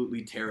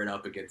absolutely tear it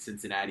up against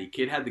Cincinnati.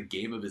 Kid had the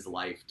game of his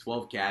life,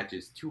 12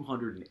 catches,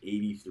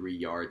 283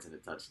 yards, and a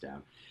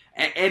touchdown.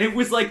 And it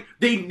was like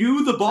they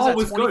knew the ball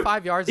was going.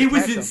 25 yards. It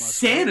was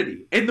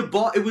insanity, and the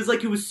ball. It was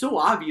like it was so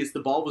obvious the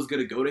ball was going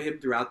to go to him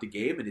throughout the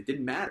game, and it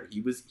didn't matter.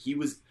 He was,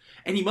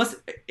 and he must.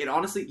 It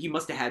honestly, he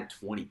must have had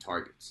 20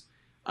 targets.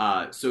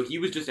 So he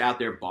was just out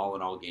there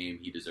balling all game.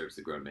 He deserves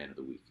the Grown Man of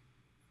the Week.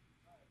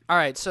 All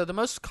right. So the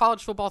most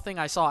college football thing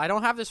I saw, I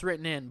don't have this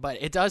written in, but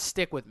it does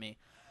stick with me.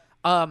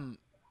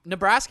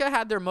 Nebraska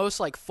had their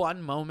most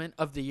fun moment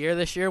of the year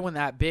this year when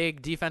that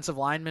big defensive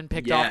lineman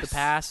picked off the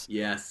pass.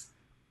 Yes.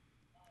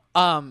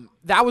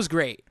 That was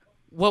great.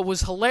 What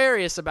was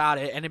hilarious about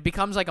it, and it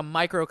becomes like a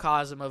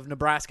microcosm of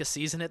Nebraska's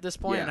season at this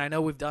point, and I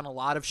know we've done a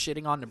lot of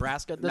shitting on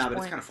Nebraska at this point.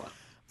 But it's kind of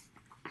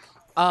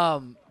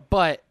fun.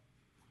 But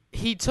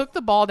he took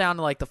the ball down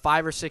to the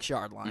 5 or 6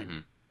 yard line. Mm-hmm.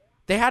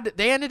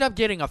 They ended up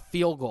getting a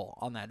field goal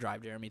on that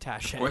drive, Jeremy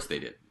Taché. Of course they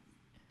did.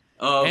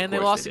 And they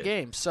lost the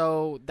game.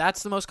 So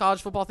that's the most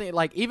college football thing.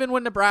 Even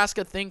when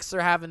Nebraska thinks they're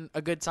having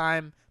a good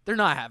time, they're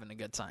not having a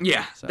good time.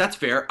 Yeah, so. That's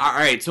fair. All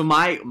right, so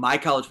my most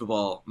college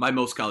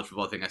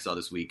football thing I saw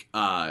this week,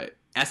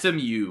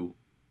 SMU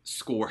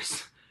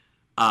scores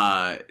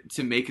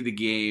to make the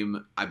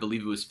game, I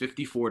believe it was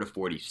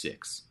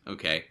 54-46,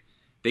 okay?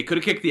 They could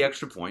have kicked the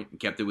extra point and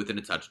kept it within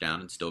a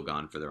touchdown and still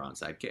gone for their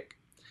onside kick.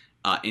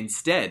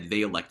 Instead,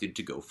 they elected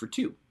to go for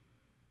 2.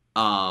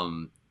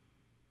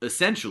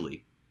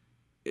 Essentially,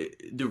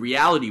 the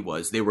reality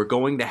was they were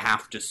going to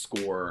have to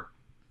score,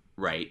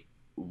 right,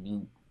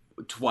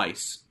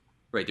 twice,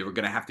 right? They were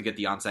going to have to get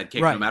the onside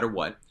kick no matter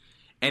what.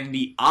 And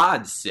the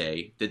odds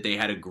say that they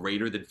had a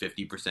greater than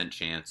 50%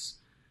 chance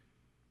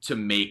to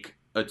make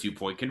a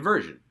 2-point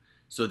conversion.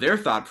 So their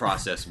thought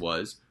process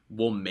was,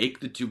 we'll make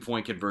the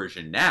 2-point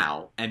conversion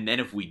now, and then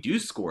if we do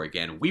score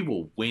again, we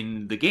will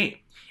win the game.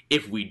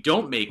 If we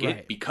don't make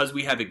it, because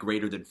we have a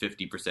greater than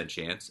 50%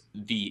 chance,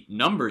 the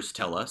numbers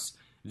tell us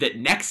that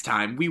next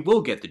time we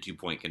will get the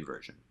 2-point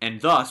conversion,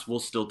 and thus we'll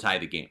still tie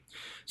the game.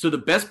 So the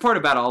best part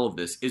about all of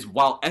this is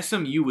while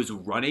SMU was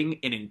running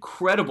an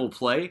incredible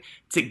play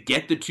to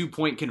get the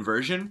 2-point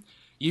conversion,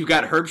 you've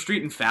got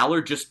Herbstreit and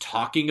Fowler just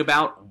talking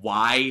about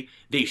why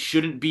they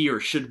shouldn't be or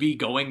should be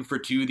going for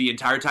 2 the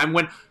entire time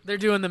when they're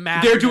doing the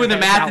math. They're doing the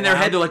math in their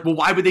head. They're like, well,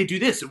 why would they do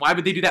this? And why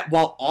would they do that?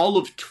 While all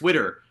of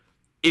Twitter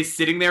is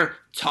sitting there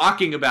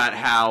talking about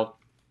how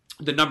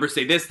the numbers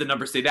say this, the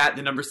numbers say that,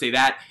 the numbers say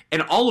that.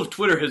 And all of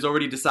Twitter has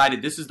already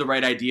decided this is the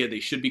right idea. They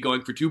should be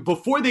going for 2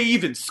 before they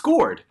even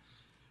scored.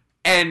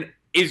 And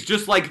it's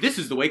just like, this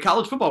is the way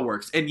college football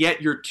works. And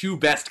yet your 2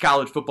 best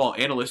college football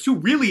analysts who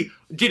really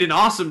did an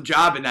awesome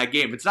job in that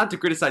game. It's not to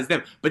criticize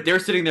them, but they're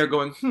sitting there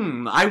going,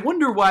 I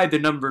wonder why the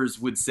numbers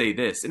would say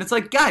this. And it's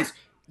like, guys,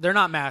 they're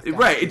not math guys.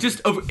 Right.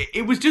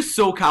 It was just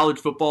so college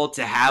football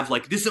to have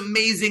like this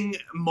amazing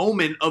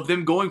moment of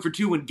them going for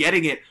 2 and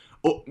getting it.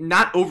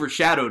 Not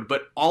overshadowed,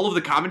 but all of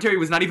the commentary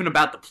was not even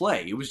about the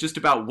play. It was just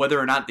about whether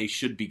or not they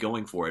should be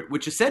going for it,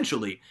 which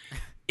essentially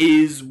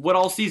is what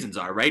all seasons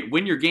are, right?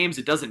 Win your games,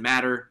 it doesn't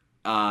matter.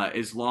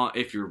 As long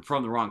if you're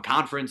from the wrong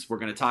conference, we're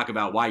going to talk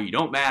about why you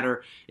don't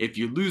matter. If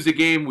you lose a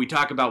game, we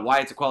talk about why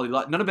it's a quality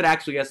loss. None of it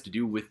actually has to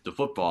do with the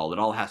football. It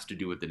all has to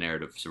do with the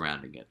narrative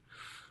surrounding it.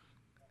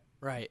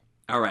 Right.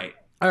 All right.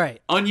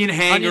 Onion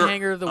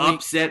hanger of the week.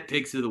 Upset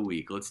picks of the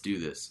week. Let's do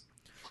this.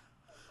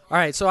 All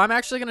right, so I'm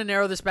actually going to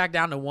narrow this back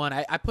down to 1.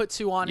 I put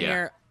 2 on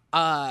here.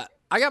 I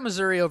got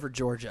Missouri over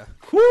Georgia.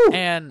 Woo!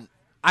 And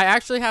I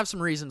actually have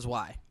some reasons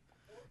why.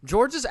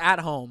 Georgia's at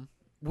home,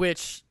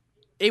 which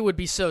it would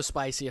be so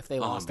spicy if they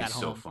lost at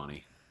home. So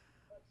funny.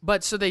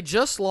 But so they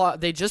just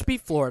beat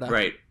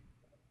Florida.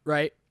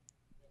 Right.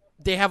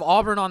 They have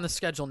Auburn on the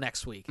schedule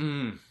next week.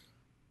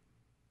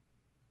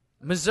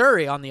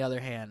 Missouri, on the other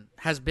hand,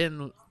 has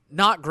been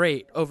not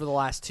great over the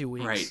last 2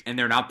 weeks. Right, and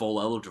they're not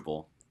bowl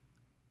eligible.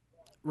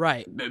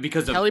 Right.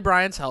 Because of Kelly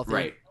Bryant's healthy.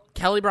 Right.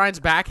 Kelly Bryant's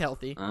back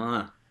healthy.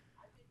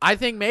 I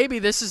think maybe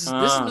this is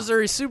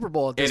Missouri's Super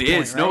Bowl at this point. It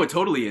is. Right? No, it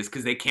totally is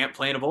because they can't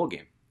play in a bowl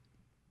game.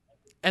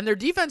 And their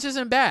defense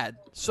isn't bad.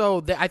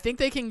 So I think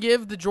they can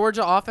give the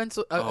Georgia offense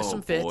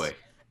some fits. Boy.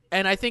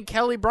 And I think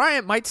Kelly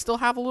Bryant might still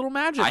have a little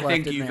magic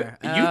left in there.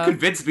 You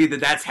convinced me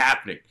that that's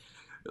happening.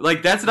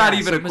 Like, that's not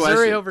even a question.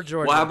 Missouri over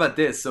Georgia. Well, how about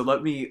this? So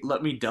let me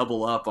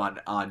double up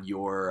on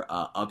your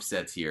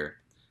upsets here.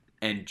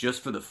 And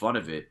just for the fun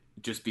of it,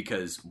 just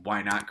because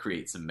why not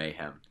create some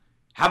mayhem?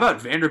 How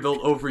about Vanderbilt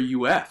over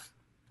UF?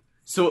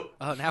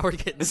 Now we're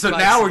getting spicy. So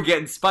now we're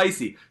getting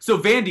spicy. So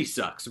Vandy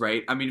sucks,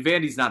 right? I mean,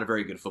 Vandy's not a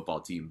very good football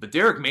team, but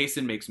Derek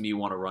Mason makes me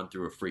want to run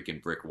through a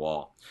freaking brick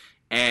wall.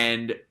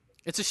 And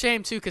it's a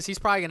shame too because he's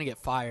probably going to get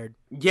fired.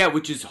 Yeah,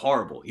 which is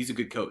horrible. He's a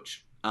good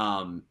coach.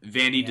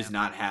 Vandy does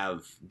not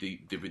have the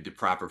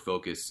proper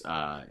focus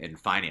and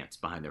finance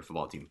behind their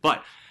football team.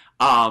 But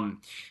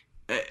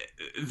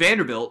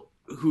Vanderbilt,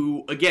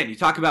 who, again, you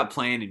talk about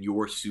playing in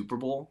your Super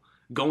Bowl,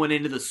 going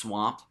into the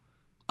swamp,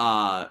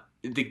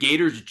 the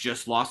Gators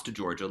just lost to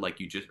Georgia, like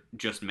you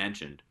just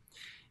mentioned.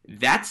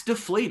 That's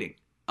deflating.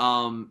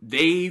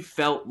 They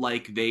felt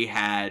like they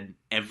had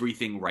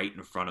everything right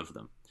in front of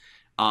them.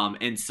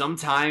 And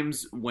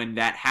sometimes when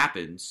that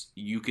happens,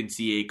 you can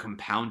see a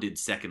compounded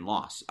second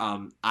loss,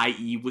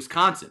 i.e.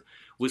 Wisconsin.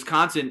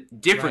 Wisconsin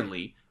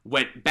differently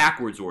went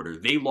backwards order.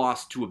 They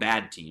lost to a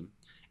bad team,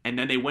 and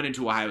then they went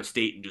into Ohio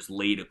State and just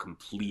laid a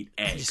complete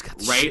egg,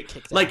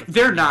 right? Like,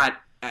 they're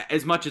not,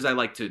 as much as I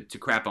like to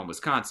crap on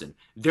Wisconsin,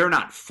 they're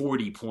not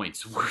 40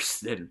 points worse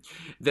than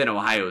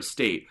Ohio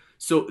State.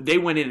 So they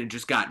went in and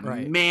just got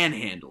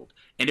manhandled.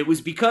 And it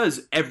was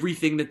because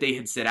everything that they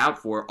had set out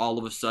for all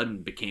of a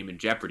sudden became in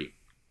jeopardy.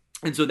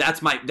 And so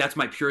that's my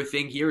pure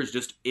thing here is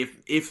just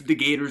if the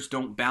Gators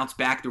don't bounce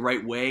back the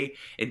right way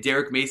and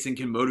Derek Mason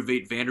can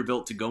motivate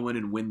Vanderbilt to go in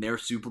and win their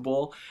Super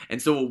Bowl. And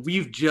so what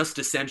we've just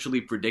essentially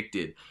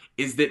predicted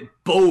is that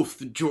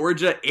both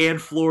Georgia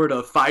and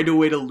Florida find a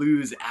way to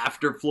lose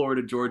after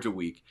Florida-Georgia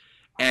week.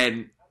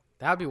 And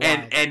that'd be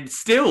wild. And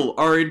still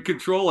are in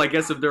control, I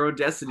guess, of their own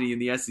destiny in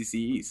the SEC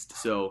East.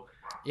 So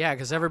yeah,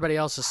 because everybody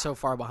else is so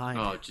far behind.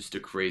 Oh, just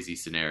a crazy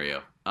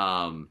scenario.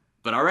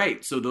 But all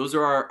right, so those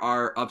are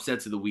our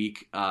upsets of the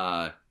week.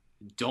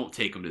 Don't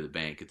take them to the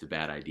bank. It's a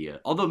bad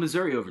idea. Although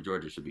Missouri over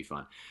Georgia should be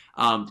fun.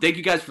 Thank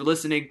you guys for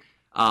listening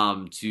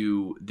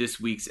to this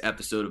week's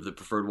episode of the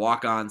Preferred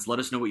Walk-Ons. Let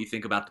us know what you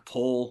think about the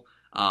poll.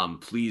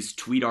 Please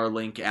tweet our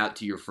link out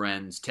to your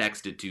friends,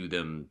 text it to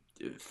them,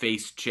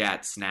 face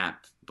chat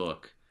snap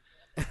book.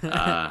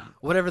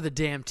 Whatever the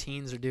damn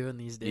teens are doing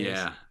these days.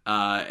 Yeah.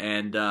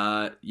 And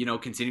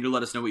continue to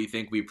let us know what you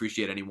think. We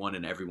appreciate anyone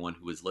and everyone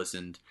who has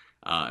listened.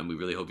 And we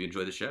really hope you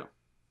enjoy the show.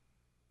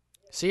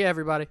 See you,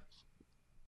 everybody.